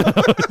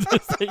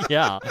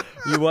 Yeah,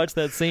 you watch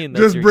that scene,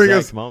 that's your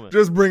exact moment.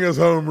 Just bring us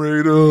home,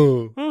 Reed.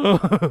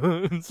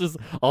 It's just,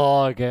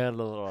 I can't.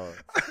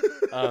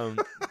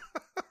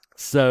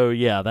 So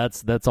yeah,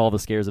 that's all the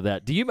scares of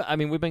that. I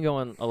mean, we've been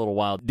going a little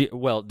while.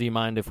 Do you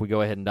mind if we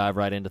go ahead and dive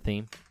right into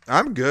theme?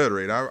 I'm good,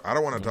 Reed. I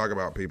don't want to talk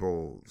about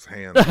people's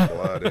hands and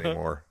blood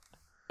anymore.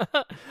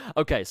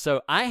 Okay,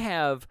 so I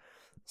have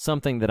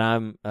something that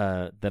I'm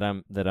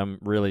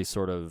really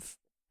sort of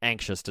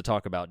anxious to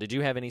talk about. Did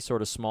you have any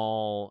sort of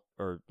small,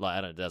 or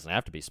it doesn't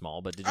have to be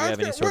small, but did you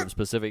have any sort of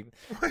specific?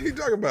 What are you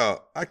talking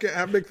about? I can't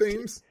have big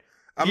themes.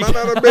 Am I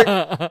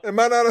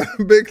not a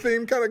big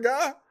theme kind of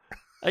guy?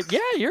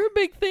 Yeah, you're a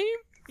big theme.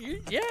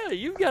 You've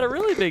got a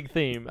really big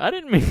theme. I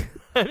didn't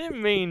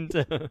mean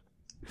to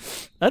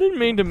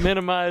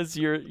minimize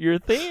your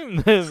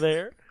theme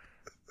there.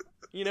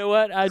 You know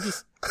what?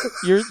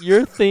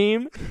 Your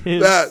theme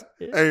is that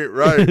ain't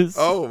right.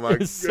 Oh my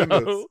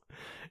goodness.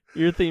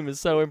 Your theme is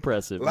so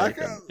impressive.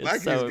 Lackey's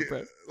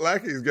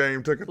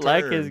game took a turn.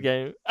 Lackey's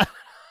game.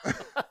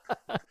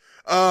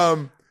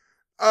 I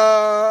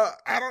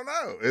don't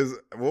know.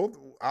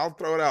 I'll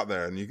throw it out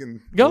there, and you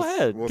can go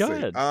ahead. We'll go see.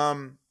 ahead.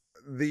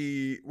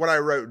 what I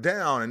wrote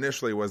down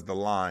initially was the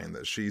line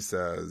that she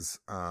says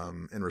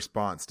in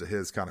response to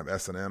his kind of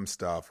S&M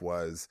stuff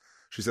was,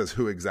 she says,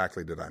 "Who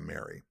exactly did I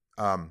marry?"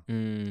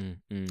 And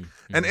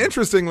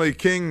interestingly,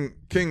 King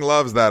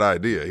loves that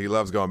idea. He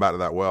loves going back to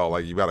that well.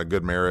 Like, you've got a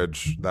good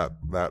marriage, that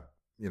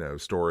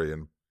story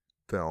in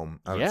film.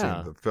 I haven't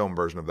seen the film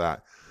version of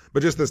that.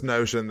 But just this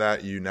notion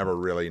that you never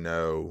really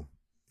know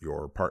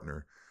your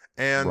partner.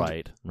 And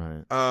right.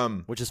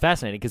 Which is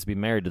fascinating because to be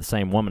married to the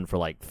same woman for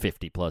like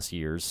 50 plus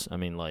years. I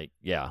mean, like,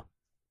 yeah,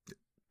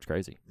 it's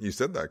crazy. You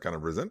said that kind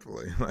of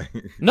resentfully.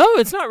 No,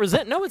 it's not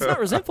No, it's not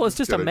resentful. It's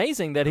just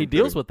amazing that he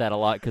deals with that a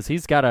lot because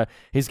he's got to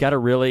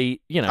really,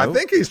 I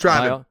think he's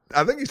trying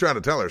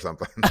to tell her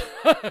something.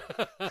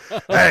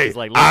 Hey,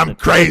 like, I'm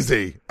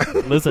crazy.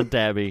 Listen,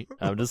 Tabby,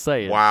 I'm just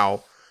saying.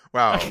 Wow.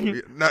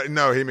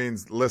 No, he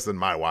means listen,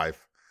 my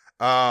wife.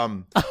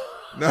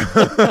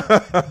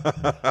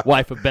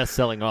 Wife of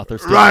best-selling author.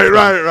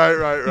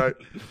 Right.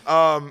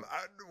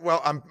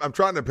 Well, I'm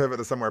trying to pivot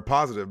to somewhere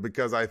positive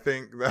because I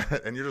think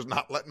that, and you're just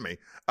not letting me.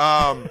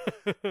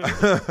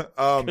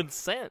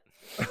 Consent.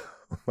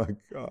 Oh my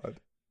God.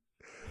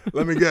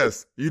 Let me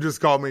guess. You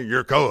just called me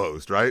your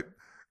co-host, right?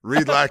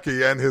 Reed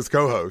Lackey and his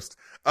co-host.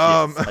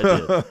 Yes,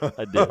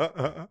 I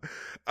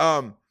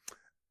did.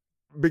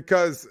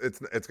 Because it's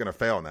going to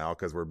fail now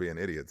because we're being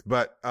idiots.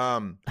 But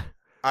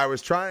I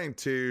was trying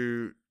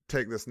to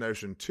take this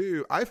notion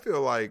too. I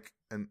feel like,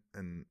 and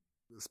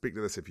speak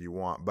to this if you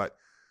want, but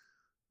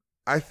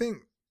I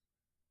think,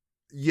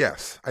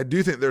 yes, I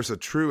do think there's a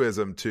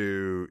truism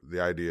to the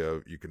idea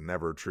of you can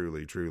never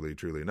truly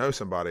know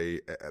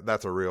somebody.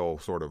 That's a real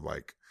sort of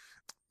like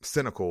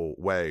cynical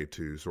way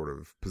to sort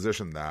of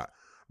position that.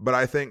 But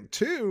I think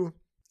too,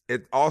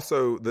 it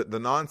also, the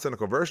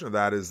non-cynical version of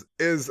that is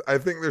I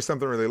think there's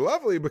something really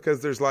lovely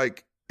because there's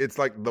like, it's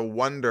like the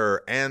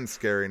wonder and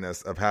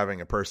scariness of having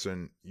a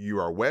person you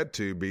are wed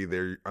to be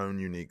their own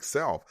unique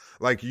self.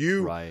 Like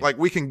like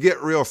we can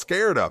get real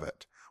scared of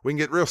it. We can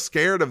get real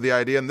scared of the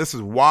idea. And this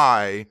is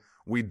why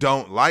we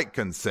don't like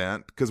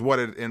consent, because what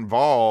it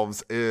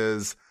involves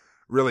is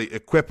really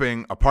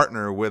equipping a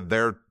partner with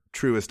their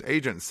truest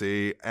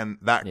agency. And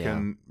that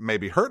can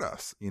maybe hurt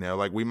us.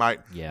 Like we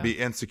might be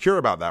insecure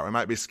about that. We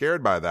might be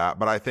scared by that.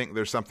 But I think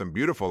there's something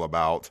beautiful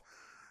about,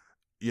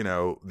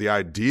 the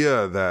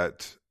idea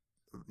that,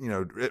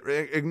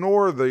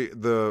 ignore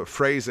the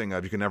phrasing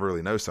of you can never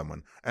really know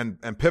someone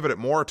and pivot it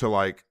more to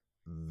like,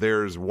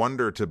 there's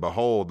wonder to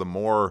behold the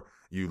more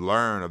you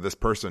learn of this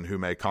person who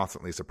may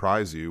constantly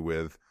surprise you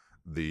with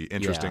the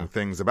interesting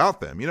things about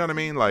them. You know what I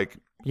mean? Like,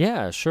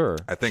 yeah, sure.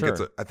 I think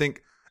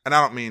and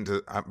I don't mean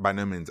to, by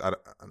no means,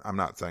 I'm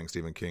not saying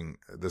Stephen King,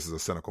 this is a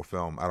cynical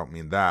film. I don't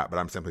mean that, but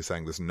I'm simply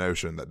saying this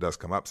notion that does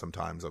come up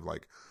sometimes of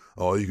like,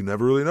 oh, you can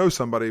never really know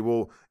somebody.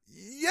 Well,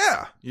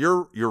 yeah,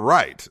 you're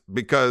right.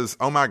 Because,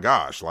 oh my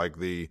gosh, like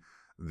the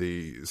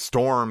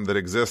storm that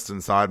exists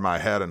inside my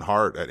head and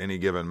heart at any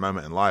given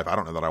moment in life, I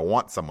don't know that I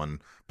want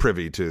someone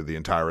privy to the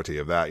entirety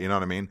of that. You know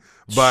what I mean?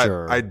 But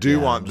sure. I do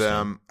want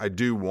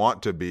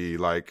to be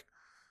like,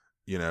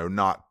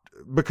 not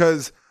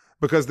because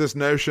this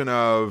notion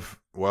of,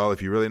 well,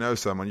 if you really know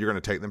someone, you're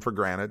going to take them for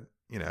granted,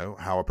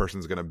 how a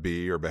person's going to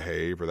be or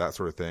behave or that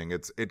sort of thing.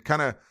 It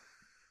kind of,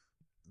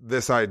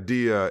 this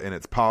idea in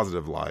its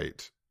positive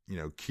light,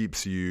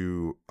 keeps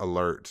you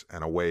alert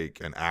and awake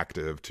and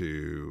active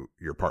to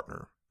your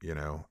partner. I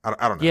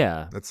don't know.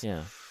 Yeah.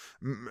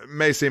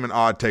 May seem an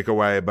odd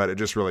takeaway, but it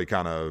just really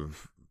kind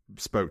of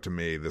spoke to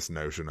me, this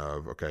notion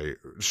of, okay,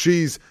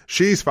 she's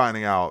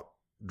finding out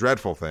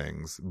dreadful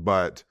things,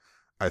 but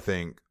I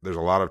think there's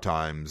a lot of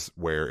times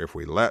where if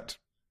we let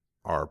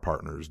our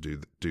partners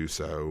do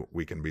so,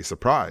 we can be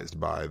surprised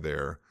by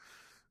their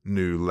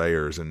new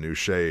layers and new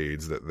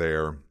shades that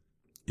they're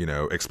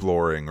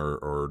exploring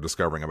or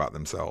discovering about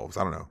themselves.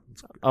 I don't know.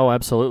 Oh,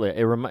 absolutely.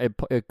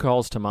 It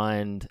calls to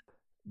mind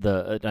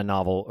a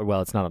novel,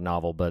 well, it's not a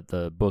novel, but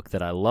the book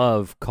that I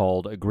love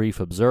called A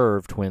Grief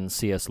Observed, when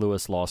C.S.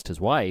 Lewis lost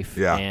his wife.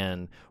 Yeah.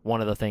 And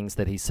one of the things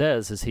that he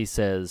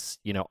says,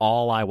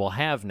 all I will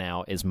have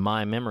now is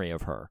my memory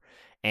of her.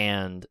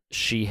 And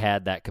she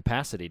had that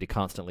capacity to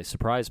constantly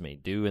surprise me,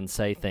 do and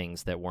say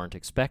things that weren't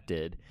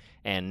expected.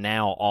 And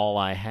now all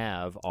I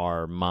have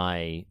are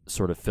my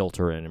sort of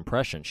filter and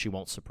impression. She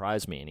won't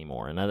surprise me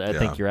anymore. And I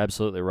think you're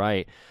absolutely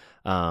right.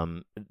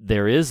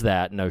 There is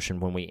that notion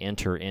when we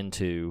enter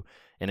into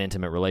an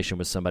intimate relation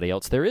with somebody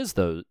else. There is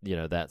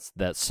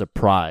that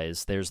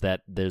surprise. There's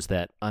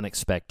that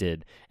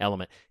unexpected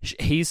element.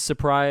 He's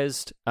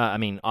surprised.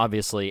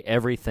 Obviously,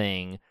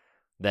 everything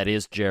that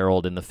is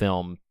Gerald in the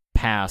film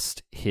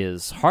past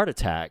his heart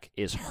attack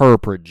is her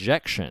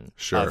projection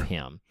of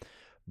him.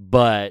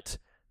 But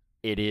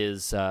it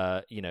is,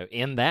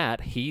 in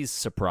that he's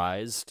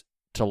surprised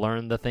to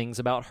learn the things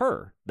about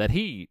her that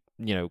he,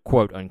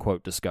 quote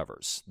unquote,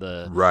 discovers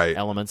the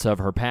elements of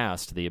her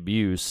past, the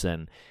abuse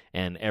and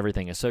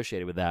everything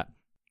associated with that.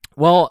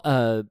 Well,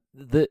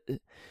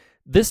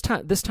 this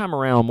time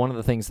around, one of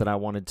the things that I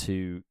wanted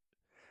to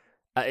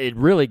it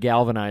really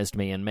galvanized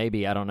me, and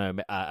maybe, I don't know,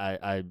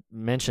 I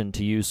mentioned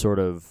to you sort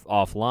of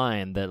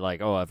offline that,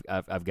 like, oh,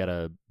 I've got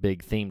a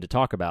big theme to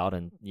talk about,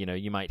 and, you know,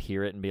 you might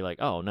hear it and be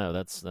like, oh, no,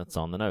 that's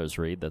on the nose,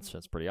 Reed.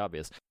 That's pretty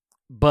obvious.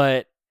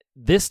 But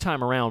this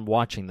time around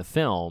watching the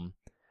film,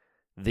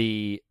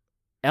 the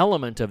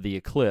element of the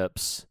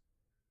eclipse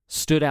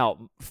stood out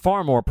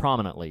far more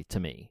prominently to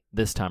me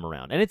this time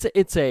around. And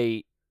it's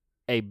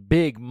a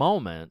big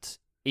moment,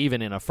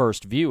 even in a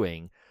first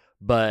viewing,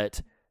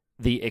 but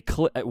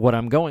what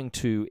I'm going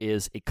to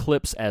is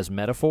eclipse as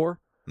metaphor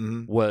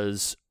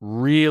was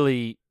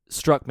really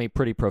struck me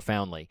pretty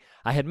profoundly.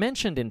 I had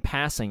mentioned in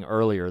passing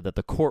earlier that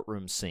the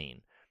courtroom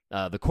scene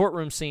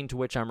to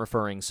which I'm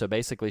referring, so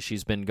basically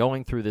she's been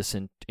going through this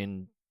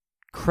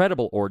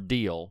incredible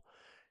ordeal.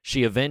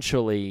 She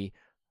eventually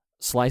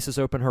slices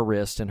open her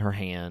wrist and her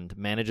hand,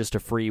 manages to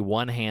free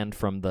one hand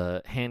from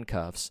the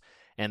handcuffs,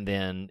 and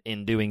then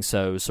in doing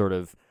so sort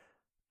of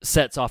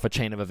sets off a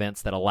chain of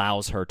events that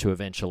allows her to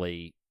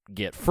eventually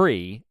get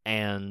free.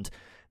 And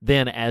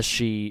then as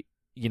she,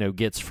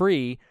 gets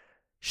free,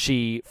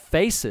 she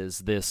faces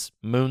this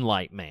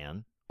Moonlight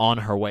Man on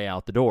her way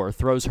out the door,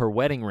 throws her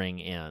wedding ring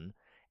in,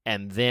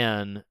 and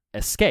then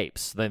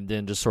escapes, then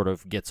just sort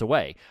of gets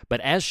away.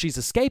 But as she's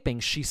escaping,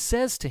 she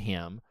says to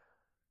him,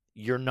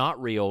 "You're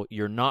not real,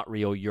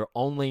 you're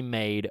only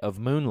made of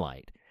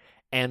moonlight."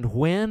 And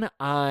when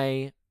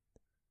I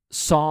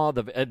saw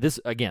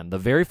the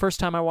very first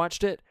time I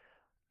watched it,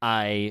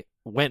 I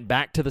went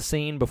back to the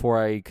scene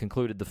before I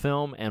concluded the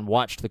film and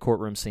watched the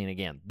courtroom scene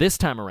again. This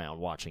time around,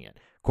 watching it,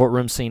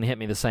 courtroom scene hit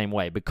me the same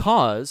way,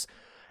 because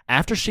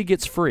after she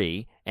gets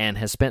free and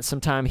has spent some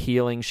time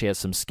healing, she has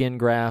some skin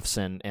grafts,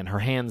 and her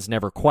hand's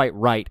never quite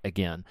right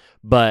again.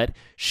 But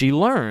she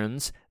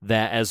learns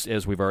that,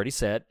 as we've already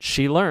said,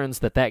 she learns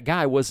that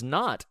guy was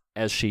not,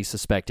 as she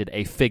suspected,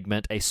 a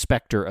figment, a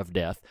specter of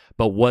death,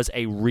 but was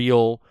a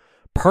real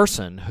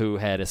person who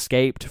had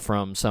escaped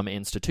from some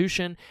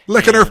institution.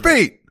 Licking her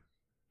feet!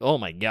 Oh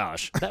my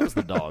gosh, that was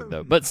the dog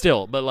though. But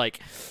still,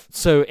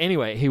 so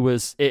anyway, it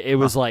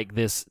was like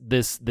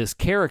this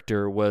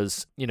character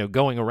was,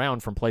 going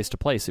around from place to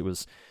place. It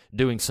was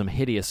doing some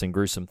hideous and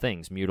gruesome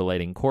things,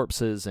 mutilating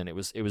corpses, and it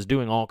was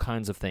doing all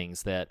kinds of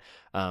things that,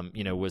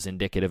 was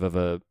indicative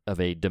of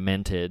a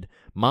demented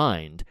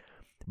mind.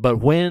 But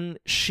when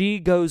she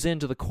goes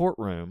into the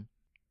courtroom,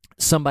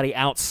 somebody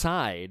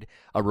outside,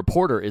 a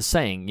reporter, is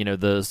saying,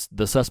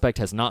 the suspect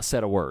has not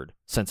said a word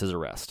since his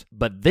arrest.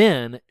 But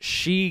then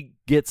she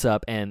gets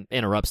up and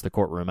interrupts the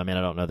courtroom. I mean,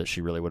 I don't know that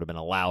she really would have been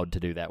allowed to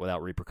do that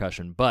without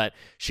repercussion, but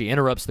she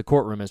interrupts the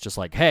courtroom. It's just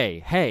like,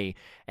 hey.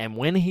 And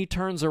when he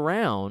turns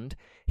around,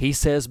 he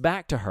says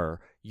back to her,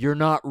 "You're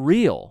not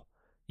real.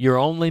 You're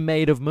only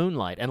made of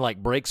moonlight," and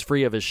like breaks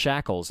free of his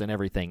shackles and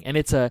everything. And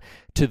it's to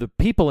the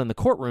people in the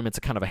courtroom, it's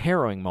a kind of a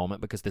harrowing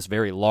moment, because this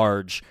very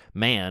large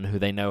man who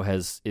they know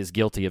is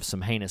guilty of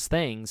some heinous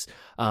things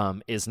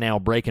is now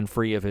has broken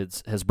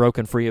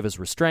free of his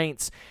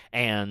restraints.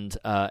 And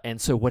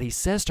so what he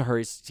says to her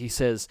is, he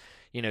says,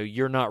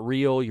 "You're not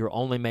real. You're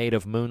only made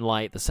of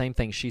moonlight." The same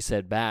thing she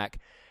said back.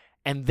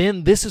 And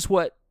then this is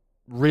what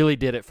really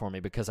did it for me,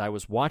 because I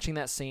was watching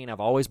that scene.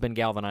 I've always been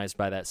galvanized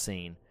by that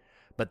scene.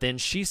 But then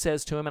she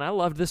says to him, and I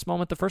loved this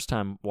moment the first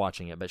time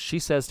watching it, but she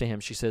says to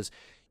him,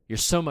 "You're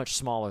so much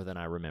smaller than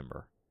I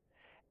remember."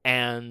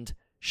 And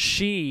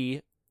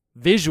she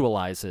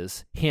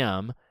visualizes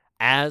him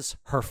as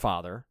her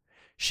father.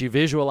 She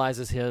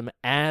visualizes him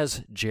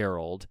as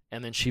Gerald,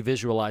 and then she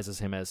visualizes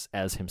him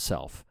as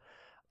himself.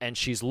 And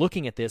she's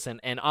looking at this,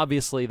 and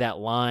obviously that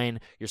line,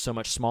 "You're so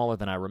much smaller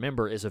than I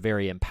remember," is a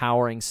very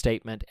empowering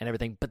statement and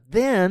everything. But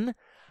then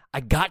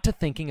I got to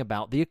thinking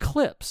about the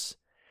eclipse.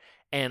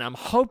 And I'm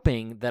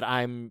hoping that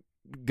I'm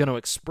going to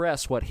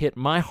express what hit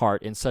my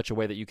heart in such a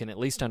way that you can at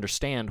least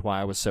understand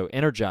why I was so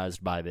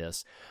energized by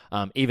this,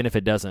 even if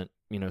it doesn't,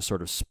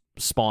 sort of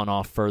spawn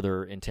off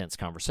further intense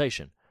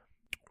conversation.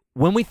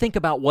 When we think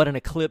about what an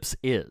eclipse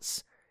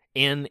is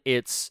in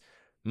its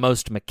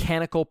most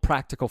mechanical,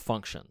 practical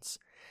functions,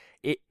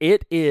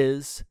 it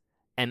is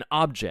an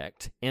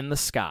object in the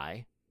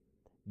sky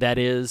that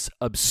is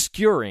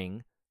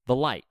obscuring the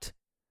light.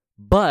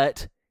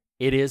 But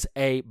it is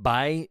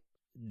by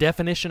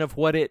definition of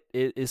what it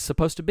is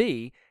supposed to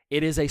be,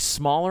 it is a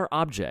smaller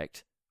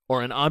object,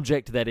 or an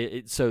object that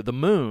so the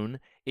moon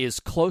is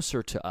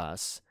closer to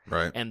us,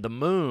 right? And the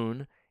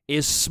moon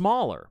is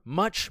smaller,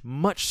 much,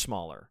 much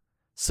smaller,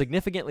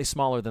 significantly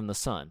smaller than the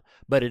sun,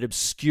 but it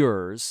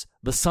obscures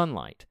the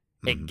sunlight.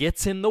 It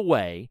gets in the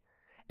way,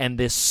 and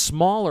this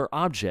smaller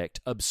object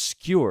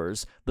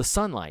obscures the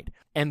sunlight.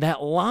 And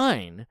that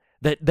line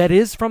that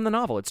is from the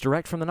novel, it's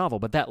direct from the novel,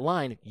 but that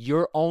line,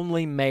 "You're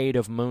only made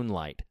of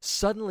moonlight,"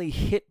 suddenly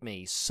hit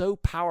me so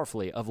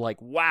powerfully of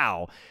like,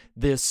 wow,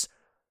 this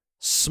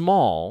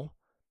small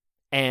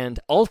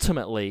and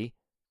ultimately,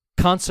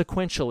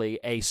 consequentially,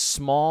 a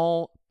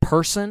small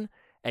person,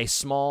 a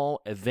small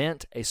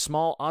event, a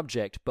small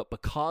object, but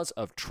because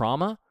of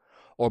trauma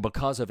or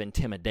because of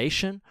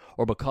intimidation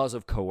or because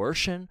of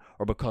coercion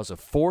or because of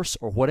force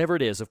or whatever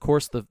it is. Of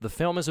course, the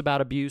film is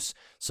about abuse,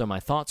 so my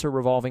thoughts are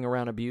revolving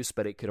around abuse,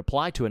 but it could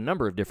apply to a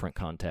number of different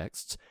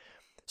contexts.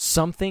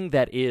 Something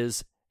that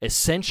is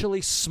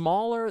essentially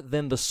smaller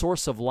than the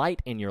source of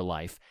light in your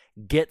life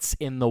gets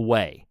in the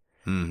way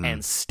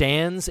and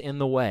stands in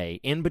the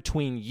way in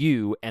between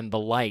you and the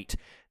light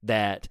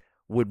that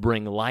would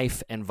bring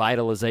life and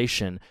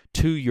vitalization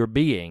to your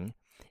being.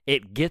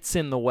 It gets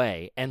in the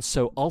way, and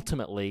so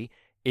ultimately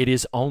it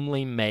is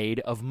only made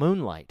of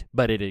moonlight,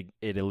 but it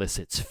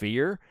elicits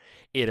fear,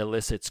 it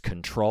elicits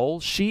control.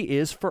 She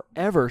is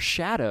forever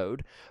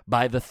shadowed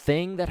by the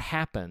thing that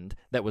happened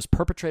that was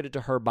perpetrated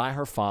to her by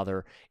her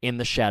father in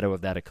the shadow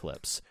of that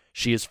eclipse.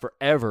 She is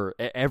forever,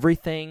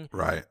 everything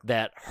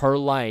that her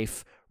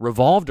life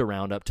revolved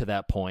around up to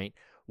that point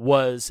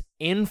was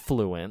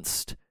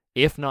influenced,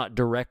 if not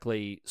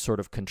directly sort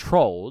of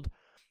controlled,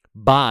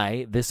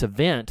 by this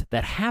event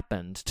that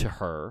happened to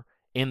her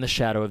in the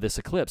shadow of this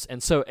eclipse.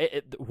 And so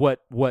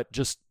what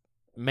just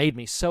made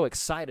me so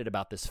excited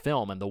about this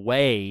film and the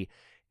way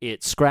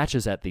it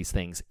scratches at these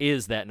things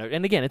is that,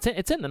 and again,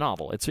 it's in the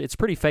novel. It's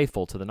pretty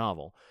faithful to the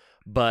novel,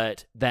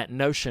 but that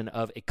notion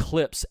of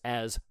eclipse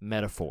as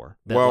metaphor.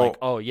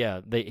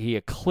 That he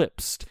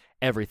eclipsed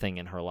everything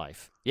in her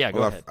life. Yeah,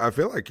 go ahead. I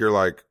feel like you're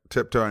like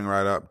tiptoeing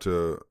right up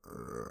to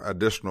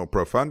additional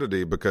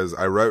profundity, because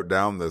I wrote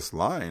down this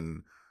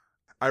line,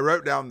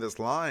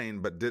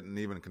 but didn't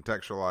even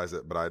contextualize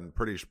it, but I'm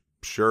pretty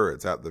sure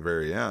it's at the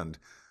very end.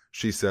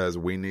 She says,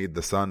 "We need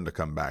the sun to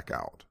come back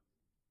out."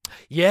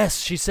 Yes,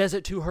 she says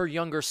it to her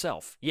younger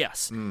self.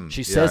 Yes,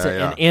 she says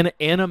it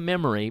in a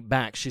memory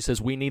back. She says,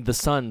 "We need the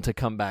sun to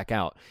come back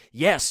out."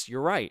 Yes,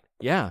 you're right.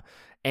 Yeah,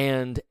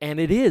 and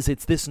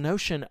it's this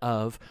notion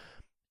of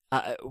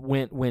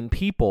when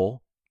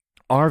people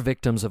are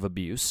victims of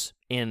abuse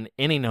in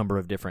any number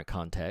of different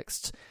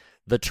contexts,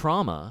 the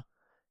trauma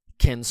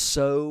can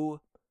so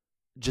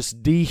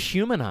just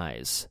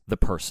dehumanize the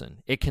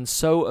person. It can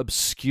so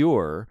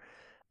obscure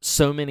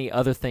so many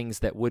other things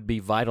that would be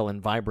vital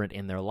and vibrant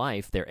in their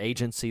life, their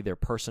agency, their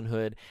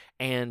personhood,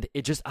 and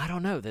it just, I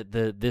don't know,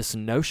 that this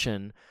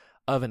notion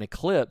of an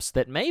eclipse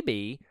that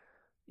maybe,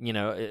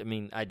 I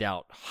mean,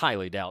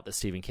 highly doubt that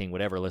Stephen King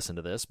would ever listen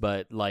to this,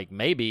 but like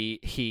maybe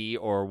he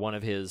or one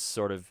of his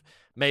sort of,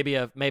 maybe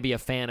a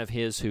fan of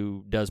his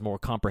who does more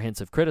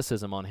comprehensive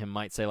criticism on him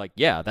might say, like,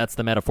 yeah, that's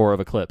the metaphor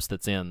of eclipse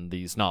that's in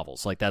these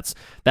novels. Like that's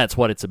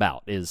what it's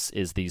about, is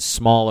these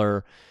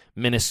smaller,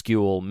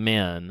 minuscule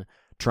men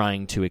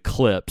trying to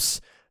eclipse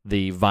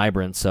the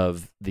vibrance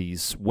of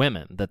these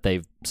women that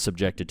they've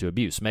subjected to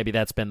abuse. Maybe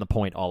that's been the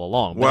point all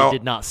along, but it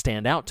did not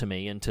stand out to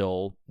me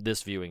until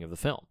this viewing of the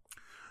film.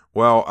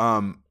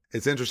 Well,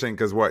 it's interesting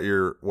because what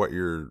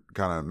you're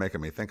kind of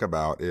making me think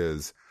about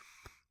is,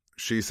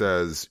 she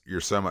says, "You're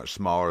so much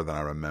smaller than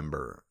I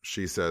remember."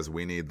 She says,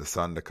 "We need the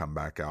sun to come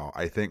back out."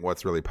 I think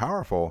what's really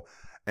powerful,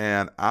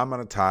 and I'm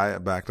going to tie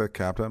it back to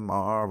Captain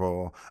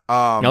Marvel.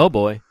 Oh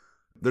boy.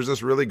 There's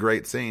this really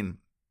great scene.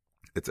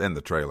 It's in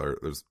the trailer.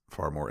 There's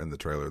far more in the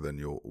trailer than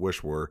you'll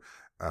wish were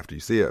after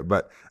you see it.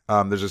 But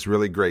there's this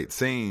really great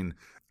scene.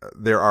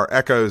 There are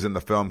echoes in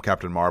the film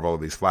Captain Marvel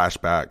of these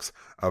flashbacks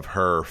of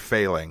her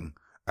failing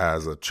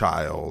as a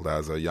child,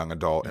 as a young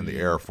adult in the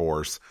Air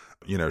Force.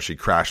 She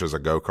crashes a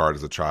go-kart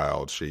as a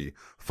child. She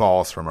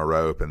falls from a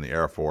rope in the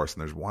Air Force.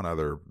 And there's one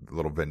other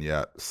little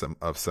vignette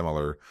of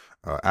similar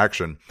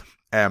action.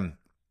 And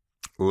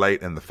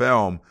late in the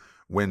film,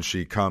 when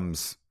she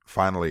comes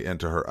finally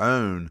into her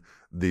own,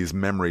 these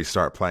memories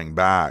start playing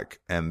back,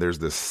 and there's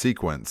this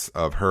sequence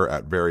of her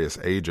at various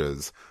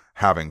ages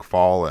having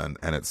fallen,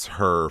 and it's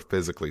her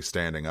physically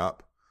standing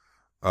up,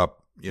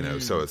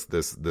 so it's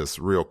this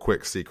real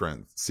quick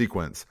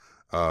sequence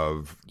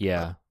of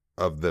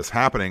this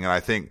happening. And I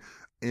think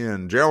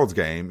in Gerald's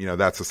game,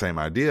 that's the same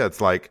idea.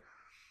 It's like,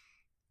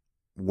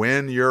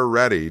 when you're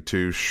ready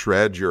to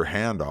shred your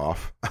hand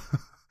off,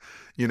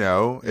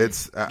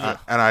 it's,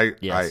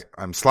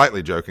 I'm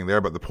slightly joking there,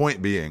 but the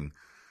point being,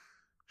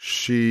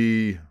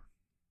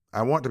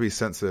 I want to be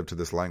sensitive to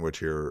this language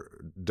here.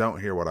 Don't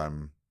hear what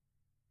I'm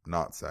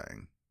not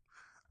saying.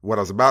 What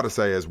I was about to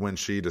say is, when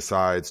she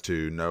decides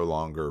to no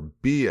longer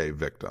be a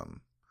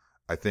victim,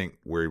 I think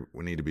we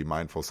need to be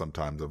mindful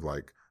sometimes of,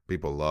 like,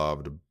 people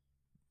love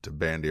to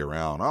bandy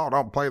around, "Oh,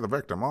 don't play the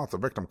victim. Oh, it's a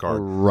victim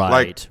card."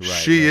 Right.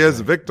 She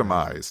is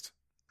victimized.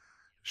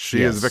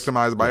 She is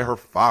victimized by her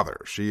father.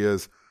 She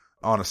is,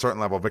 on a certain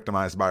level,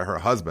 victimized by her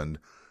husband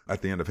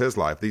at the end of his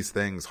life. These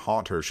things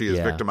haunt her. She is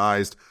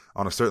victimized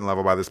on a certain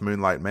level by this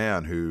moonlight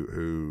man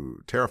who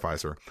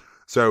terrifies her.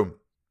 So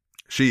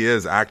she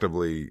is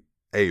actively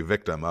a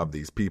victim of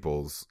these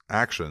people's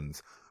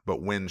actions.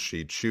 But when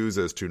she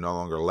chooses to no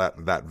longer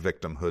let that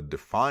victimhood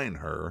define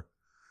her,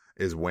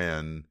 is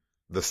when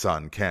the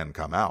sun can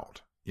come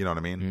out. You know what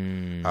I mean?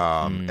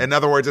 In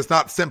other words, it's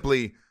not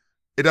simply,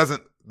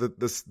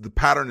 the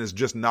pattern is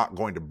just not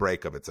going to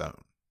break of its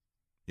own.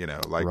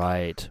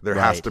 There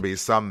has to be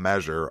some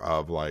measure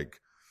of, like,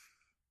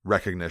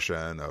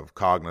 recognition, of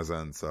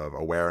cognizance, of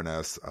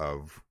awareness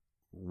of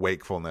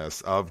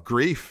wakefulness of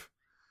grief,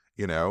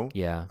 you know,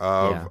 Yeah.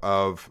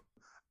 of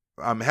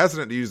I'm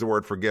hesitant to use the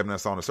word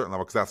forgiveness on a certain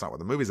level because that's not what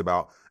the movie's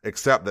about,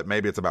 except that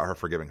maybe it's about her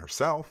forgiving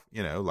herself,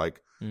 you know,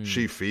 like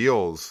she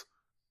feels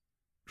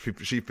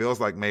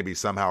like maybe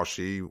somehow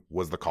she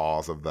was the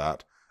cause of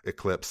that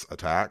eclipse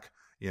attack,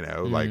 you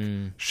know, like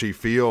she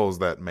feels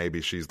that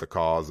maybe she's the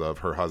cause of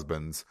her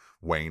husband's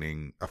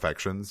waning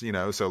affections, you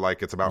know, so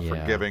like it's about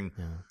forgiving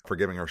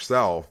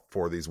herself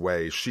for these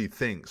ways she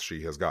thinks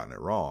she has gotten it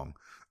wrong,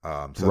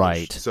 so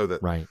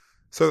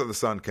that the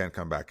son can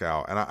come back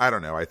out. And I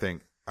don't know,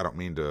 I don't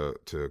mean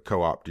to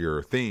co-opt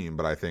your theme,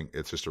 but I think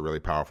it's just a really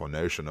powerful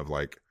notion of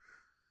like,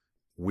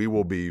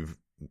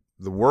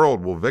 the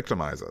world will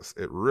victimize us.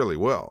 It really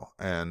will.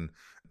 And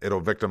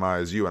it'll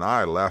victimize you and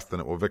I less than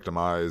it will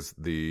victimize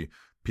the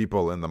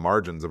people in the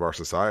margins of our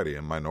society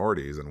and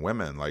minorities and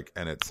women. Like,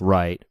 and it's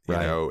you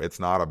know,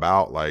 it's not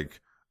about like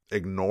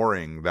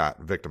ignoring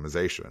that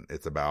victimization.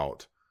 It's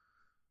about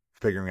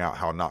figuring out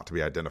how not to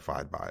be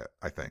identified by it,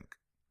 I think.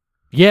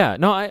 Yeah,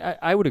 no,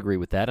 I would agree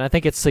with that. And I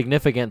think it's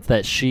significant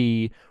that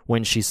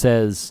when she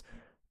says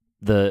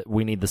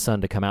we need the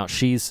son to come out,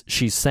 she's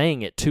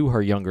saying it to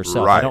her younger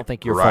self. I don't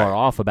think you're far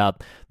off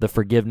about the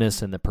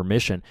forgiveness and the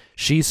permission.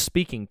 She's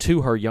speaking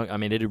to her I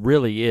mean, it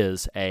really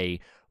is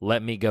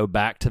let me go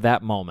back to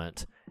that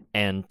moment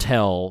and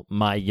tell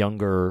my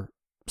younger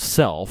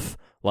self,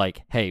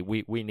 like, hey,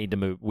 we need to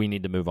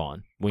move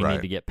on. We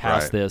need to get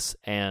past this.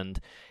 And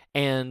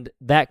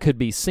that could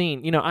be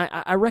seen, you know,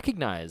 I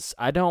recognize,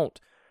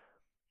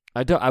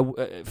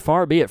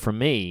 far be it from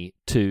me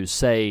to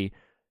say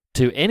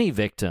to any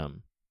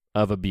victim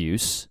of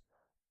abuse,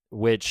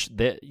 which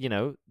you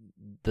know,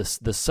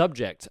 the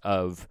subject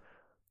of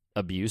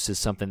abuse is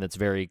something that's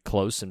very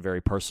close and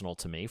very personal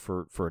to me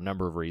for a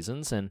number of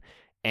reasons,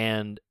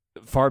 and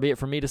far be it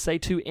from me to say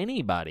to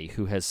anybody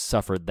who has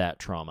suffered that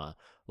trauma,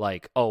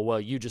 like, oh well,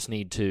 you just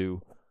need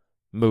to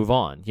move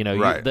on. You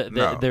know,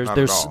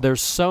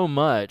 there's so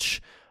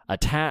much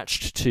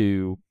attached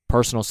to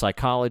personal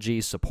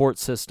psychology, support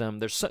system.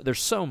 There's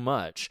so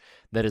much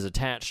that is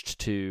attached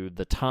to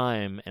the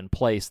time and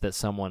place that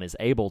someone is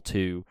able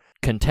to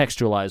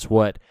contextualize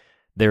what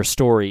their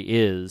story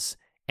is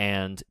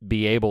and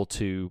be able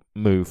to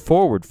move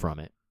forward from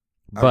it.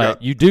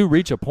 But you do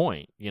reach a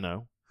point, you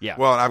know. Yeah.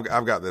 Well,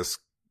 I've got this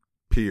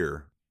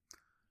peer,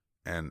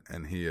 and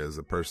he is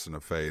a person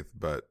of faith,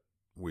 but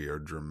we are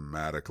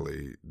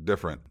dramatically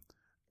different.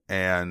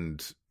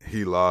 And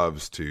he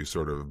loves to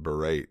sort of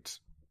berate.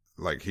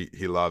 Like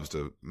he loves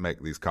to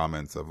make these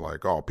comments of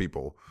like, oh,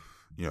 people,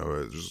 you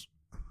know, just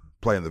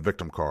playing the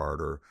victim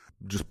card or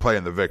just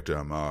playing the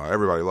victim.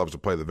 Everybody loves to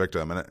play the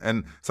victim.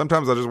 And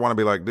sometimes I just want to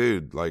be like,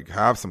 dude, like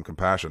have some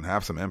compassion,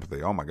 have some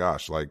empathy. Oh my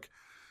gosh. Like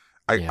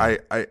I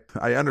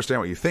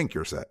understand what you think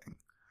you're saying,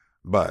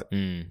 but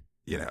you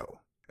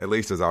know, at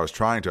least as I was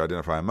trying to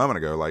identify a moment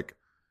ago, like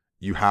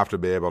you have to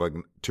be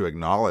able to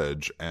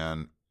acknowledge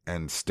and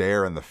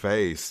stare in the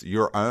face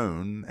your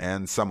own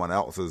and someone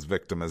else's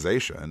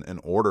victimization in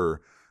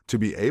order to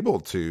be able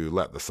to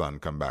let the sun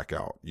come back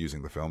out,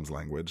 using the film's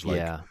language.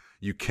 Like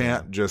you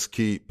can't just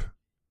keep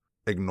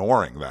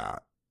ignoring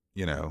that,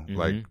 you know,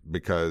 like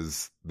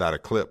because that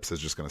eclipse is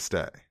just going to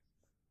stay.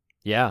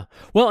 Yeah.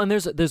 Well, and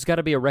there's got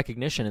to be a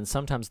recognition, and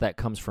sometimes that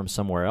comes from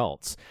somewhere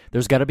else.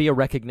 There's got to be a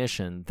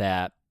recognition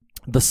that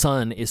the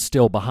sun is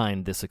still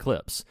behind this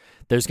eclipse.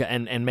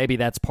 And maybe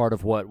that's part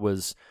of what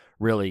was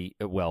really,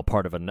 well,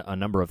 part of a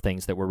number of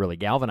things that were really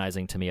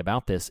galvanizing to me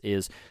about this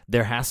is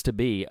there has to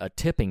be a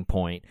tipping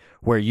point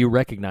where you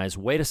recognize,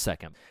 wait a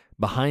second,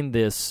 behind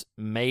this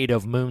made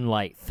of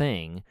moonlight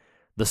thing,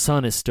 the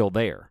sun is still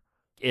there.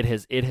 It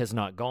has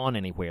not gone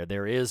anywhere.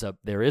 There is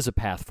a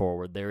path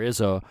forward. There is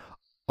a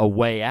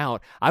way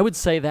out. I would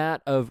say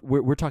that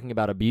we're talking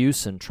about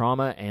abuse and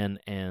trauma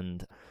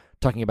and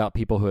talking about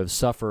people who have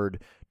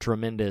suffered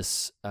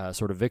tremendous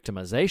sort of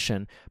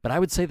victimization, but I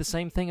would say the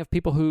same thing of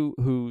people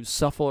who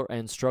suffer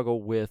and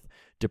struggle with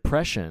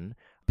depression,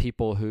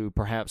 people who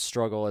perhaps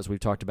struggle, as we've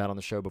talked about on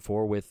the show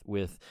before,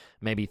 with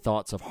maybe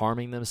thoughts of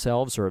harming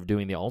themselves or of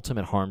doing the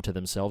ultimate harm to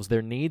themselves.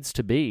 There needs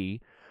to be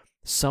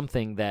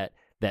something that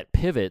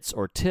pivots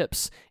or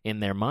tips in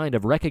their mind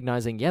of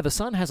recognizing, yeah, the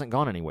sun hasn't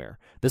gone anywhere.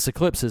 This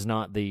eclipse is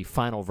not the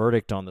final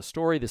verdict on the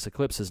story. This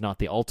eclipse is not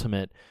the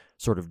ultimate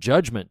sort of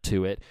judgment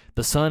to it.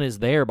 The sun is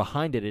there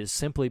behind it. It is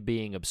simply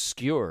being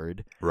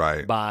obscured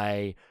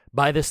by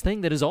this thing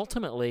that is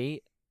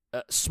ultimately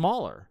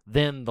smaller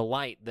than the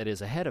light that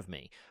is ahead of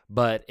me.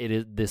 But it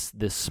is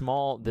this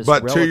small.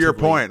 But to your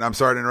point, I'm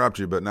sorry to interrupt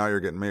you, but now you're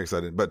getting me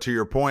excited. But to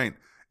your point,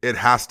 it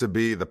has to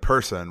be the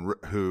person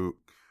who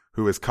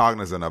is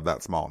cognizant of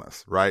that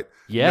smallness, right?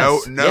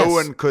 Yes. No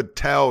one could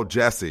tell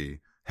Jesse,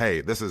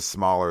 hey, this is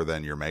smaller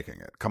than you're making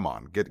it. Come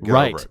on, get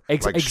over it.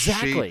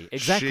 Exactly.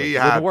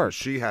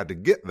 She had to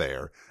get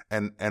there,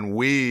 and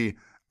we,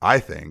 I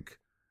think,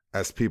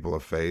 as people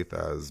of faith,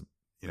 as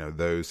you know,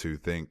 those who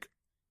think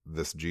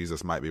this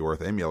Jesus might be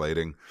worth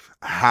emulating,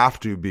 have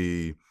to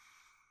be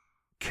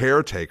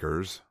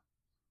caretakers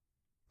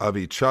of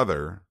each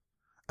other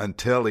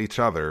until each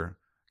other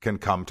can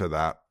come to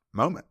that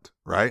moment.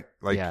 right?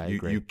 Like Yeah, I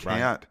agree. you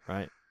can't,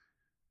 right.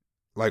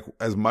 like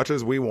as much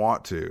as we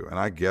want to, and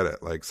I get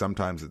it. Like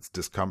sometimes it's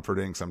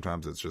discomforting,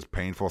 sometimes it's just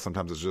painful,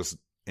 sometimes it's just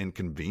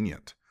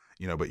inconvenient,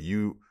 but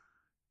you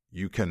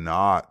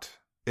cannot,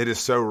 it is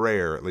so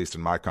rare, at least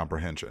in my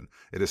comprehension,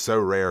 it is so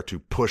rare to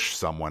push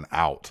someone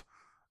out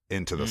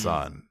into the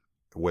sun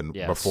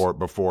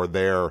before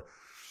they're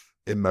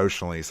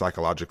emotionally,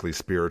 psychologically,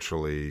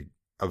 spiritually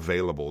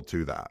available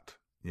to that,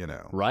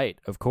 Right,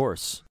 of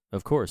course.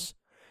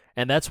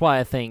 And that's why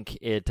I think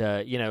it,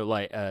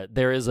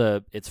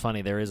 it's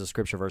funny, there is a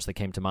scripture verse that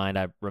came to mind.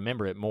 I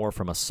remember it more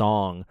from a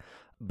song,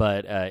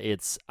 but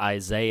it's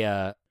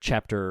Isaiah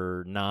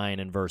chapter 9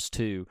 and verse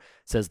 2.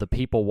 It says, "The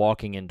people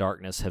walking in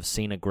darkness have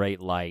seen a great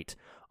light.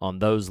 On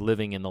those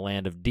living in the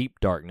land of deep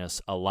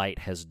darkness, a light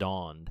has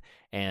dawned."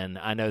 And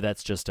I know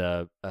that's just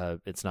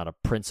it's not a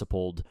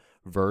principled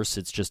verse,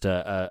 it's just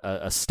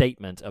a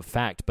statement of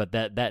fact, but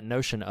that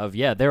notion of,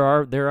 there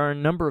are a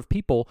number of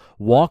people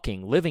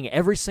living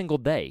every single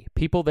day,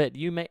 people that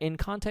you may, in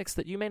context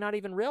that you may not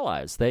even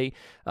realize. They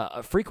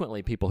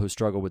frequently people who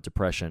struggle with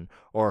depression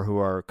or who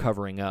are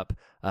covering up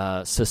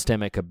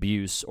systemic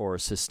abuse or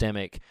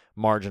systemic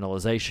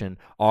marginalization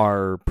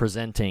are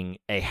presenting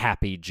a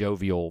happy,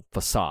 jovial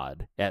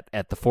facade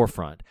at the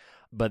forefront.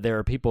 But there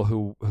are people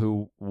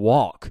who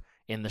walk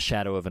in the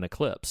shadow of an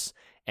eclipse,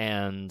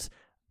 and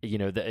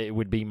it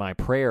would be my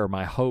prayer,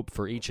 my hope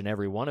for each and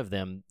every one of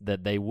them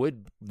that they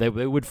would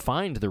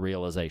find the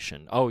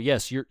realization. Oh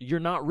yes, you're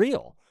not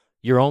real.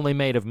 You're only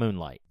made of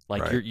moonlight.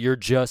 Like right.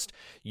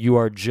 you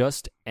are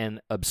just an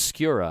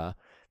obscura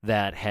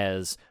that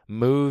has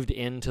moved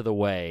into the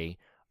way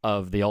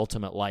of the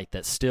ultimate light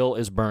that still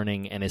is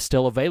burning and is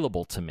still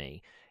available to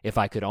me. If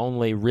I could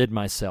only rid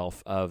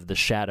myself of the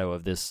shadow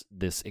of this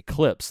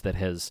eclipse that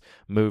has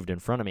moved in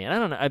front of me. And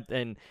I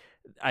don't know.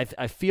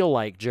 I feel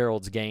like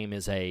Gerald's Game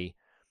is a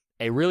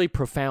really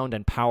profound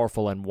and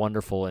powerful and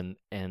wonderful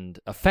and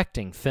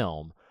affecting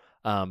film.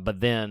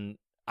 But then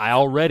I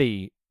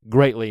already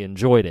greatly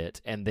enjoyed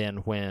it. And then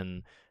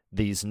when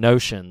these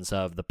notions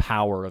of the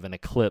power of an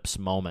eclipse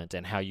moment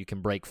and how you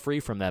can break free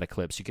from that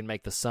eclipse, you can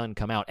make the sun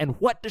come out. And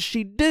what does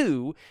she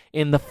do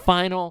in the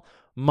final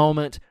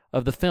moment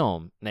of the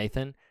film,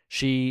 Nathan?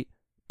 She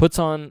puts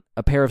on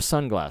a pair of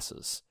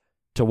sunglasses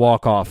to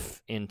walk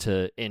off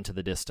into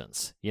the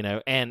distance,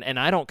 and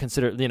I don't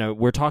consider,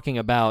 we're talking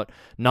about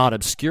not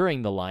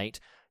obscuring the light.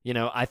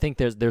 I think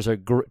there's a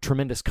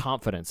tremendous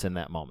confidence in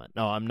that moment.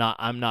 No,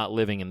 I'm not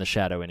living in the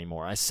shadow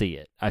anymore. I see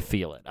it. I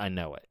feel it. I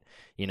know it.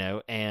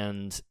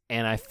 And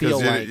I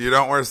feel like you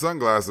don't wear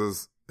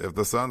sunglasses if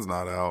the sun's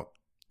not out.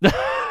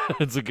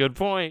 It's a good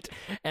point.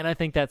 And I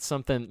think that's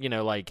something,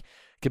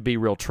 could be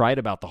real trite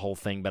about the whole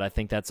thing, but I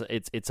think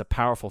it's a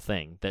powerful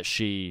thing that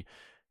she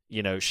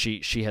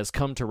has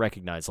come to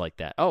recognize like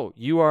that. Oh,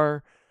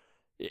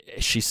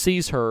 she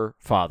sees her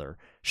father.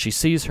 She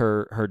sees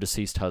her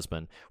deceased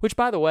husband, which,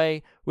 by the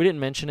way, we didn't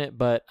mention it,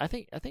 but I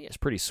think it's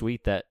pretty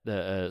sweet that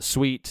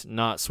sweet,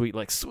 not sweet,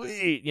 like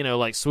sweet,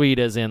 like sweet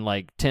as in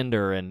like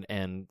tender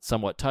and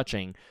somewhat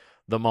touching,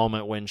 the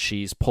moment when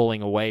she's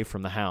pulling away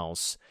from the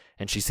house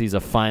and she sees a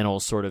final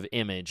sort of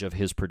image of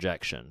his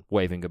projection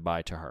waving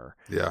goodbye to her.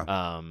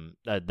 Yeah.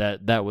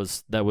 That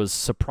was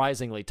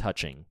surprisingly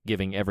touching,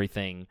 giving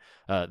everything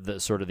the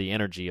sort of the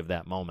energy of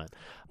that moment.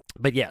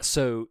 But yeah,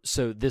 so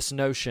this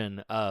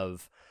notion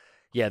of,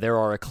 there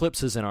are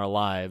eclipses in our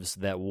lives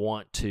that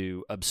want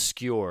to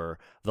obscure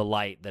the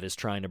light that is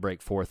trying to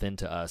break forth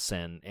into us,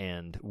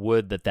 and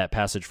would that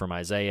passage from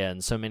Isaiah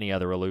and so many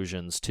other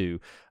allusions to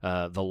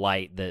the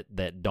light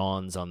that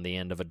dawns on the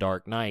end of a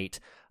dark night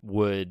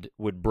would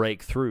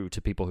break through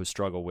to people who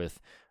struggle with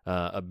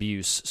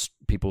abuse,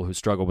 people who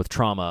struggle with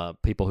trauma,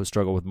 people who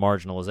struggle with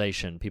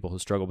marginalization, people who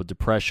struggle with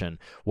depression,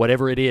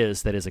 whatever it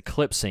is that is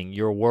eclipsing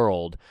your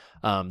world,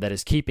 that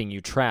is keeping you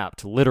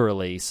trapped,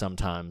 literally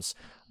sometimes,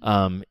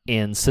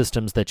 in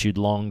systems that you'd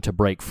long to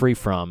break free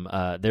from.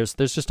 There's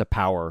just a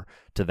power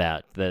to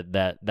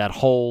that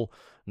whole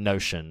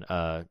notion.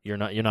 You're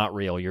not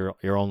real.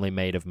 You're only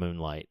made of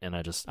moonlight. And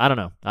I don't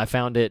know. I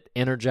found it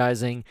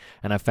energizing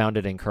and I found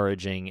it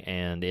encouraging,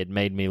 and it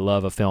made me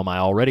love a film I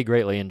already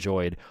greatly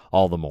enjoyed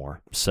all the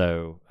more.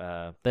 So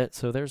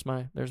there's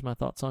my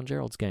thoughts on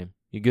Gerald's Game.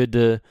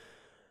 You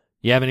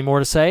have any more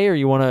to say, or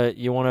you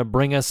wanna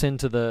bring us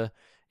into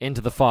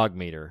the fog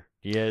meter?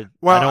 Yeah,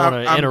 well, I don't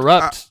want to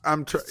interrupt.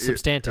 I'm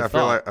substantive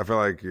thought. I feel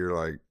like you're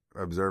like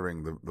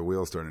observing the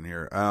wheels turning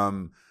here.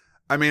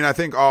 I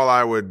think all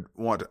I would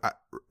want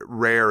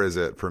rare is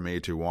it for me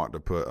to want to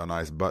put a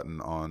nice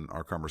button on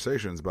our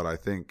conversations, but I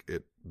think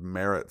it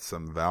merits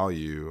some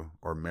value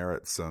or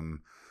merits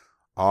some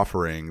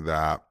offering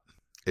that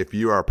if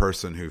you are a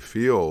person who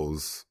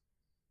feels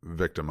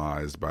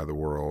victimized by the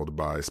world,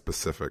 by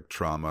specific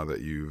trauma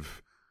that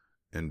you've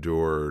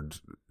endured,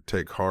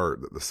 take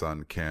heart that the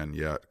sun can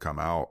yet come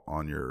out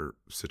on your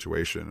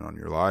situation, on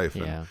your life.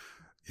 Yeah.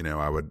 And,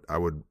 I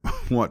would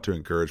want to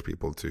encourage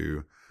people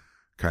to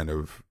kind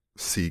of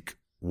seek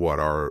what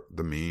are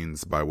the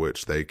means by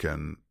which they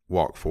can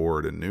walk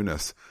forward in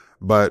newness.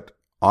 But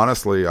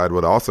honestly, I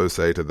would also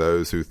say to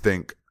those who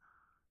think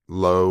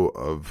low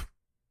of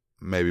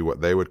maybe what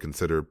they would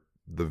consider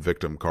the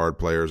victim card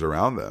players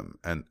around them,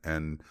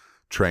 and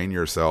train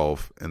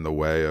yourself in the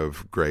way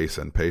of grace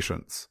and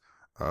patience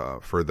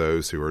for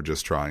those who are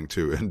just trying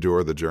to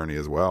endure the journey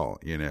as well.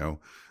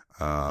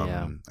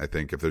 I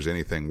think if there's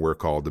anything we're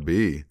called to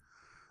be,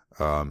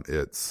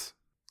 it's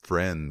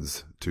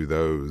friends to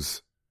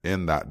those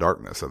in that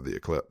darkness of the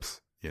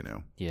eclipse.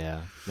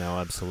 Yeah, no,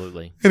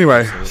 absolutely.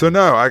 Anyway, so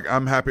no,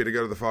 I'm happy to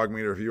go to the fog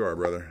meter if you are,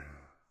 brother.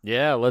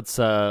 Yeah, let's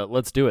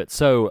do it.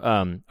 So,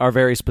 our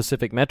very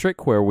specific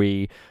metric where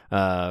we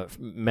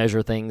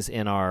measure things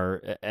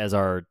as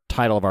our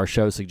title of our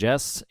show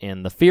suggests,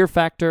 in the fear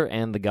factor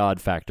and the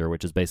God factor,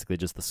 which is basically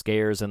just the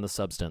scares and the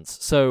substance.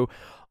 So,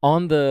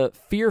 on the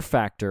fear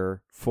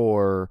factor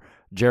for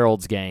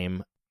Gerald's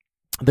game,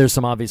 there's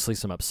obviously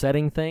some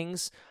upsetting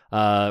things.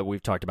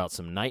 We've talked about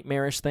some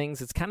nightmarish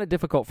things. It's kind of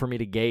difficult for me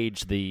to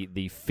gauge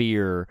the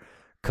fear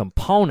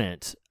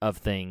component of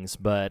things,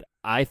 but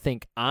I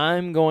think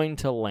I'm going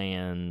to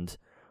land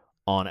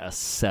on a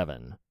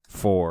 7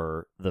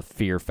 for the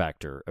fear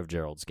factor of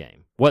Gerald's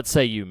game. What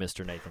say you,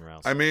 Mr. Nathan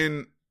Rouse? I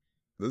mean,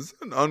 this is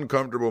an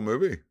uncomfortable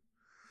movie.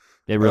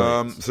 It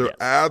really is. So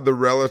add the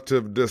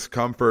relative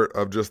discomfort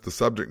of just the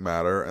subject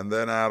matter, and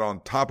then add on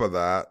top of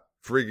that,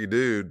 freaky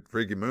dude,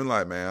 freaky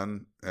Moonlight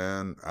Man,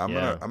 and I'm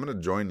gonna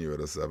join you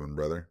at a 7,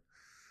 brother.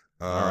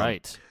 All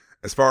right.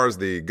 As far as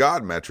the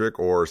God metric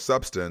or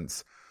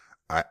substance,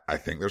 I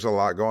think there's a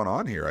lot going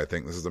on here. I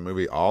think this is a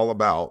movie all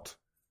about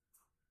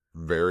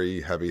very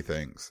heavy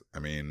things. I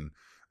mean,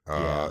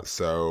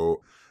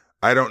 so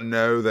I don't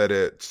know that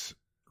it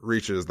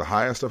reaches the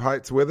highest of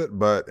heights with it,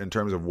 but in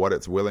terms of what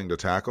it's willing to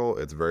tackle,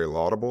 it's very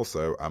laudable.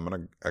 So I'm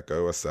going to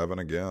echo a 7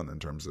 again in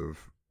terms of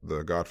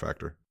the God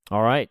factor.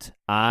 All right.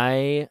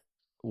 I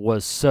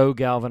was so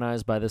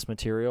galvanized by this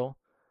material.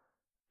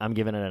 I'm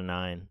giving it a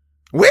 9.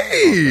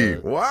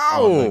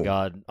 Wow!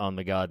 On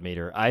the God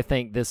meter. I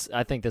think this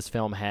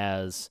film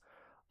has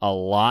a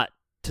lot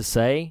to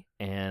say,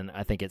 and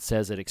I think it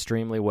says it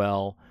extremely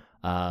well.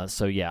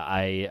 So yeah,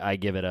 I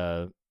give it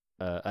a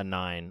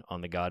 9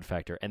 on the God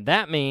factor, and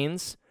that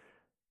means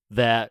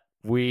that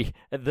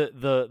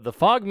the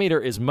fog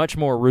meter is much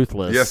more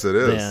ruthless. Yes, it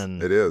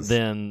is.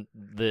 Than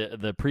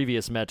the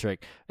previous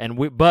metric,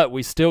 but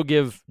we still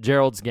give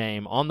Gerald's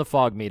game on the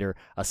fog meter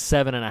a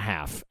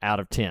 7.5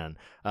 out of 10.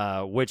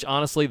 Which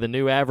honestly, the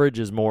new average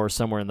is more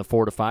somewhere in the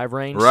 4 to 5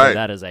 range. Right. So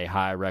that is a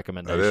high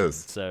recommendation. It is.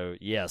 So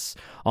yes,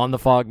 on the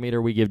fog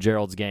meter, we give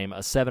Gerald's game a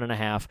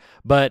 7.5.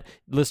 But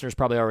listeners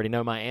probably already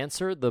know my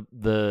answer.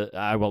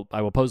 I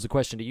will pose the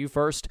question to you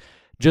first.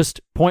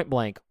 Just point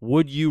blank,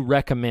 would you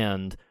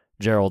recommend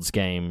Gerald's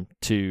game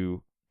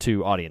to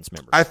audience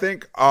members? I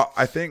think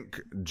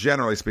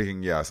generally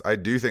speaking, yes. I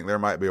do think there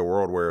might be a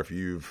world where if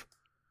you've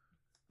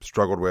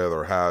struggled with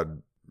or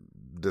had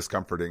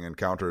discomforting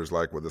encounters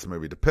like what this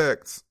movie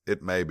depicts,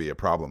 it may be a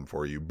problem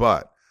for you.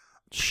 But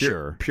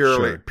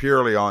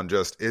purely on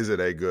just, is it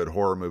a good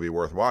horror movie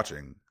worth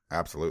watching?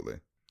 Absolutely.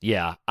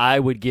 Yeah, I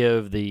would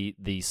give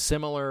the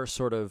similar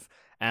sort of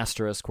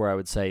asterisk where I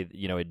would say,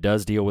 it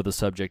does deal with the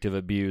subject of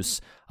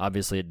abuse.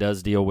 Obviously, it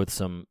does deal with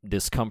some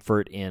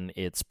discomfort in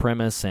its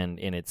premise and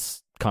in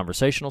its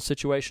conversational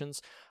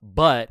situations.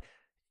 But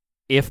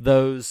if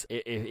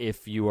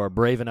you are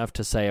brave enough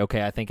to say,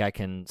 okay, I think I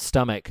can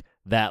stomach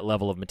that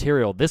level of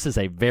material, this is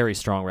a very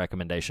strong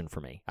recommendation for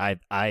me.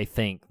 I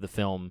think the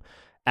film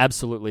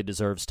absolutely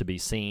deserves to be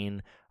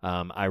seen.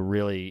 I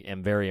really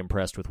am very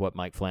impressed with what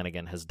Mike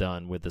Flanagan has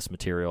done with this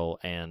material,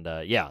 and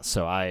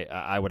so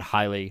I would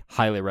highly,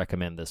 highly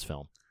recommend this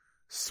film.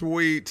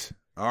 Sweet.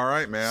 All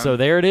right, man. So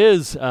there it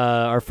is.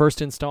 Our first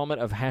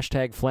installment of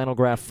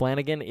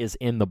 #FlannelGraphFlanagan is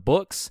in the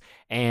books,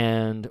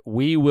 and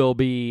we will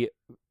be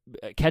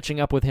catching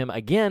up with him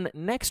again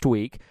next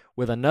week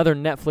with another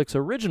Netflix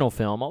original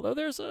film, although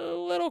there's a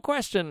little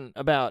question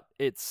about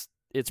its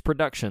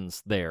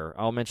productions there.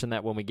 I'll mention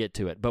that when we get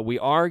to it. But we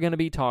are going to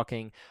be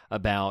talking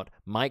about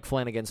Mike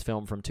Flanagan's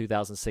film from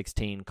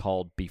 2016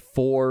 called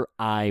Before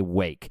I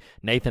Wake.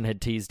 Nathan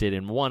had teased it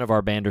in one of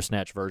our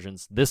Bandersnatch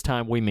versions. This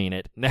time we mean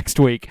it. Next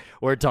week,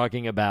 we're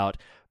talking about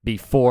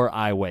Before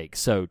I Wake.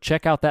 So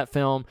check out that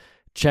film.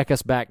 Check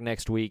us back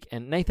next week.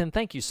 And Nathan,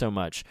 thank you so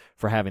much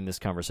for having this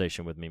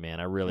conversation with me, man.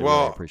 I really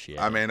appreciate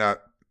it. I mean, I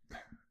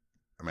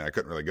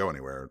couldn't really go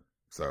anywhere,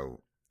 so...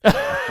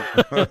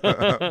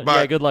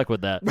 yeah, good luck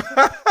with that.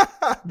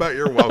 But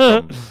you're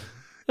welcome.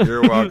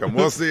 You're welcome.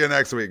 We'll see you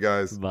next week,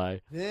 guys.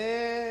 Bye.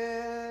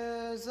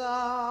 There's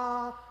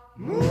a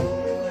moon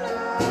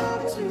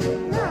out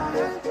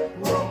tonight.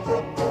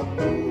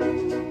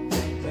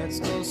 Let's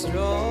go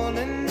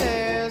strolling.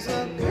 There's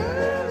a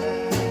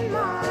girl in my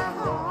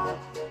heart.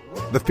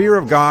 The fear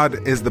of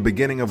God is the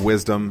beginning of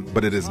wisdom,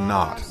 but it is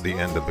not the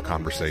end of the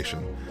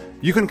conversation.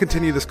 You can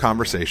continue this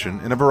conversation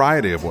in a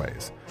variety of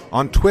ways.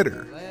 On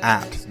Twitter,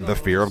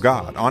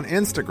 @TheFearOfGod. On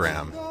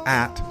Instagram,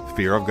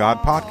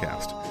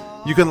 @FearOfGodPodcast.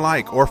 You can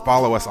like or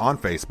follow us on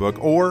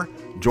Facebook or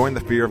join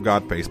the Fear of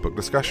God Facebook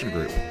discussion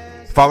group.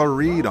 Follow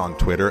Reed on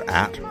Twitter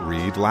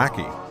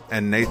 @ReedLackey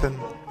and Nathan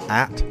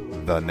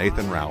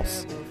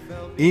 @TheNathanRouse.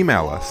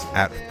 Email us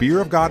at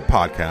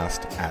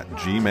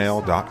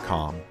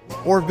fearofgodpodcast@gmail.com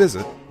or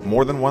visit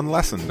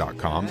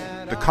morethanonelesson.com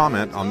to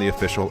comment on the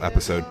official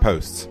episode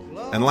posts.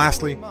 And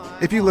lastly,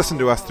 if you listen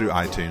to us through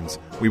iTunes,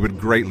 we would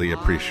greatly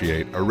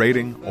appreciate a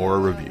rating or a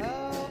review.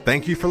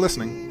 Thank you for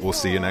listening. We'll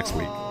see you next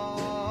week.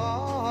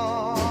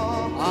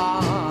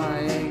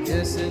 I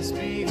guess it's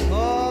because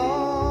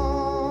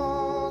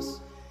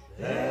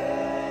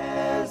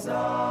there's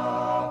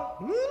a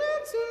moon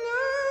out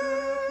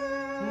tonight.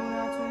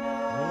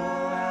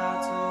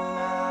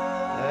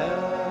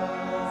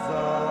 There's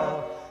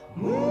a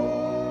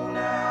moon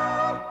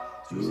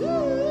out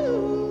tonight.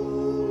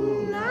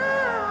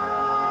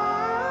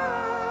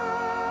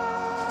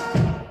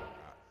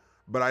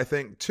 But I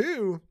think,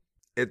 too,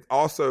 it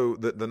also,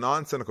 the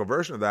non-cynical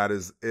version of that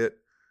is it...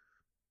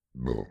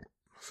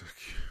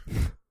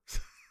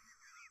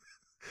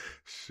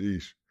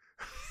 Sheesh.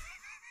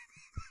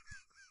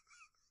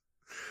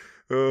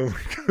 Oh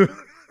my God.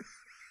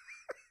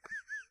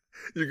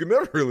 You can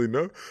never really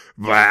know.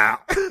 Wow.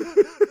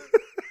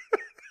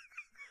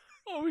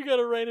 Oh, we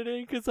gotta rein it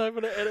in because I'm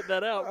gonna edit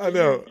that out. I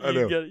know.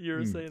 You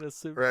were saying a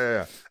super.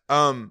 Right,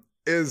 yeah.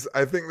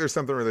 I think there's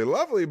something really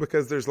lovely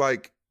because there's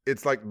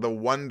it's like the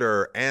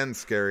wonder and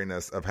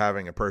scariness of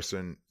having a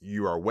person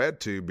you are wed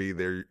to be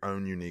their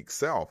own unique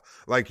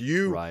self. Like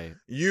you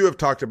have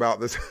talked about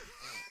this.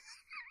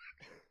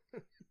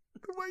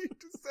 The way you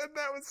just said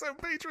that was so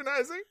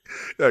patronizing.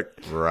 You're like,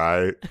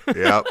 right.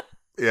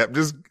 Yep.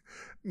 Just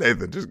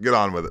Nathan, just get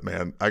on with it,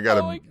 man. I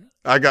got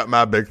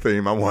my big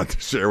theme I want to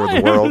share with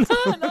the world.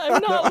 I'm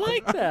not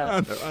like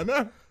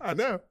that. I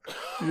know.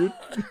 You're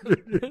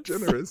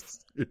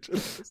generous. You're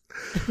generous.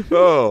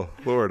 Oh,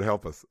 Lord,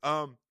 help us.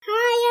 Hi,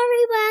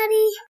 everybody.